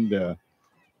and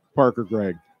Parker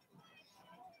Gregg.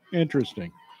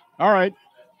 Interesting. All right.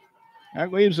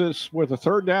 That leaves us with a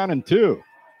 3rd down and 2.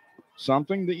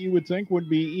 Something that you would think would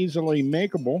be easily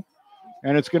makeable.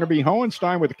 And it's going to be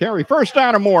Hohenstein with the carry. First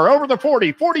down and more, over the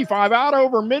 40, 45, out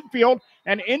over midfield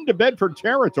and into Bedford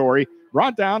territory.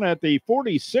 Brought down at the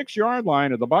 46-yard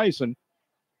line of the Bison.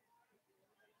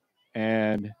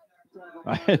 And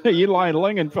Eli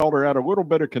Lingenfelder had a little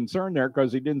bit of concern there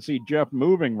because he didn't see Jeff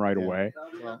moving right away.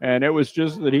 And it was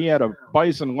just that he had a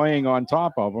Bison laying on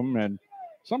top of him. And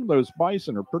some of those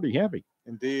Bison are pretty heavy.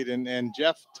 Indeed, and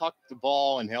Jeff tucked the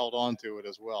ball and held on to it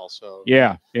as well. So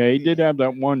yeah, he did have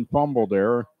that one fumble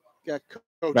there got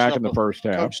coached back up in the first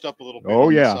half. Coached up a little bit on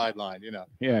the yeah, sideline, you know.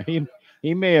 Yeah,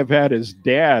 he may have had his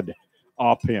dad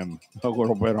up him a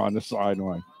little bit on the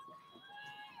sideline.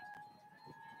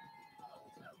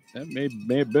 That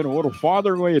may have been a little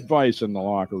fatherly advice in the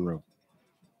locker room.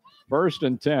 1st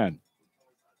and 10.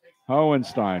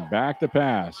 Hohenstein back to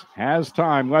pass. Has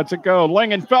time. Lets it go.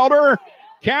 Lingenfelder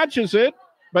catches it,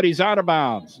 but he's out of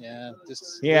bounds. Yeah,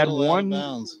 just he had out one. of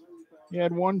bounds. He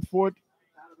had 1 foot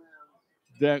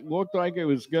that looked like it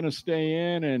was going to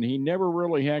stay in, and he never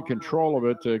really had control of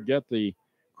it to get the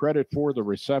credit for the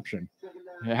reception.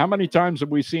 How many times have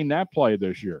we seen that play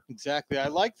this year? Exactly. I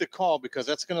like the call because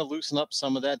that's going to loosen up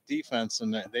some of that defense,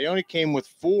 and they only came with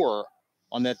 4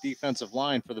 on that defensive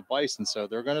line for the Bison, so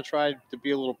they're going to try to be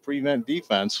a little prevent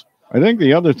defense. I think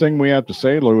the other thing we have to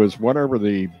say, Lou, is whatever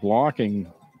the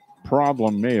blocking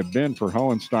problem may have been for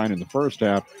Hohenstein in the first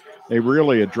half, they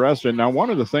really addressed it. Now, one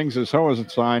of the things is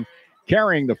Hohenstein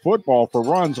carrying the football for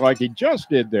runs like he just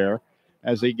did there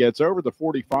as he gets over the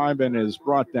 45 and is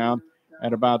brought down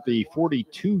at about the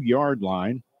 42-yard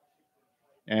line.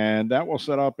 And that will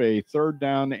set up a 3rd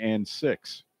down and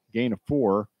 6, gain of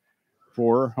 4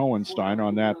 for Hohenstein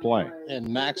on that play. And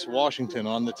Max Washington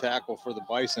on the tackle for the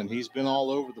Bison. He's been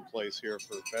all over the place here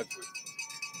for Bedford.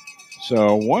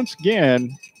 So once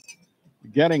again,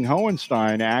 getting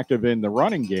Hohenstein active in the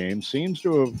running game seems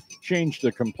to have changed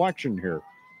the complexion here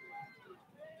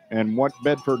and what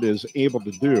Bedford is able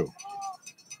to do.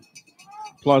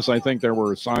 Plus, I think there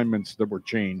were assignments that were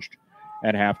changed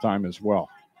at halftime as well.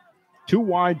 2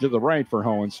 wide to the right for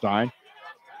Hohenstein.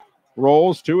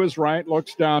 Rolls to his right,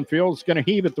 looks downfield. It's going to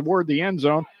heave it toward the end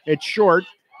zone. It's short,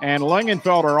 and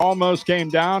Lingenfelder almost came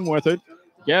down with it.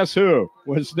 Guess who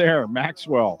was there?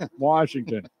 Maxwell,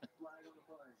 Washington.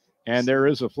 And there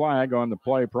is a flag on the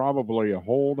play, probably a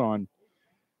hold on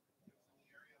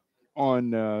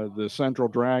the Central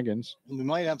Dragons. We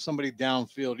might have somebody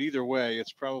downfield. Either way,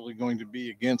 it's probably going to be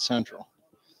against Central.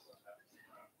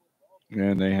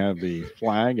 And they have the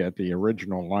flag at the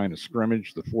original line of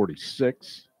scrimmage, the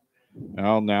 46.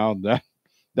 Well, now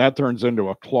that turns into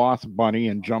a cloth bunny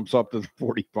and jumps up to the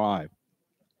 45.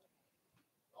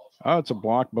 Oh, it's a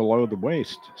block below the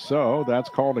waist. So that's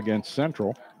called against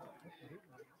Central.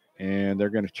 And they're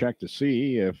going to check to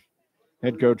see if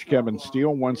head coach Kevin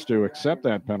Steele wants to accept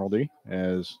that penalty,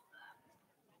 as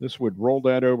this would roll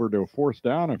that over to a 4th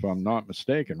down, if I'm not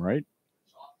mistaken, right?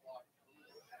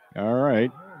 All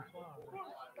right.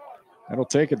 That'll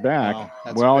take it back.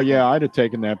 Wow, well, yeah, I'd have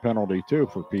taken that penalty too,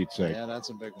 for Pete's sake. Yeah, that's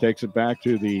a big one. Takes it back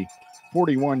to the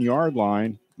 41-yard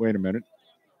line. Wait a minute.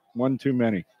 One too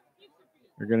many.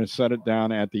 They're going to set it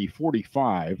down at the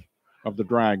 45 of the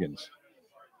Dragons.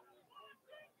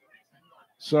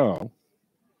 So,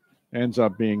 ends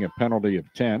up being a penalty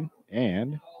of 10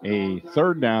 and a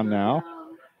 3rd down now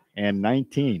and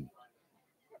 19.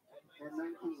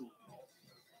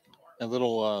 A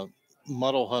little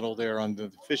muddle huddle there on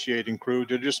the officiating crew.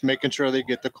 They're just making sure they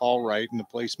get the call right and the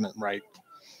placement right.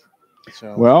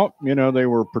 So, well, they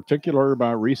were particular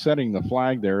about resetting the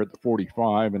flag there at the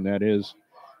 45, and that is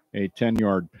a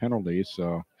 10-yard penalty.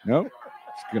 So, nope,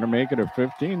 it's going to make it a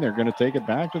 15. They're going to take it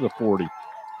back to the 40.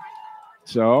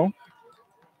 So,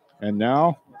 and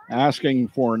now asking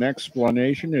for an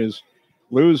explanation is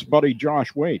Lou's buddy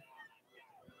Josh Waite.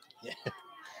 Yeah.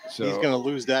 So, he's going to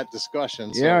lose that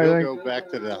discussion. So yeah, he'll go back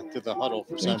to the huddle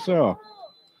for Central. So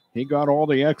he got all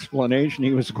the explanation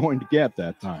he was going to get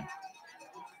that time.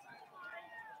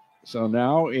 So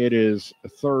now it is a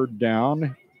 3rd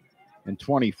down and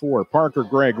 24. Parker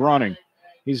Gregg running.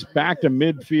 He's back to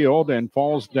midfield and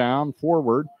falls down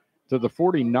forward to the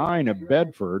 49 of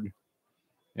Bedford.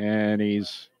 And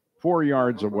he's 4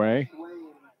 yards away.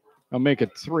 I'll make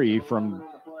it 3 from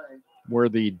where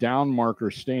the down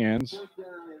marker stands.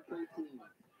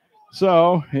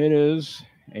 So it is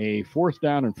a 4th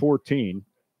down and 14.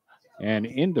 And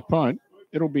into punt,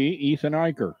 it'll be Ethan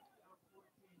Eicher.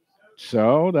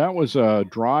 So that was a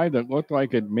drive that looked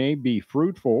like it may be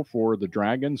fruitful for the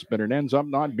Dragons, but it ends up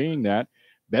not being that.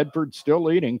 Bedford still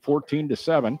leading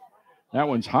 14-7. That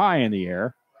one's high in the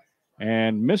air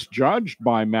and misjudged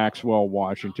by Maxwell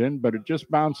Washington, but it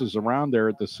just bounces around there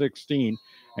at the 16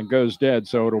 and goes dead.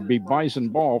 So it'll be Bison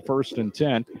ball, 1st and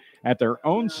 10 at their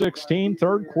own 16,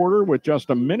 third quarter with just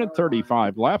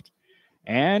 1:35 left.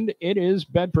 And it is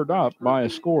Bedford up by a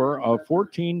score of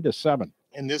 14-7.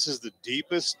 And this is the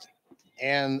deepest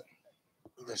and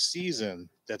the season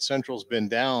that Central's been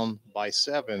down by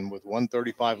 7 with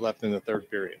 1:35 left in the third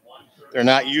period. They're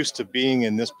not used to being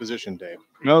in this position, Dave.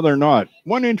 No, they're not.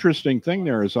 One interesting thing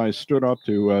there, as I stood up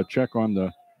to check on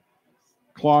the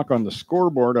clock on the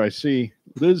scoreboard, I see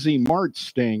Lizzie Martz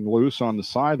staying loose on the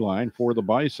sideline for the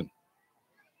Bison.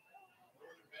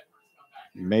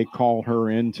 You may call her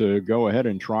in to go ahead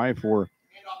and try for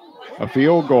a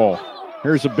field goal.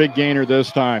 Here's a big gainer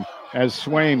this time as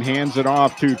Swaim hands it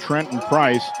off to Trenton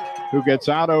Price, who gets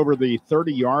out over the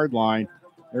 30-yard line.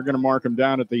 They're going to mark him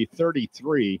down at the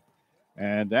 33,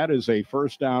 and that is a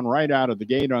first down right out of the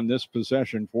gate on this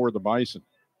possession for the Bison.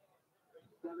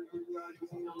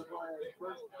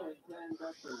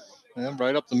 And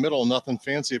right up the middle, nothing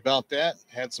fancy about that.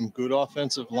 Had some good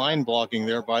offensive line blocking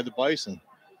there by the Bison.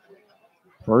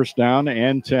 First down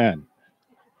and 10.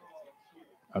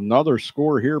 Another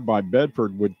score here by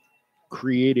Bedford would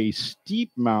create a steep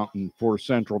mountain for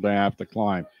Central to have to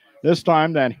climb. This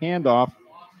time that handoff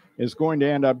is going to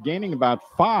end up gaining about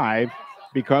 5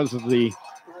 because of the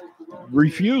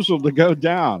refusal to go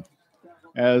down.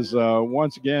 As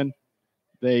once again,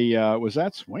 they was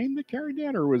that Swaim that carried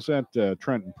that, or was that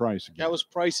Trenton Price again? That was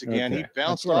Price again. Okay. He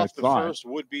bounced off the first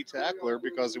would-be tackler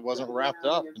because he wasn't wrapped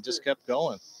up and just kept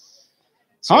going.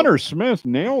 So, Hunter Smith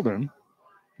nailed him,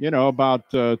 about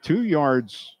 2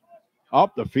 yards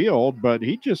up the field, but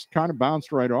he just kind of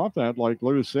bounced right off that, like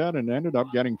Lou said, and ended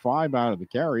up getting 5 out of the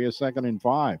carry, a 2nd and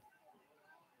 5.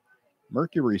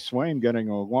 Mercury Swaim getting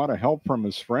a lot of help from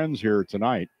his friends here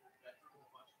tonight.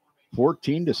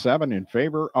 14-7 in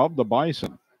favor of the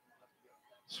Bison.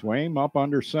 Swaim up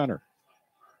under center.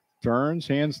 Turns,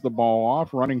 hands the ball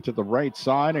off, running to the right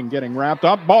side and getting wrapped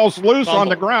up. Ball's loose on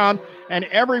the ground, and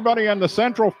everybody on the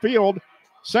central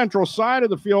side of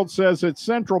the field says it's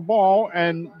Central ball,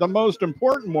 and the most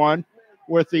important one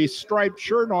with the striped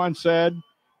shirt on said,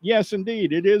 yes,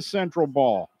 indeed, it is Central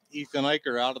ball. Ethan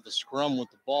Eicher out of the scrum with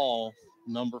the ball,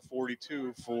 number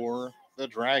 42 for the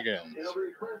Dragons.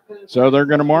 So they're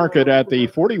going to mark it at the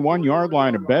 41-yard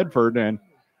line of Bedford, and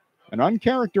an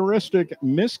uncharacteristic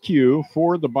miscue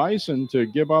for the Bison to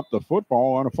give up the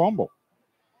football on a fumble.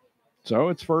 So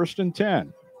it's 1st and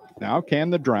 10. Now can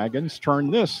the Dragons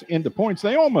turn this into points?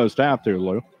 They almost have to,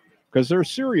 Lou, because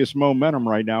there's serious momentum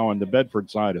right now on the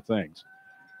Bedford side of things.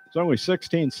 There's only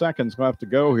 16 seconds left to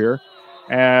go here.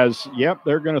 They're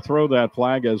going to throw that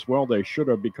flag as well. They should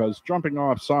have, because jumping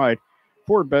offside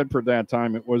for Bedford that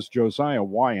time, it was Josiah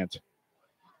Wyant.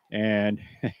 And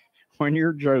when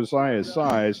you're Josiah's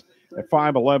size, at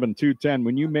 5'11", 210,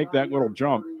 when you make that little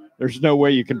jump, there's no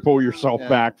way you can pull yourself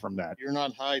back from that. You're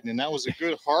not hiding. And that was a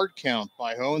good hard count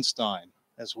by Hohenstein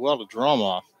as well to draw him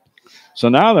off. So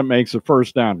now that makes a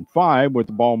 1st down and 5 with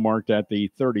the ball marked at the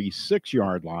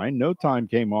 36-yard line. No time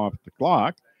came off the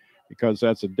clock because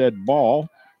that's a dead ball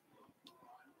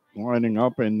lining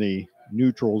up in the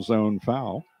neutral zone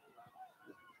foul.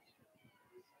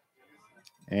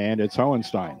 And it's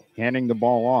Hohenstein handing the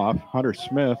ball off. Hunter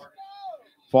Smith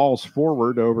falls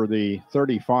forward over the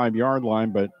 35-yard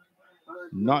line, but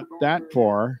not that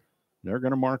far. They're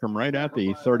going to mark him right at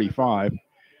the 35.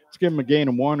 Let's give him a gain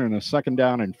of 1 and a 2nd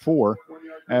down and 4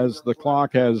 as the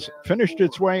clock has finished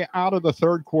its way out of the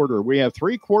third quarter. We have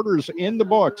 3 quarters in the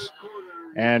books,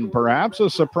 and perhaps a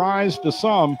surprise to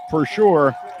some for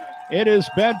sure. It is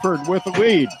Bedford with the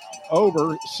lead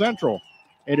over Central.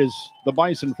 It is the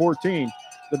Bison 14.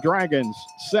 The Dragons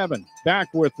 7, back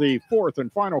with the 4th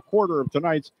and final quarter of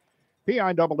tonight's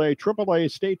PIAA AAA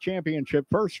State Championship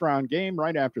first round game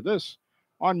right after this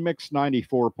on Mix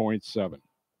 94.7.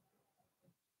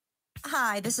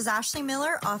 Hi, this is Ashley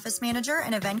Miller, Office Manager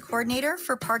and Event Coordinator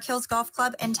for Park Hills Golf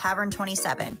Club and Tavern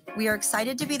 27. We are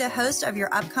excited to be the host of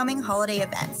your upcoming holiday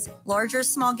events. Large or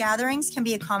small gatherings can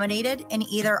be accommodated in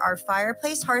either our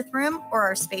fireplace hearth room or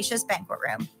our spacious banquet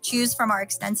room. Choose from our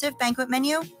extensive banquet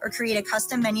menu or create a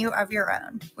custom menu of your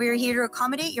own. We are here to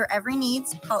accommodate your every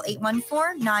needs. Call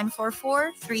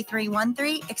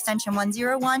 814-944-3313, extension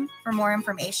 101 for more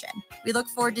information. We look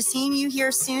forward to seeing you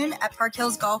here soon at Park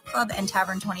Hills Golf Club and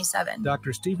Tavern 27. 2027.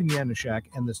 Dr. Stephen Yanushak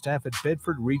and the staff at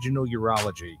Bedford Regional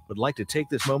Urology would like to take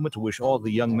this moment to wish all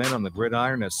the young men on the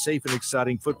gridiron a safe and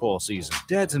exciting football season.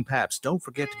 Dads and paps, don't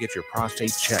forget to get your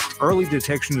prostate checked. Early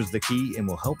detection is the key and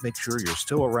will help make sure you're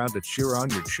still around to cheer on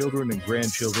your children and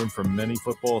grandchildren for many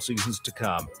football seasons to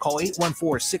come. Call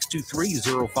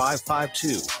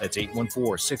 814-623-0552. That's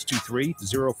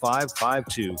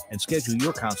 814-623-0552 and schedule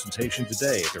your consultation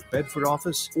today at their Bedford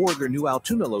office or their new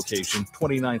Altoona location,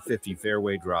 2950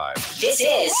 Fairway Drive. This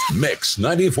is Mix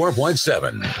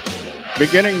 94.7.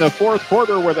 Beginning the fourth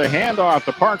quarter with a handoff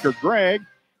to Parker Gregg.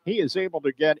 He is able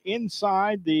to get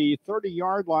inside the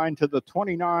 30-yard line to the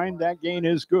 29. That gain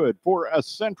is good for a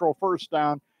Central first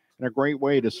down and a great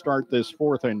way to start this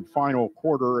fourth and final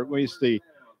quarter, at least the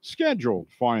scheduled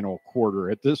final quarter.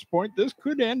 At this point, this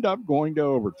could end up going to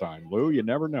overtime. Lou, you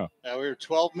never know. We're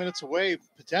 12 minutes away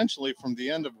potentially from the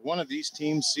end of one of these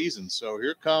teams' seasons. So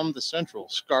here come the Central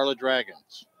Scarlet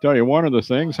Dragons. Tell you one of the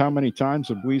things, how many times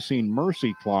have we seen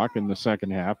mercy clock in the second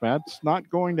half? That's not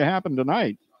going to happen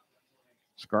tonight.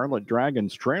 Scarlet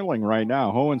Dragons trailing right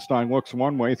now. Hohenstein looks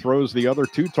one way, throws the other,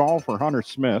 too tall for Hunter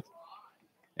Smith,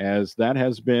 as that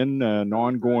has been an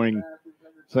ongoing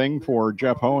thing for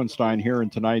Jeff Hohenstein here in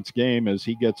tonight's game, as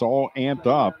he gets all amped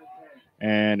up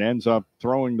and ends up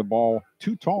throwing the ball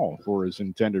too tall for his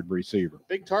intended receiver.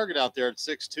 Big target out there at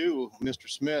 6'2", Mr.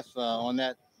 Smith, on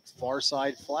that far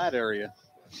side flat area.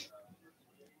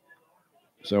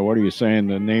 So what are you saying?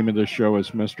 The name of the show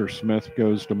is Mr. Smith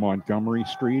Goes to Montgomery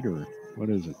Street, or what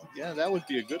is it? Yeah, that would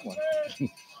be a good one.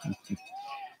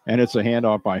 And it's a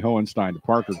handoff by Hohenstein to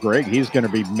Parker Gregg. He's going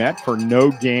to be met for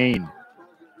no gain.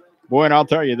 Boy, and I'll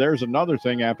tell you, there's another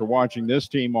thing after watching this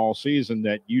team all season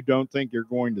that you don't think you're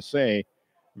going to say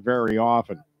very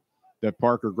often, that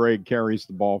Parker Gregg carries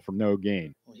the ball for no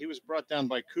gain. Well, he was brought down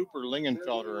by Cooper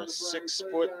Lingenfelder, a 6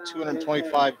 foot,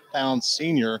 225-pound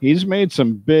senior. He's made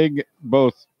some big,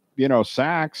 both,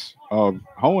 sacks of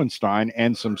Hohenstein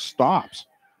and some stops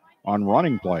on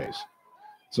running plays.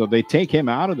 So they take him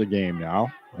out of the game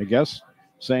now, I guess,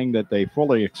 saying that they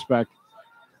fully expect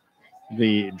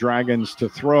the Dragons to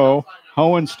throw.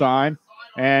 Hohenstein,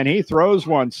 and he throws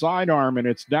one sidearm, and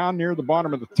it's down near the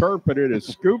bottom of the turf, but it is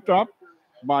scooped up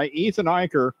by Ethan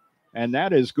Eicher, and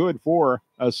that is good for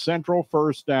a Central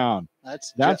first down.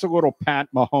 That's a little Pat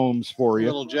Mahomes for you. A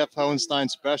little Jeff Hohenstein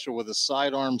special with a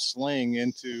sidearm sling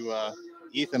into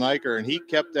Ethan Eicher, and he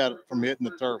kept that from hitting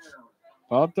the turf.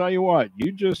 I'll tell you what,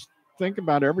 you just think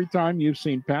about every time you've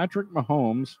seen Patrick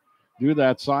Mahomes do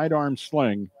that sidearm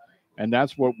sling, and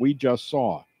that's what we just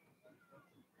saw.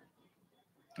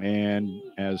 And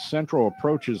as Central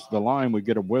approaches the line, we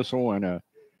get a whistle and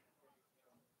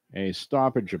a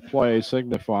stoppage of play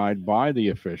signified by the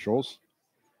officials.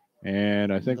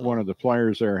 And I think one of the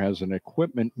players there has an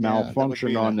equipment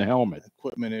malfunction on the helmet.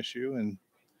 Equipment issue. And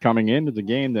coming into the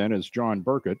game then is John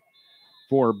Burkett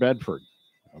for Bedford.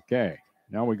 Okay,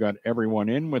 now we got everyone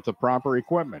in with the proper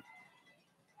equipment.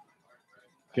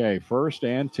 Okay, 1st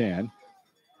and 10.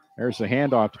 There's the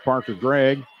handoff to Parker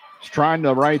Gregg. He's trying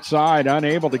the right side,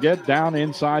 unable to get down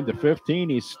inside the 15.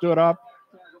 He stood up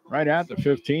right at the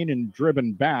 15 and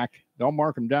driven back. They'll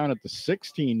mark him down at the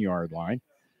 16-yard line.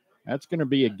 That's going to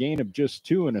be a gain of just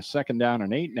 2 and a 2nd down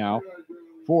and 8 now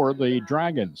for the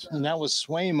Dragons. And that was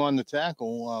Swaim on the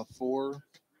tackle for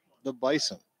the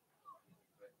Bison.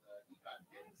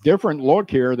 Different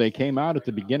look here. They came out at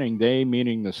the beginning. They,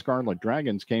 meaning the Scarlet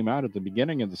Dragons, came out at the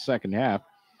beginning of the second half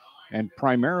and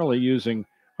primarily using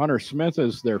Hunter Smith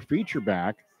as their feature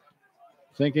back,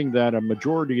 thinking that a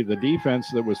majority of the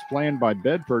defense that was planned by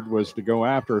Bedford was to go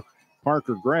after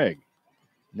Parker Gregg.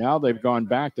 Now they've gone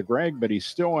back to Gregg, but he's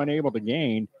still unable to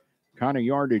gain kind of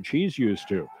yardage he's used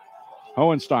to.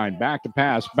 Hohenstein back to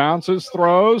pass, bounces,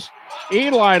 throws.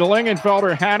 Eli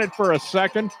Lingenfelder had it for a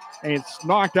second, and it's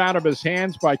knocked out of his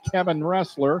hands by Kevin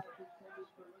Ressler.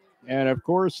 And, of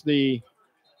course,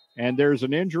 there's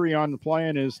an injury on the play,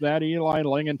 and is that Eli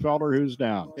Lingenfelder who's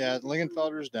down? Yeah,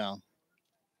 Lingenfelder's down.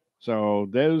 So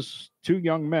those two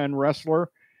young men, Ressler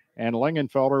and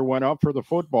Lingenfelder, went up for the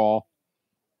football,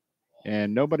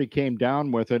 and nobody came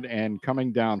down with it, and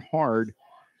coming down hard,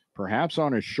 perhaps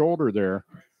on his shoulder there,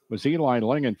 was Eli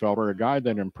Lingenfelder, a guy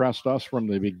that impressed us from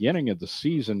the beginning of the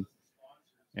season.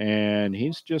 And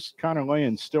he's just kind of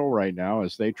laying still right now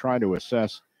as they try to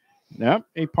assess. Yep,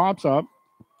 he pops up,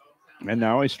 and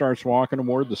now he starts walking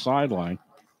toward the sideline.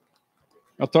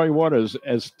 I'll tell you what,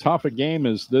 as tough a game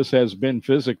as this has been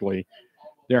physically,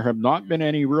 there have not been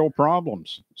any real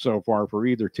problems so far for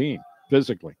either team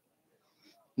physically.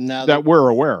 Now that we're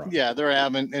aware of. Yeah, they're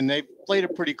having, and they played a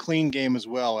pretty clean game as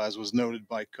well, as was noted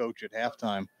by Coach at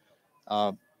halftime.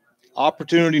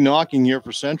 Opportunity knocking here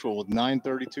for Central with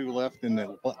 9:32 left in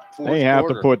the fourth They have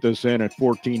quarter. to put this in at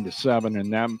 14-7,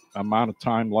 and that amount of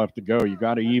time left to go. You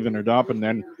got to even it up and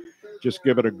then just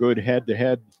give it a good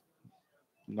head-to-head,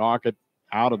 knock it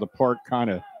out of the park kind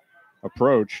of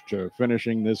approach to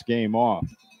finishing this game off.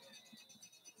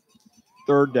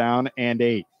 3rd down and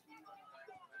 8.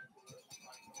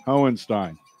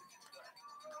 Hohenstein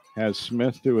has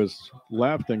Smith to his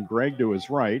left and Gregg to his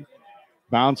right.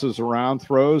 Bounces around,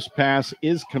 throws, pass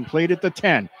is complete at the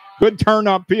 10. Good turn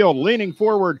upfield, leaning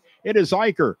forward. It is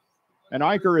Eicher. And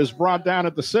Eicher is brought down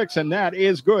at the 6, and that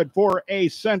is good for a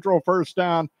Central first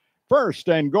down,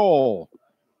 1st and goal.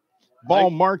 Ball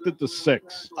marked at the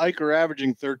 6. Eicher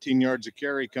averaging 13 yards a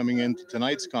carry coming into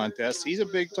tonight's contest. He's a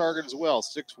big target as well,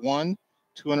 6'1",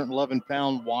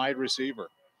 211-pound wide receiver.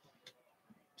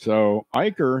 So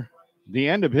Eicher, the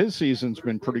end of his season's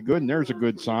been pretty good, and there's a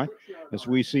good sign as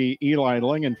we see Eli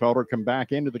Lingenfelder come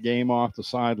back into the game off the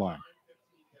sideline.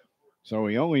 So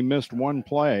he only missed one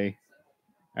play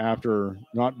after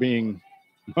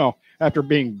after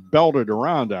being belted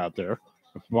around out there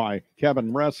by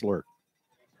Kevin Ressler.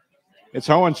 It's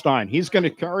Hohenstein. He's going to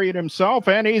carry it himself,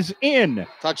 and he's in.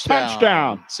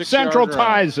 Touchdown. Central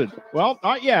ties it. Well,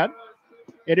 not yet.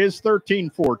 It is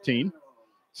 13-14.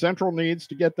 Central needs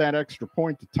to get that extra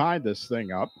point to tie this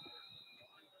thing up.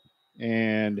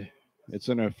 And it's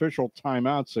an official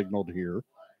timeout signaled here.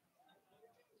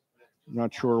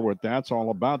 Not sure what that's all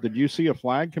about. Did you see a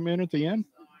flag come in at the end?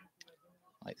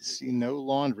 I see no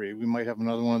laundry. We might have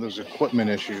another one of those equipment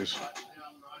issues.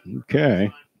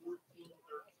 Okay.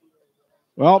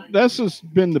 Well, this has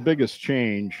been the biggest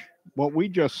change. What we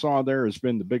just saw there has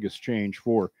been the biggest change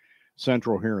for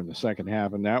Central here in the second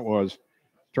half, and that was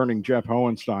turning Jeff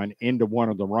Hohenstein into one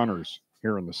of the runners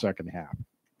here in the second half.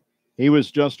 He was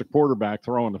just a quarterback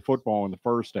throwing the football in the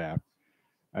first half.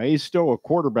 He's still a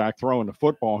quarterback throwing the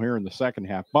football here in the second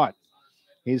half, but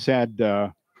he's had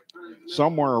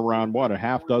somewhere around, a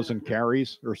half dozen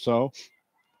carries or so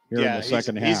here in the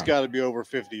second half. He's got to be over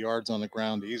 50 yards on the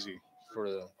ground easy for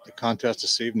the contest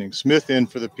this evening. Smith in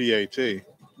for the PAT.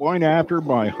 Point after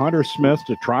by Hunter Smith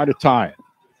to try to tie it.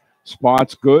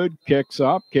 Spot's good, kicks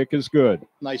up, kick is good.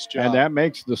 Nice job. And that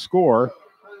makes the score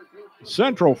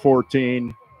Central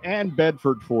 14 and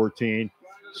Bedford 14.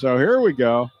 So here we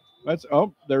go.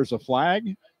 There's a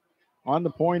flag on the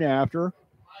point after,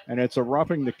 and it's a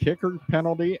roughing the kicker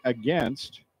penalty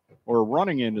against, or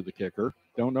running into the kicker,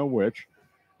 don't know which,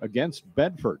 against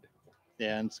Bedford.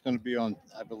 Yeah, and it's going to be on,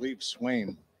 I believe,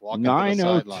 Swain.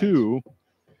 9:02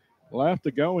 left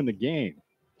to go in the game.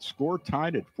 Score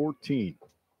tied at 14.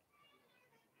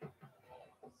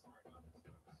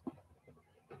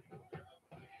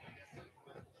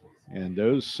 And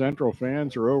those Central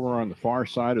fans are over on the far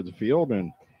side of the field,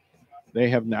 and they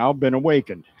have now been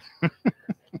awakened.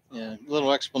 Yeah, a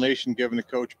little explanation given to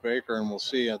Coach Baker, and we'll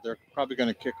see. They're probably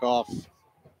going to kick off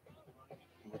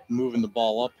with moving the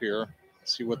ball up here.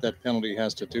 See what that penalty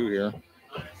has to do here.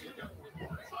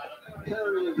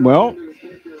 Well,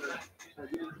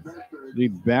 the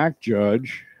back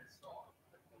judge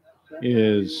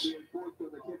is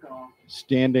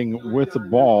standing with the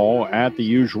ball at the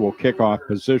usual kickoff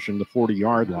position, the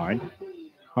 40-yard line.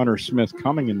 Hunter Smith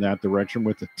coming in that direction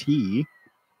with a tee.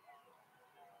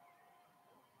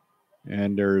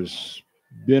 And there's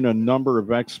been a number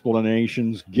of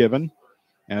explanations given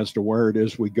as to where it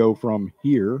is we go from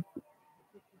here.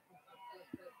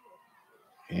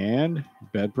 And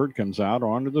Bedford comes out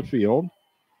onto the field,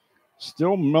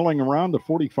 still milling around the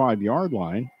 45-yard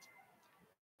line.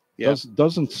 Yep.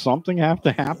 Doesn't something have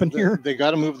to happen here? They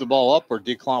got to move the ball up or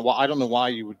decline. Well, I don't know why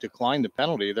you would decline the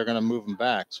penalty. They're going to move them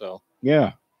back. So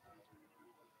yeah,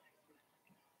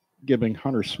 giving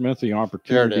Hunter Smith the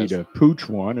opportunity to pooch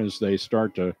one as they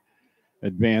start to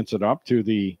advance it up to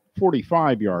the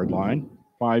 45-yard line.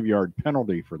 5-yard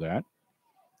penalty for that.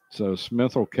 So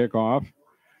Smith will kick off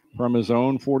from his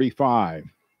own 45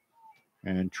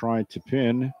 and try to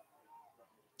pin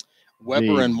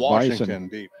Weber and Washington Bison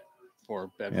deep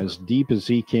for Bedford. as deep as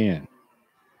he can.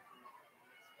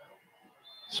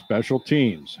 Special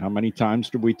teams. How many times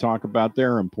do we talk about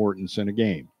their importance in a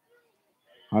game?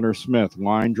 Hunter Smith,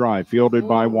 line drive, fielded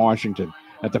by Washington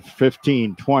at the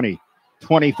 15, 20,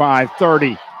 25,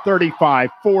 30, 35,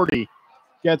 40.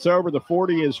 Gets over the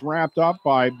 40, is wrapped up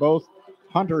by both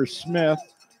Hunter Smith,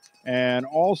 and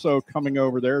also coming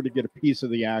over there to get a piece of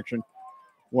the action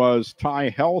was Ty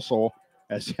Helsel,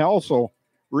 as Helsel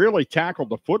really tackled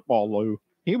the football, Lou.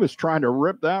 He was trying to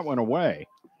rip that one away,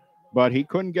 but he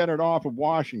couldn't get it off of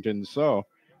Washington. So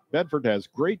Bedford has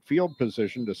great field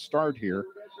position to start here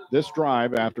this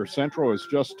drive after Central has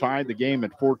just tied the game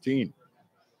at 14.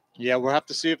 Yeah, we'll have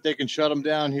to see if they can shut them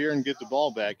down here and get the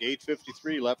ball back.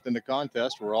 8:53 left in the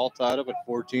contest. We're all tied up at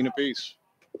 14 apiece.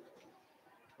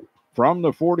 From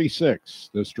the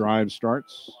 46, this drive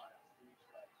starts.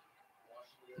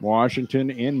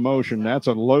 Washington in motion. That's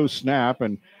a low snap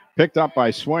and picked up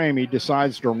by Swaim. He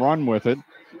decides to run with it.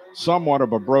 Somewhat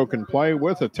of a broken play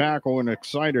with a tackle, and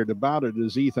excited about it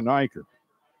is Ethan Eicher.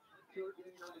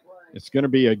 It's going to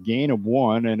be a gain of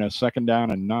 1 and a 2nd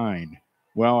down and 9.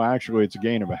 Well, actually, it's a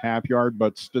gain of a half yard,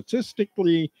 but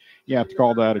statistically, you have to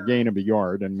call that a gain of a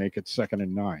yard and make it 2nd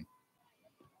and 9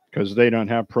 because they don't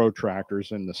have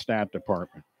protractors in the stat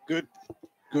department. Good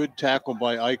tackle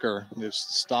by Eicher.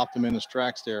 Just stopped him in his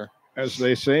tracks there. As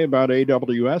they say about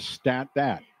AWS, stat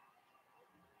that.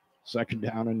 2nd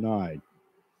down and 9.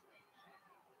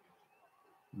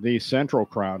 The Central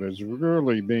crowd is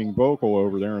really being vocal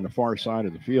over there on the far side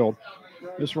of the field.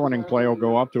 This running play will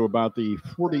go up to about the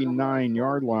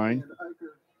 49-yard line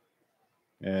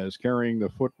as carrying the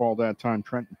football that time,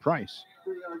 Trenton Price.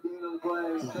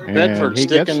 Bedford he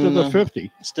gets to the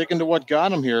 50. Sticking to what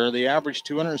got him here. They averaged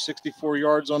 264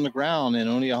 yards on the ground and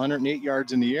only 108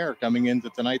 yards in the air coming into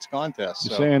tonight's contest.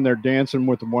 You're saying they're dancing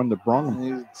with the one that brung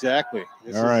them. Exactly.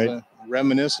 This All right. is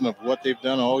reminiscent of what they've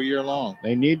done all year long.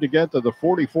 They need to get to the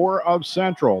 44 of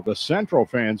Central. The Central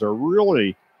fans are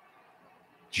really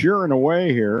cheering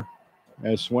away here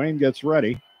as Swain gets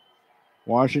ready.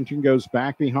 Washington goes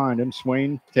back behind him.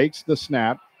 Swain takes the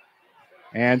snap.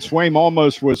 And Swain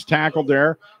almost was tackled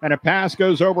there. And a pass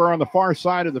goes over on the far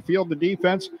side of the field. The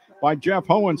defense by Jeff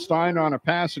Hohenstein on a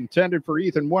pass intended for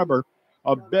Ethan Weber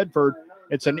of Bedford.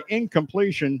 It's an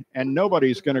incompletion, and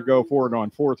nobody's going to go for it on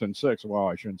 4th and 6. Well,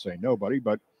 I shouldn't say nobody,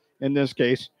 but in this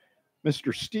case,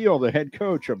 Mr. Steele, the head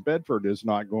coach of Bedford, is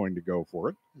not going to go for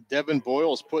it. Devin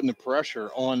Boyle's putting the pressure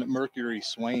on Mercury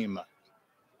Swaim.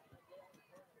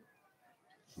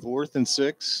 4th and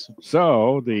 6.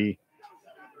 So the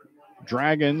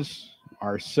Dragons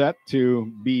are set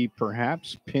to be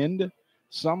perhaps pinned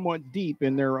somewhat deep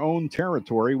in their own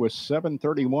territory with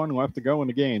 7:31 left to go in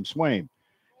the game. Swaim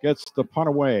gets the punt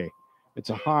away. It's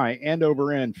a high end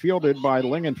over end fielded by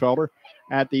Lingenfelder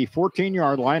at the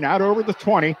 14-yard line, out over the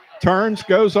 20, turns,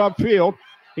 goes upfield.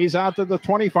 He's out to the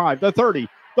 25, the 30,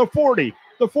 the 40,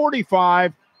 the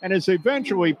 45, and is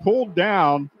eventually pulled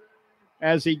down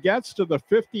as he gets to the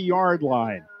 50-yard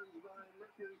line.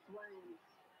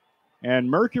 And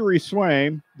Mercury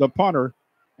Swaim, the punter,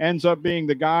 ends up being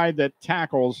the guy that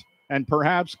tackles and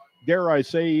perhaps, dare I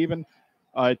say, even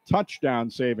a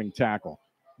touchdown-saving tackle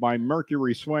by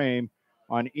Mercury Swaim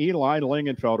on Eli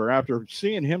Lingenfelder. After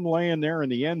seeing him laying there in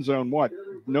the end zone,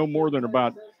 no more than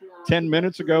about 10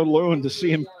 minutes ago, Lou, and to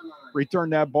see him return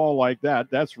that ball like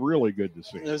that, that's really good to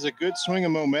see. There's a good swing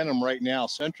of momentum right now.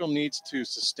 Central needs to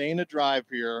sustain a drive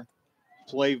here,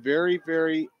 play very,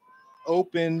 very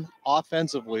open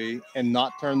offensively, and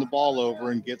not turn the ball over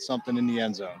and get something in the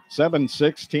end zone.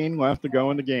 7:16 left to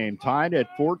go in the game. Tied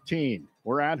at 14.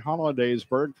 We're at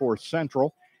Hollidaysburg for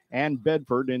Central and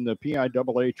Bedford in the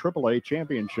PIAA AAA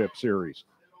Championship Series.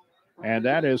 And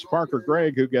that is Parker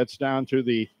Gregg, who gets down to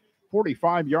the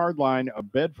 45-yard line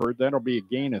of Bedford. That'll be a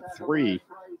gain of 3.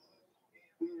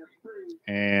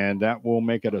 And that will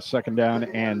make it a 2nd down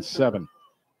and 7.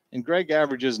 And Greg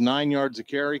averages 9 yards a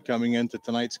carry coming into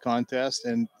tonight's contest.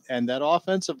 And that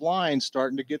offensive line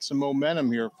starting to get some momentum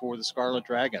here for the Scarlet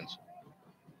Dragons.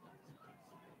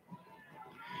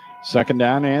 2nd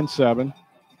down and 7.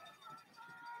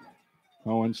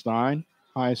 Hohenstein,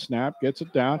 high snap, gets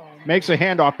it down, makes a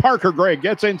handoff. Parker Gregg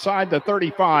gets inside the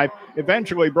 35,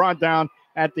 eventually brought down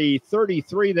at the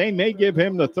 33. They may give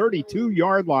him the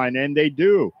 32-yard line, and they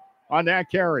do on that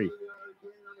carry.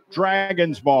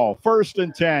 Dragons ball, 1st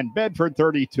and 10, Bedford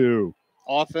 32.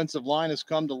 Offensive line has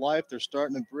come to life. They're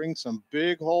starting to bring some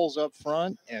big holes up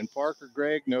front, and Parker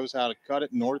Gregg knows how to cut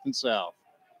it north and south.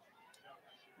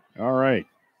 All right.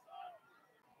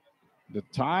 The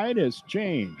tide has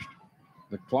changed.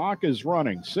 The clock is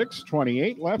running.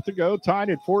 6:28 left to go, tied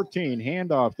at 14.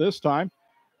 Handoff this time.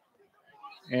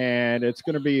 And it's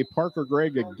going to be Parker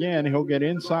Gregg again. He'll get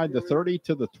inside the 30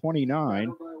 to the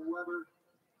 29.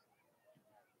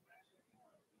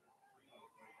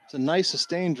 It's a nice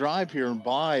sustained drive here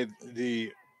by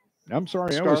the I'm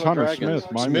sorry, Scarlet that was Hunter Dragons.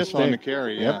 Smith. My Smith mistake. on the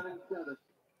carry, Yep. yeah.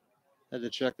 Had to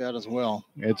check that as well.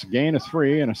 It's a gain of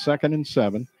 3 and a 2nd and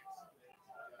 7.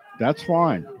 That's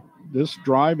fine. This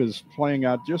drive is playing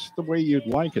out just the way you'd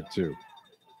like it to,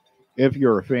 if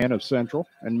you're a fan of Central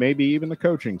and maybe even the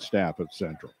coaching staff of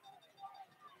Central.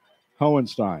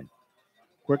 Hohenstein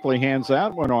quickly hands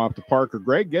that one off to Parker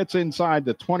Gregg, gets inside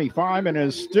the 25 and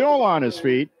is still on his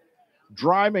feet,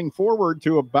 driving forward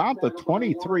to about the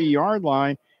 23-yard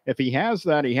line. If he has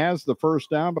that, he has the first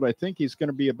down, but I think he's going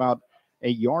to be about a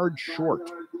yard short.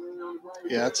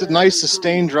 Yeah, it's a nice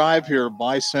sustained drive here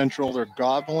by Central. They're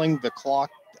gobbling the clock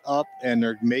up, and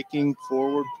they're making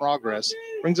forward progress.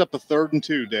 Brings up a 3rd and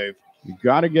 2, Dave. You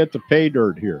got to get the pay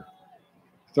dirt here.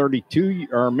 32,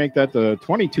 or make that the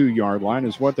 22-yard line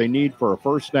is what they need for a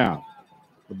first down.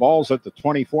 The ball's at the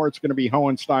 24. It's going to be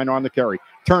Hohenstein on the carry.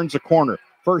 Turns the corner.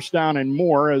 First down and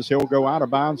more as he'll go out of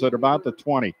bounds at about the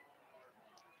 20.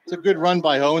 It's a good run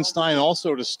by Hohenstein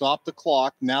also to stop the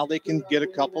clock. Now they can get a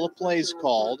couple of plays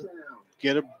called,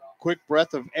 get a quick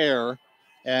breath of air.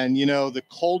 And, you know, the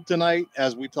cold tonight,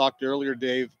 as we talked earlier,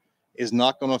 Dave, is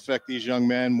not going to affect these young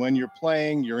men. When you're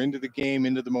playing, you're into the game,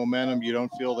 into the momentum. You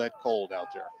don't feel that cold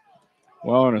out there.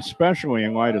 Well, and especially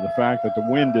in light of the fact that the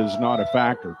wind is not a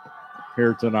factor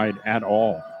here tonight at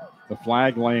all. The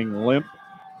flag laying limp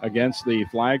against the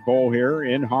flagpole here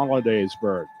in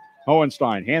Hollidaysburg.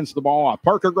 Hohenstein hands the ball off.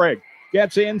 Parker Gregg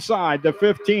gets inside the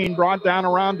 15, brought down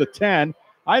around the 10.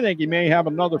 I think he may have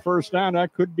another first down.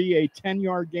 That could be a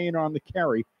 10-yard gain on the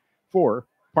carry for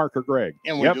Parker Gregg.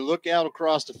 And when you look out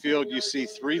across the field, you see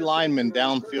 3 linemen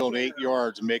downfield 8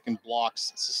 yards making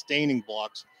blocks, sustaining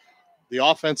blocks. The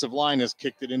offensive line has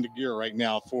kicked it into gear right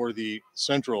now for the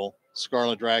Central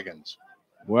Scarlet Dragons.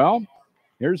 Well,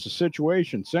 here's the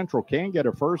situation. Central can get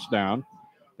a first down.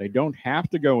 They don't have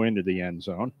to go into the end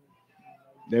zone.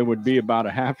 They would be about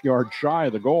a half yard shy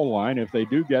of the goal line if they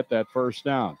do get that first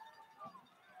down.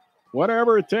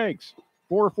 Whatever it takes.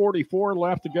 4:44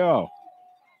 left to go.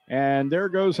 And there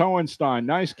goes Hohenstein.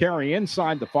 Nice carry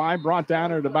inside the 5, brought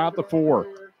down at about the 4.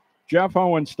 Jeff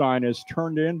Hohenstein has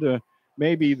turned into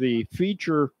maybe the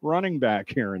feature running back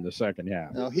here in the second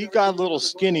half. Now, he got a little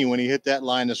skinny when he hit that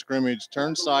line of scrimmage,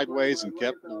 turned sideways and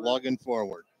kept lugging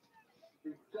forward.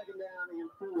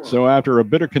 So after a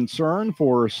bit of concern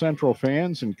for Central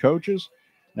fans and coaches,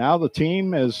 now the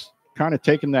team has kind of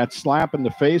taken that slap in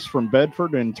the face from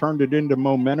Bedford and turned it into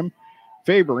momentum,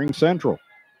 favoring Central.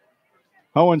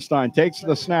 Hohenstein takes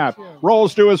the snap,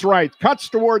 rolls to his right, cuts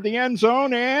toward the end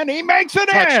zone, and he makes it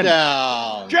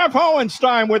Touchdown. in. Jeff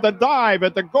Hohenstein with a dive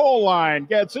at the goal line,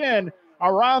 gets in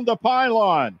around the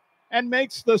pylon and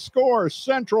makes the score.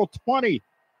 Central 20,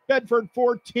 Bedford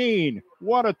 14.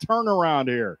 What a turnaround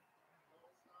here.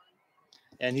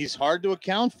 And he's hard to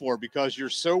account for because you're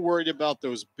so worried about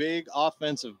those big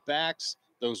offensive backs,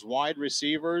 those wide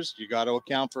receivers. You got to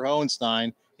account for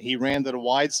Hohenstein. He ran to the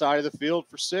wide side of the field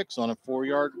for 6 on a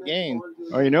 4-yard gain.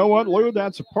 Oh, you know what, Lou?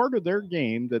 That's a part of their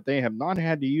game that they have not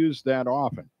had to use that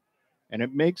often. And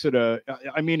it makes it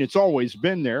it's always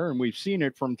been there, and we've seen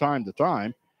it from time to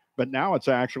time, but now it's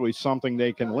actually something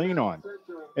they can lean on.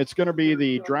 It's going to be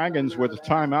the Dragons with a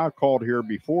timeout called here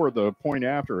before the point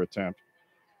after attempt.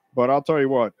 But I'll tell you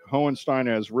what, Hohenstein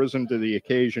has risen to the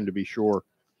occasion, to be sure.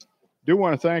 Do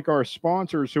want to thank our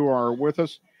sponsors who are with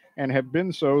us and have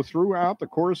been so throughout the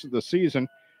course of the season.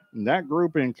 And that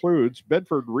group includes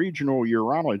Bedford Regional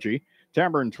Urology,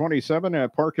 Tavern 27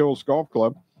 at Park Hills Golf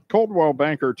Club, Coldwell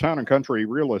Banker Town and Country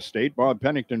Real Estate, Bob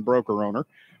Pennington, broker owner,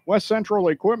 West Central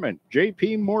Equipment,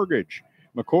 JP Mortgage,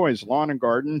 McCoy's Lawn and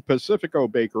Garden, Pacifico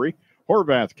Bakery,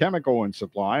 Horvath Chemical and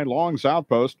Supply, Long's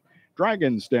Outpost,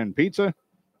 Dragon's Den Pizza,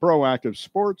 Proactive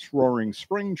Sports, Roaring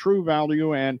Spring, True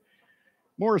Value, and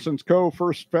Morrison's Co.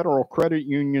 First Federal Credit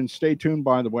Union. Stay tuned,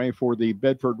 by the way, for the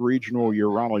Bedford Regional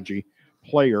Urology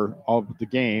player of the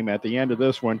game at the end of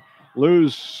this one.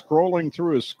 Lou's scrolling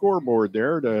through his scoreboard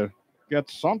there to get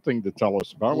something to tell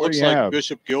us about. What do you Looks like have?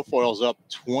 Bishop Guilfoyle's up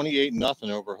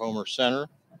 28-0 over Homer Center.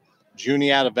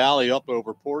 Juniata Valley up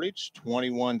over Portage,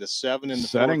 21-7 in the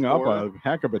Setting fourth up quarter. a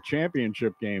heck of a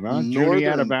championship game, huh? Northern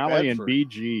Juniata Valley Bedford. and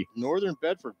BG. Northern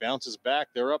Bedford bounces back.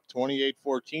 They're up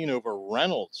 28-14 over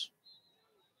Reynolds.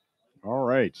 All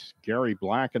right, Gary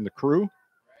Black and the crew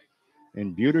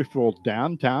in beautiful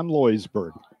downtown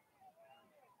Lewisburg.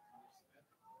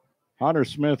 Hunter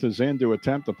Smith is in to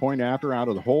attempt the point after out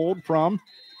of the hold from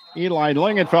Eli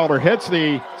Lingenfelder. Hits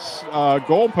the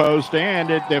goalpost and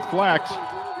it deflects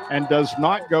and does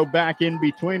not go back in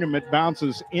between them. It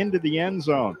bounces into the end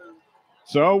zone.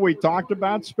 So we talked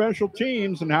about special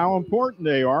teams and how important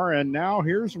they are, and now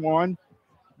here's one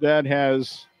that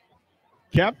has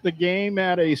kept the game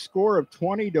at a score of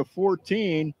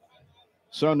 20-14.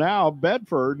 So now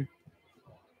Bedford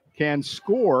can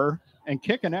score and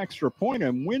kick an extra point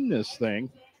and win this thing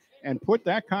and put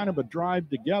that kind of a drive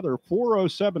together.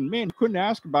 4:07. Man, couldn't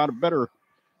ask about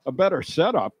a better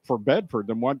setup for Bedford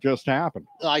than what just happened.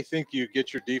 I think you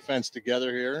get your defense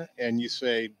together here and you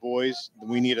say, boys,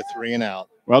 we need a 3-and-out.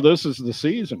 Well, this is the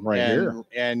season here.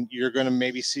 And you're going to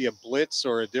maybe see a blitz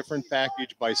or a different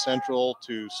package by Central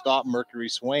to stop Mercury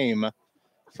Swaim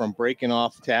from breaking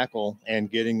off tackle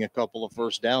and getting a couple of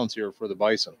first downs here for the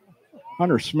Bison.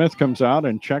 Hunter Smith comes out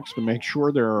and checks to make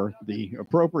sure there are the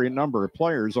appropriate number of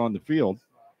players on the field.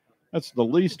 That's the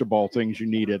least of all things you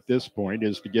need at this point,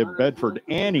 is to give Bedford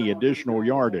any additional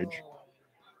yardage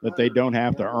that they don't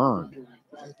have to earn.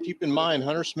 Keep in mind,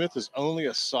 Hunter Smith is only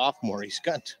a sophomore. He's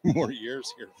got 2 more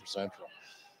years here for Central.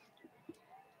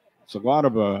 It's a lot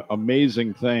of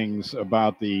amazing things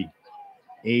about the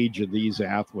age of these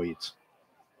athletes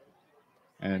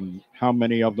and how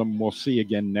many of them we'll see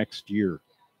again next year.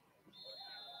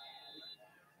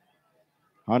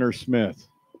 Hunter Smith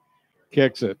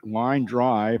kicks it, line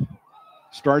drive,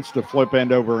 starts to flip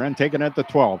end over end, taken at the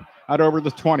 12, out over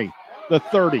the 20, the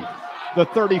 30, the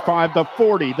 35, the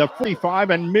 40, the 45,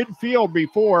 and midfield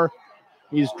before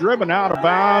he's driven out of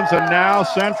bounds, and now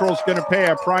Central's going to pay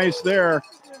a price there.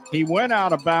 He went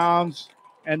out of bounds,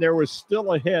 and there was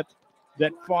still a hit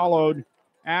that followed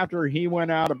after he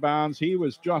went out of bounds. He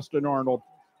was Justin Arnold,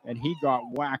 and he got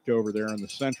whacked over there on the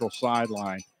Central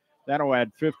sideline. That'll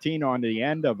add 15 on the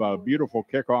end of a beautiful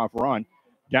kickoff run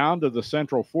down to the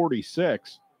Central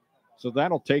 46. So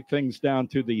that'll take things down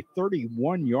to the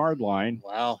 31-yard line.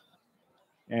 Wow.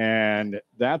 And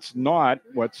that's not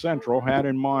what Central had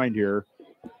in mind here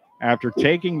after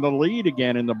taking the lead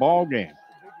again in the ball game.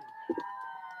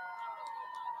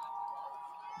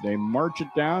 They march it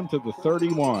down to the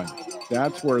 31.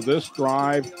 That's where this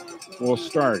drive will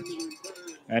start.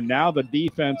 And now the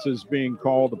defense is being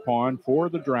called upon for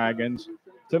the Dragons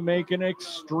to make an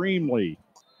extremely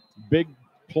big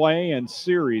play and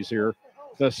series here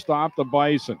to stop the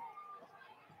Bison.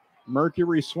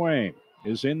 Mercury Swaim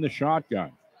is in the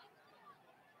shotgun.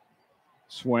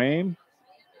 Swaim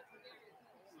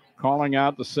calling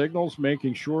out the signals,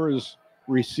 making sure his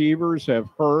receivers have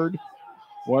heard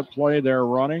what play they're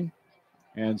running.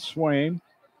 And Swaim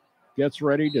gets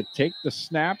ready to take the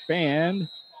snap, and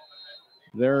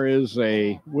there is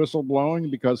a whistle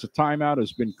blowing because a timeout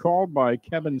has been called by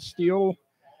Kevin Steele,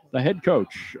 the head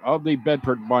coach of the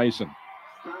Bedford Bison.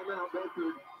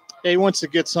 He wants to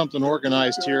get something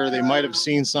organized here. They might have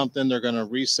seen something. They're going to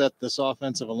reset this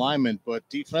offensive alignment, but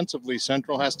defensively,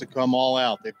 Central has to come all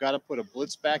out. They've got to put a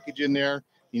blitz package in there.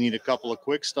 You need a couple of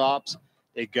quick stops.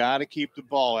 They got to keep the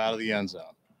ball out of the end zone.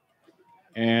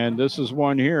 And this is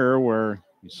one here where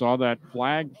you saw that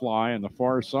flag fly on the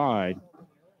far side,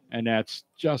 and that's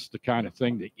just the kind of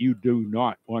thing that you do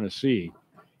not want to see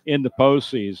in the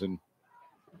postseason.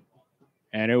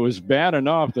 And it was bad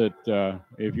enough that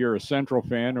if you're a Central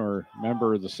fan or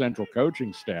member of the Central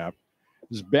coaching staff,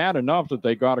 it's bad enough that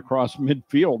they got across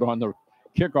midfield on the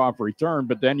kickoff return,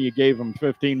 but then you gave them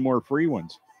 15 more free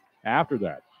ones after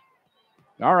that.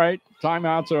 All right,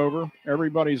 timeout's over.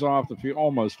 Everybody's off the field,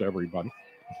 almost everybody.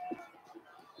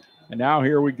 And now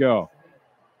here we go.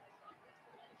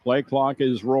 Play clock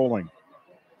is rolling.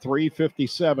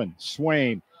 3:57.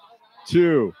 Swaim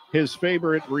to his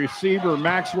favorite receiver,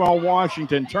 Maxwell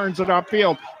Washington, turns it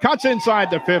upfield, cuts inside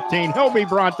the 15. He'll be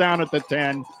brought down at the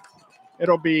 10.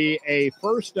 It'll be a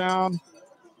first down,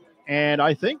 and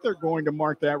I think they're going to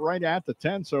mark that right at the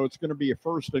 10, so it's going to be a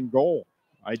 1st and goal,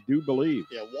 I do believe.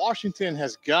 Yeah, Washington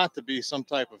has got to be some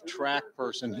type of track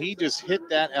person. He just hit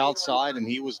that outside, and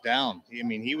he was down.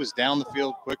 He was down the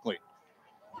field quickly.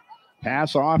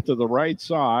 Pass off to the right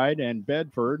side, and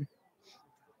Bedford,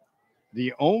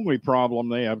 the only problem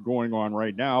they have going on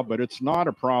right now, but it's not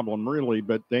a problem really,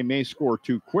 but they may score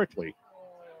too quickly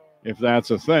if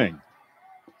that's a thing.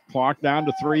 Clock down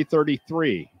to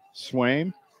 3:33.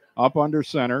 Swaim up under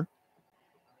center.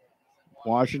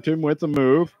 Washington with the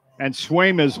move, and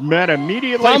Swaim is met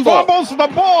immediately. Fumbles the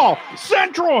ball.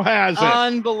 Central has it.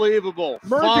 Unbelievable.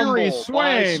 Mercury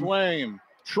Swaim Swaim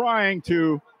trying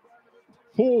to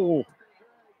pull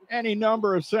any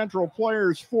number of Central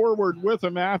players forward with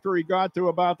him after he got to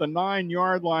about the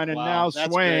 9-yard line. And now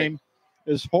Swaim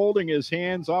is holding his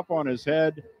hands up on his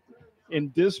head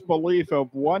in disbelief of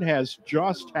what has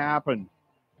just happened.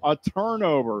 A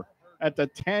turnover at the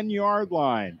 10-yard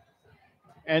line.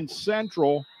 And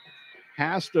Central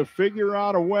has to figure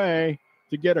out a way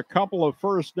to get a couple of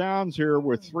first downs here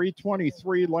with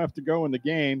 3:23 left to go in the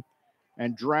game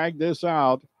and drag this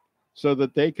out so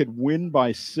that they could win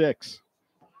by 6.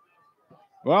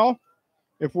 Well,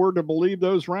 if we're to believe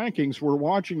those rankings, we're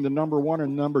watching the number 1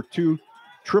 and number 2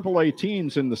 AAA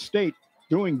teams in the state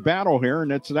doing battle here,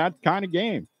 and it's that kind of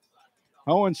game.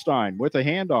 Hohenstein with a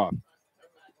handoff.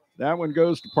 That one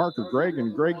goes to Parker Gregg,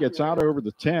 and Gregg gets out over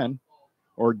the 10,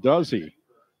 or does he?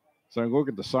 So look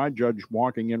at the side judge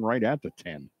walking in right at the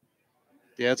 10.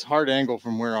 Yeah, it's hard angle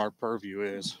from where our purview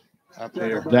is up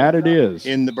there. That it is.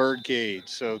 In the bird cage.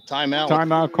 So timeout.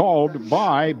 Timeout called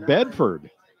by Bedford.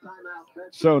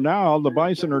 So now the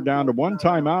Bison are down to one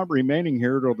timeout remaining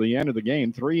here till the end of the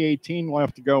game. 3:18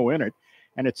 left to go in it.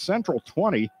 And it's Central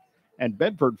 20 and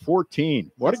Bedford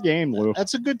 14. What a game, Lou.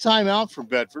 That's a good timeout for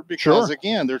Bedford because, Sure.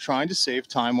 again, they're trying to save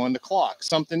time on the clock.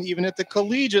 Something even at the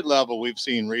collegiate level we've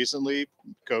seen recently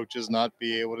coaches not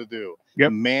be able to do.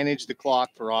 Yep. Manage the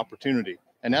clock for opportunity.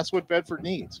 And that's what Bedford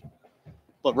needs.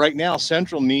 But right now,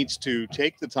 Central needs to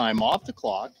take the time off the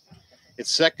clock.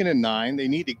 It's 2nd and 9. They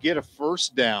need to get a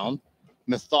first down,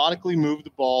 methodically move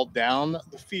the ball down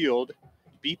the field,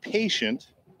 be patient,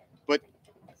 but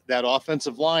that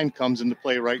offensive line comes into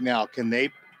play right now. Can they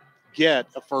get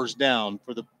a first down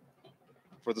for the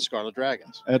Scarlet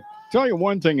Dragons? Tell you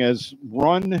one thing, as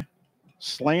run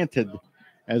slanted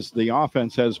as the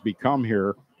offense has become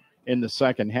here in the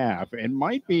second half, it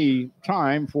might be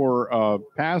time for a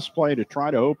pass play to try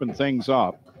to open things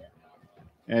up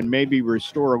and maybe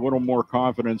restore a little more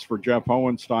confidence for Jeff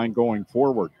Hohenstein going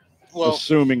forward,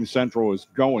 assuming Central is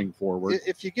going forward.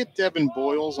 If you get Devin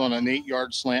Boyles on an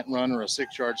 8-yard slant run or a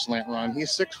 6-yard slant run,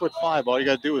 he's 6'5". All you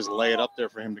got to do is lay it up there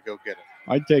for him to go get it.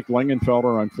 I'd take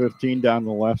Lingenfelder on 15 down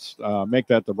the left, make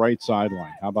that the right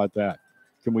sideline. How about that?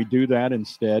 Can we do that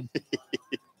instead?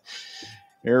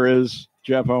 There is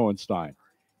Jeff Hohenstein.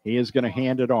 He is going to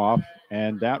hand it off,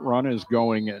 and that run is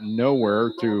going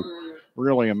nowhere to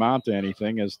really amount to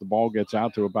anything as the ball gets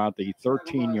out to about the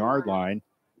 13-yard line.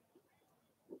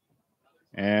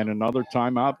 And another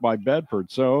timeout by Bedford.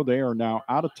 So they are now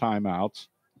out of timeouts.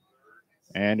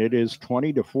 And it is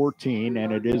 20-14,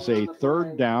 and it is a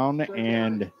 3rd down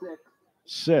and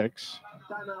 6.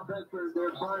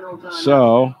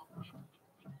 So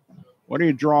what do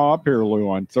you draw up here, Lou,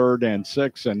 on 3rd and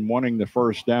 6 and wanting the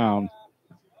first down?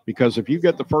 Because if you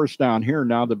get the first down here,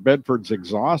 now that Bedford's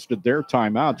exhausted their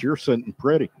timeouts, you're sitting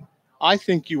pretty. I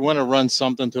think you want to run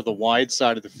something to the wide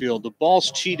side of the field. The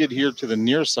ball's cheated here to the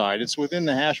near side. It's within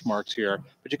the hash marks here,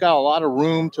 but you got a lot of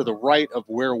room to the right of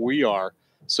where we are.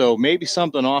 So maybe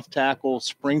something off tackle,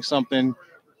 spring something,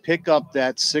 pick up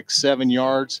that 6-7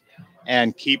 yards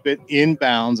and keep it in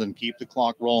bounds and keep the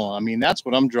clock rolling. I mean, that's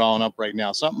what I'm drawing up right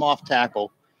now. Something off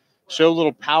tackle. Show a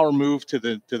little power move to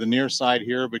the near side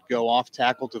here, but go off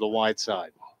tackle to the wide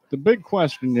side. The big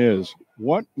question is,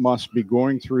 what must be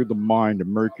going through the mind of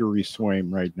Mercury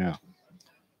Swaim right now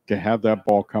to have that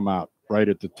ball come out right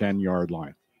at the 10-yard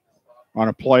line on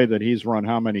a play that he's run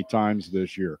how many times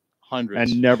this year?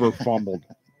 Hundreds. And never fumbled.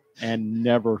 And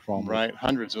never fumbled. Right,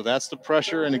 hundreds. So that's the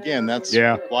pressure, and again, that's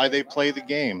why they play the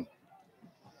game.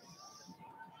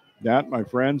 That, my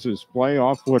friends, is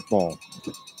playoff football.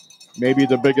 Maybe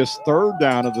the biggest 3rd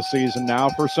down of the season now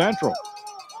for Central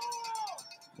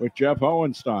with Jeff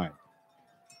Hohenstein.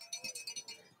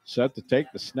 Set to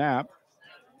take the snap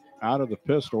out of the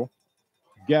pistol.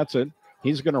 Gets it.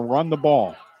 He's going to run the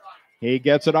ball. He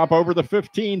gets it up over the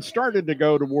 15, started to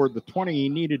go toward the 20. He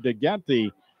needed to get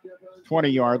the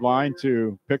 20-yard line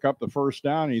to pick up the first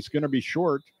down. He's going to be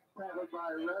short.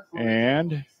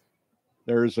 And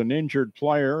there's an injured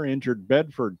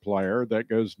Bedford player that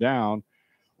goes down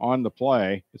on the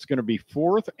play. It's going to be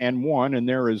 4th and 1, and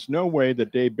there is no way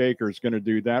that Dave Baker is going to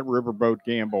do that riverboat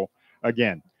gamble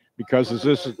again, because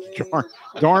this is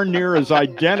darn near as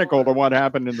identical to what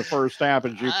happened in the first half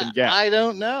as you can get. I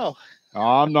don't know.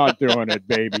 I'm not doing it,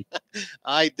 baby.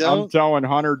 I'm telling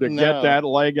Hunter to get that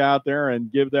leg out there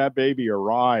and give that baby a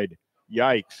ride.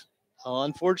 Yikes.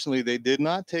 Unfortunately, they did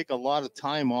not take a lot of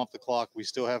time off the clock. We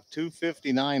still have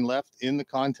 2:59 left in the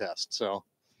contest. So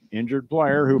injured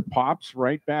player who pops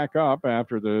right back up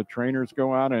after the trainers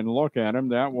go out and look at him.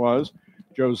 That was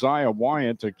Josiah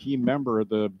Wyant, a key member of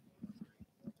the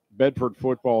Bedford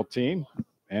football team,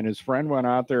 and his friend went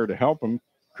out there to help him.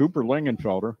 Cooper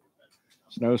Lingenfelder.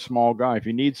 It's no small guy. If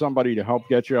you need somebody to help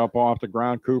get you up off the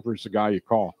ground, Cooper's the guy you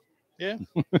call. Yeah.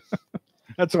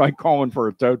 That's like calling for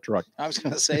a tow truck. I was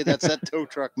going to say that's that tow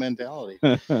truck mentality.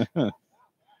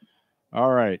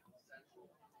 All right.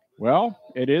 Well,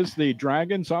 it is the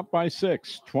Dragons up by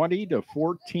 6,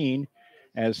 20-14,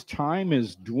 as time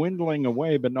is dwindling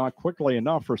away, but not quickly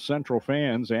enough for Central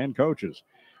fans and coaches,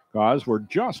 because we're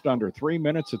just under 3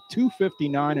 minutes at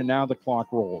 2:59, and now the clock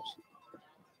rolls.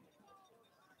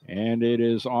 And it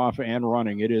is off and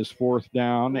running. It is 4th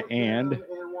down, and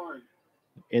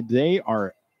they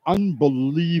are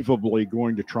unbelievably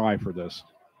going to try for this.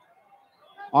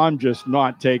 I'm just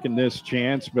not taking this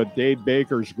chance, but Dave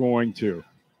Baker's going to.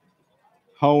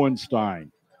 Hohenstein.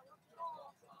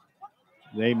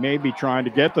 They may be trying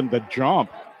to get them to jump,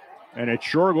 and it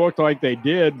sure looked like they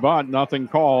did, but nothing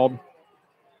called.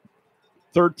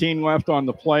 13 left on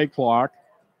the play clock.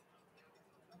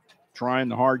 Trying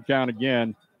the hard count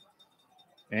again.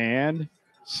 And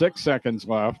 6 seconds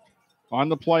left. on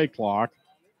the play clock.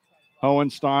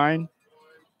 Hohenstein,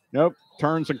 nope,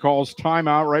 turns and calls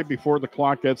timeout right before the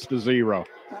clock gets to 0.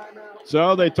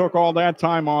 So they took all that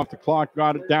time off the clock,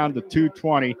 got it down to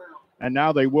 2:20, and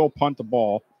now they will punt the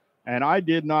ball. And I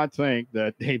did not think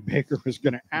that Dave Baker was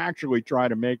going to actually try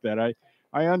to make that.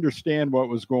 I understand what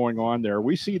was going on there.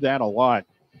 We see that a lot.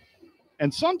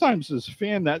 And sometimes as a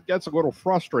fan, that gets a little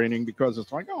frustrating because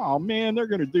it's like, oh, man, they're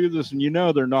going to do this, and you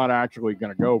know they're not actually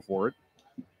going to go for it.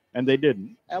 And they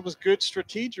didn't. That was good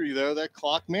strategy, though. That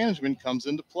clock management comes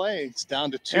into play. It's down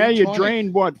to 2:20. Yeah, you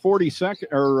drained, 40 seconds,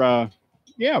 or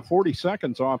 40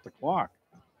 seconds off the clock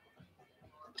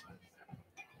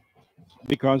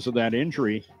because of that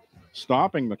injury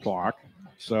stopping the clock.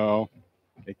 So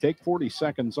they take 40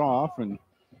 seconds off and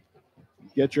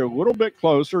get you a little bit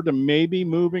closer to maybe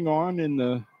moving on in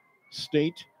the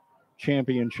state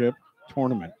championship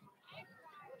tournament.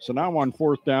 So now on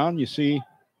 4th down, you see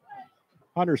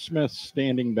Hunter Smith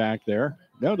standing back there.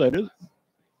 No,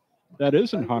 that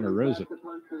isn't Hunter, is it?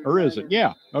 Or is it?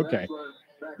 Yeah, okay.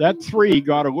 That 3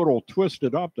 got a little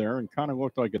twisted up there and kind of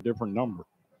looked like a different number.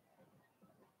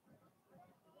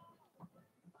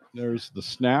 There's the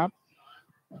snap,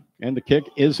 and the kick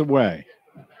is away.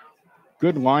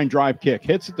 Good line drive kick.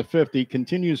 Hits at the 50,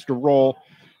 continues to roll.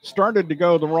 Started to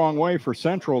go the wrong way for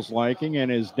Central's liking and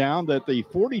is down at the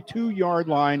 42-yard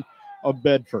line of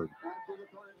Bedford.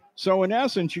 So in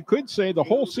essence, you could say the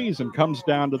whole season comes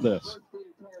down to this.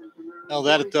 No,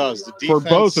 that it does. The defense, for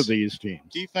both of these teams.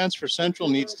 Defense for Central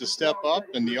needs to step up,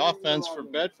 and the offense for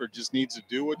Bedford just needs to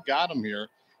do what got them here.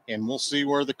 And we'll see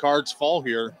where the cards fall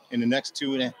here in the next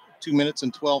 2 minutes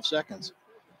and 12 seconds.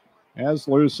 As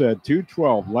Lou said,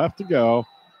 2:12 left to go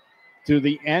to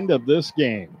the end of this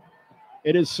game.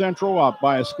 It is Central up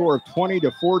by a score of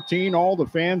 20-14. All the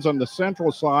fans on the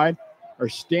Central side are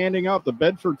standing up. The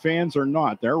Bedford fans are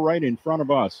not. They're right in front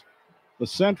of us. The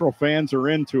Central fans are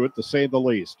into it, to say the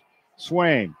least.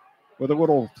 Swain with a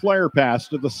little flare pass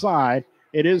to the side.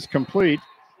 It is complete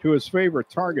to his favorite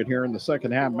target here in the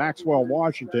second half, Maxwell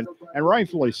Washington, and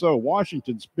rightfully so.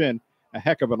 Washington's been a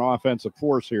heck of an offensive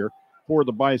force here for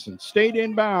the Bison. Stayed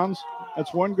in bounds.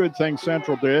 That's one good thing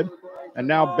Central did. And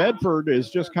now Bedford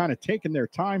is just kind of taking their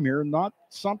time here, not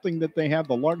something that they have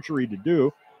the luxury to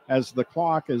do, as the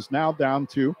clock is now down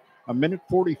to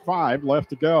 1:45 left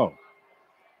to go.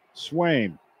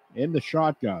 Swain in the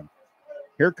shotgun.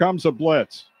 Here comes a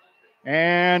blitz.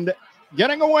 And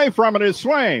getting away from it is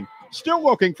Swain. Still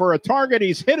looking for a target.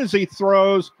 He's hit as he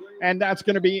throws, and that's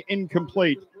going to be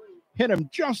incomplete. Hit him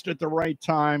just at the right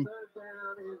time.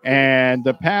 And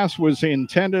the pass was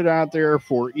intended out there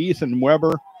for Ethan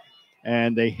Weber,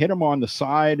 and they hit him on the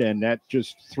side, and that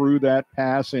just threw that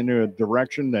pass into a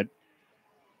direction that,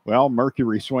 well,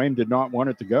 Mercury Swain did not want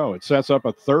it to go. It sets up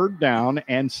a 3rd down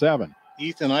and 7.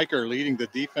 Ethan Eicher leading the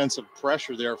defensive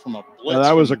pressure there from a blitz.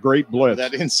 That was a great blitz.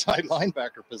 That inside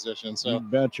linebacker position. So you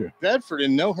betcha. Bedford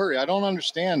in no hurry. I don't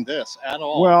understand this at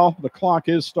all. Well, the clock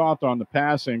is stopped on the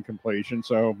pass incompletion,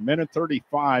 so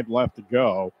 1:35 left to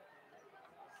go.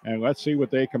 And let's see what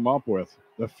they come up with.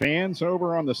 The fans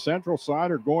over on the Central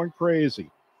side are going crazy.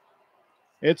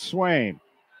 It's Swain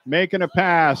making a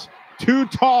pass. Too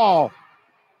tall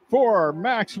for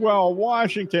Maxwell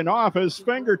Washington, off his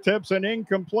fingertips and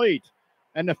incomplete.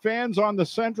 And the fans on the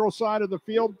Central side of the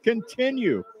field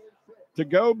continue to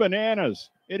go bananas.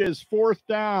 It is 4th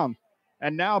down.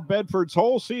 And now Bedford's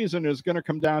whole season is going to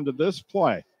come down to this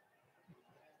play.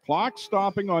 Clock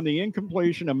stopping on the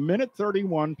incompletion,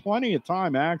 1:31, plenty of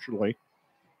time, actually,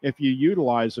 if you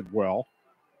utilize it well.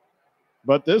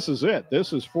 But this is it.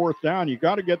 This is 4th down. You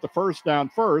got to get the first down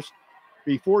first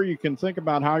before you can think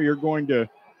about how you're going to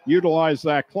utilize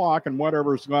that clock and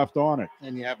whatever's left on it.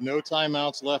 And you have no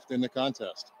timeouts left in the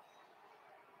contest.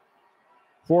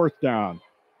 4th down.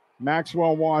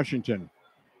 Maxwell Washington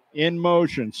in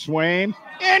motion. Swain,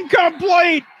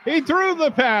 incomplete. He threw the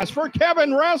pass for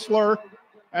Kevin Ressler.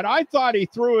 And I thought he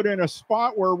threw it in a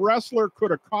spot where Ressler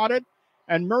could have caught it.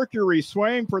 And Mercury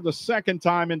Swain, for the 2nd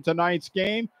time in tonight's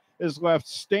game, is left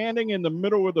standing in the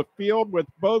middle of the field with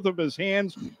both of his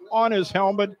hands on his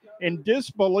helmet in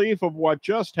disbelief of what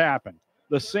just happened.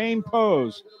 The same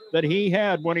pose that he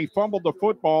had when he fumbled the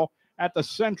football at the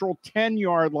Central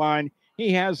 10-yard line.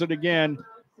 He has it again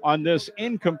on this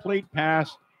incomplete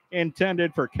pass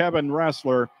intended for Kevin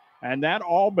Ressler. And that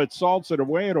all but salts it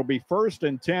away. It'll be 1st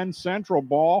and 10 Central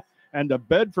ball, and the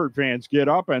Bedford fans get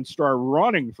up and start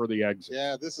running for the exit.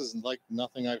 Yeah, this is like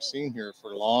nothing I've seen here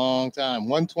for a long time.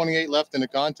 1:28 left in the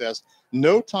contest.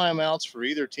 No timeouts for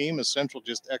either team, as Central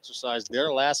just exercised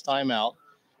their last timeout.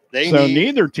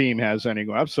 Neither team has any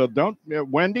left. So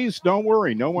Wendy's, don't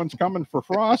worry. No one's coming for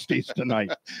Frosties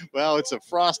tonight. Well, it's a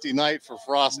frosty night for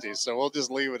Frosties, so we'll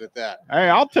just leave it at that. Hey,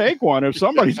 I'll take one. If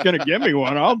somebody's going to give me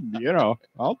one,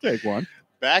 I'll take one.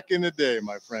 Back in the day,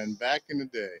 my friend, back in the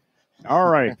day. All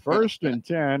right, 1st and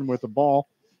 10 with the ball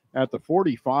at the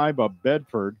 45 of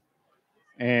Bedford.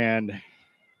 And,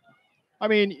 I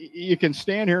mean, you can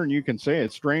stand here and you can say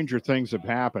it. Stranger things have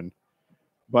happened.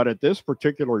 But at this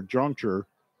particular juncture,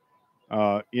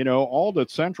 all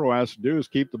that Central has to do is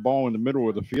keep the ball in the middle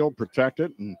of the field, protect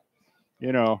it. And,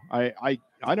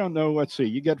 I don't know. Let's see.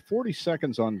 You get 40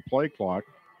 seconds on the play clock.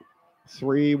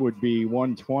 3 would be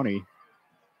 120.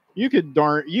 You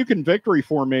can victory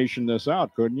formation this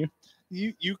out, couldn't you?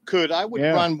 You could. I would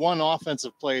run one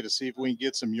offensive play to see if we can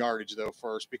get some yardage, though,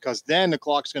 first, because then the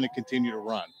clock's going to continue to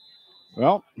run.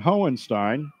 Well,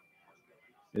 Hohenstein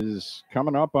is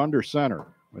coming up under center.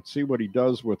 Let's see what he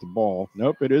does with the ball.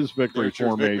 Nope, it is victory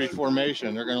formation. Victory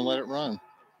formation. They're going to let it run.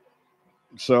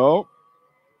 So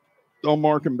they'll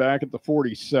mark him back at the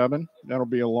 47. That'll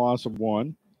be a loss of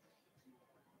 1.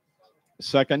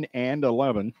 2nd and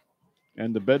 11.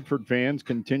 And the Bedford fans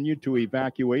continue to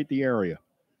evacuate the area.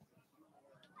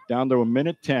 Down to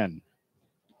 1:10.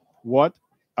 What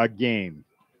a game.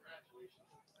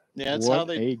 Yeah, it's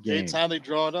how they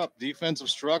draw it up. Defensive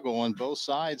struggle on both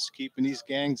sides, keeping these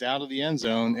gangs out of the end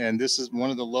zone. And this is one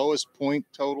of the lowest point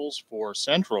totals for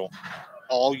Central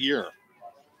all year.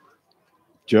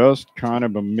 Just kind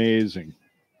of amazing.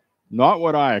 Not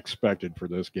what I expected for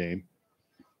this game,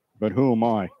 but who am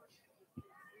I?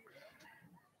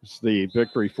 It's the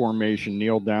victory formation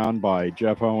kneel down by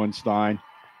Jeff Hohenstein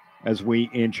as we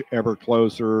inch ever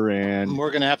closer. And we're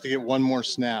going to have to get one more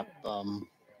snap.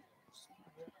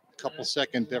 Couple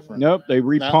second difference. Nope, they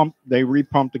repumped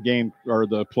the game or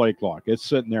the play clock. It's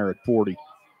sitting there at 40.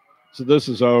 So this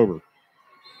is over.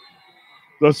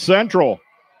 The Central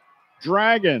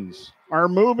Dragons are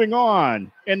moving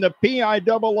on in the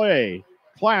PIAA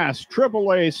Class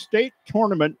AAA State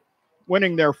Tournament,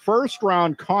 winning their first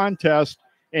round contest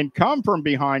in come from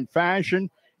behind fashion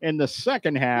in the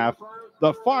second half.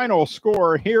 The final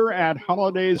score here at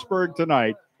Hollidaysburg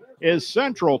tonight is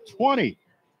Central 20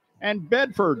 and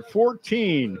Bedford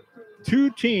 14. 2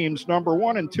 teams, number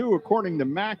 1 and 2, according to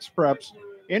Max Preps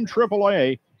in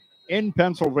AAA in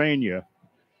Pennsylvania.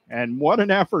 And what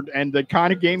an effort, and the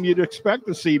kind of game you'd expect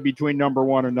to see between number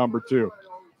 1 and number 2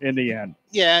 in the end.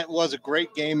 Yeah, it was a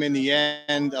great game in the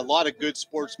end. A lot of good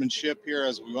sportsmanship here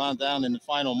as we wound down in the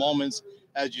final moments.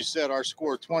 As you said, our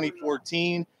score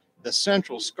 20-14. The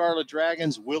Central Scarlet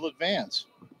Dragons will advance.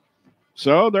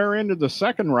 So they're into the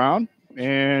second round,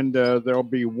 and there'll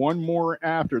be one more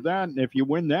after that. And if you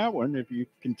win that one, if you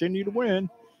continue to win,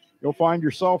 you'll find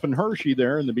yourself in Hershey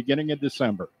there in the beginning of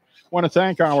December. I want to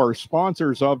thank our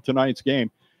sponsors of tonight's game.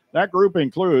 That group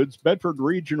includes Bedford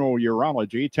Regional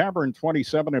Urology, Tavern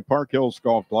 27 at Park Hills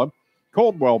Golf Club,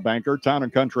 Coldwell Banker, Town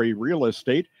 & Country Real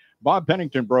Estate, Bob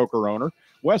Pennington Broker Owner,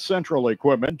 West Central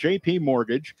Equipment, JP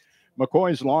Mortgage,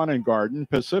 McCoy's Lawn and Garden,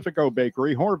 Pacifico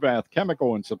Bakery, Horvath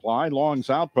Chemical and Supply, Long's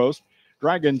Outpost,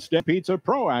 Dragon's Den Pizza,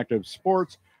 Proactive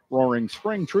Sports, Roaring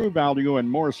Spring, True Value, and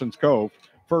Morrison's Cove,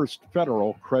 First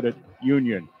Federal Credit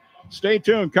Union. Stay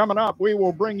tuned. Coming up, we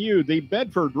will bring you the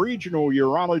Bedford Regional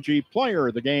Urology Player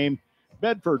of the Game.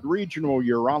 Bedford Regional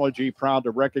Urology, proud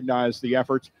to recognize the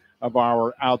efforts of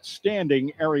our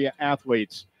outstanding area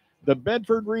athletes. The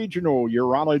Bedford Regional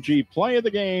Urology Player of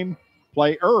the Game,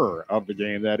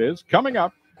 that is, coming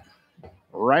up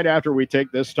right after we take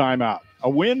this time out. A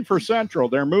win for Central.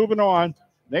 They're moving on.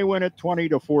 They win it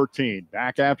 20-14.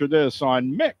 Back after this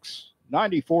on Mix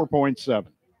 94.7.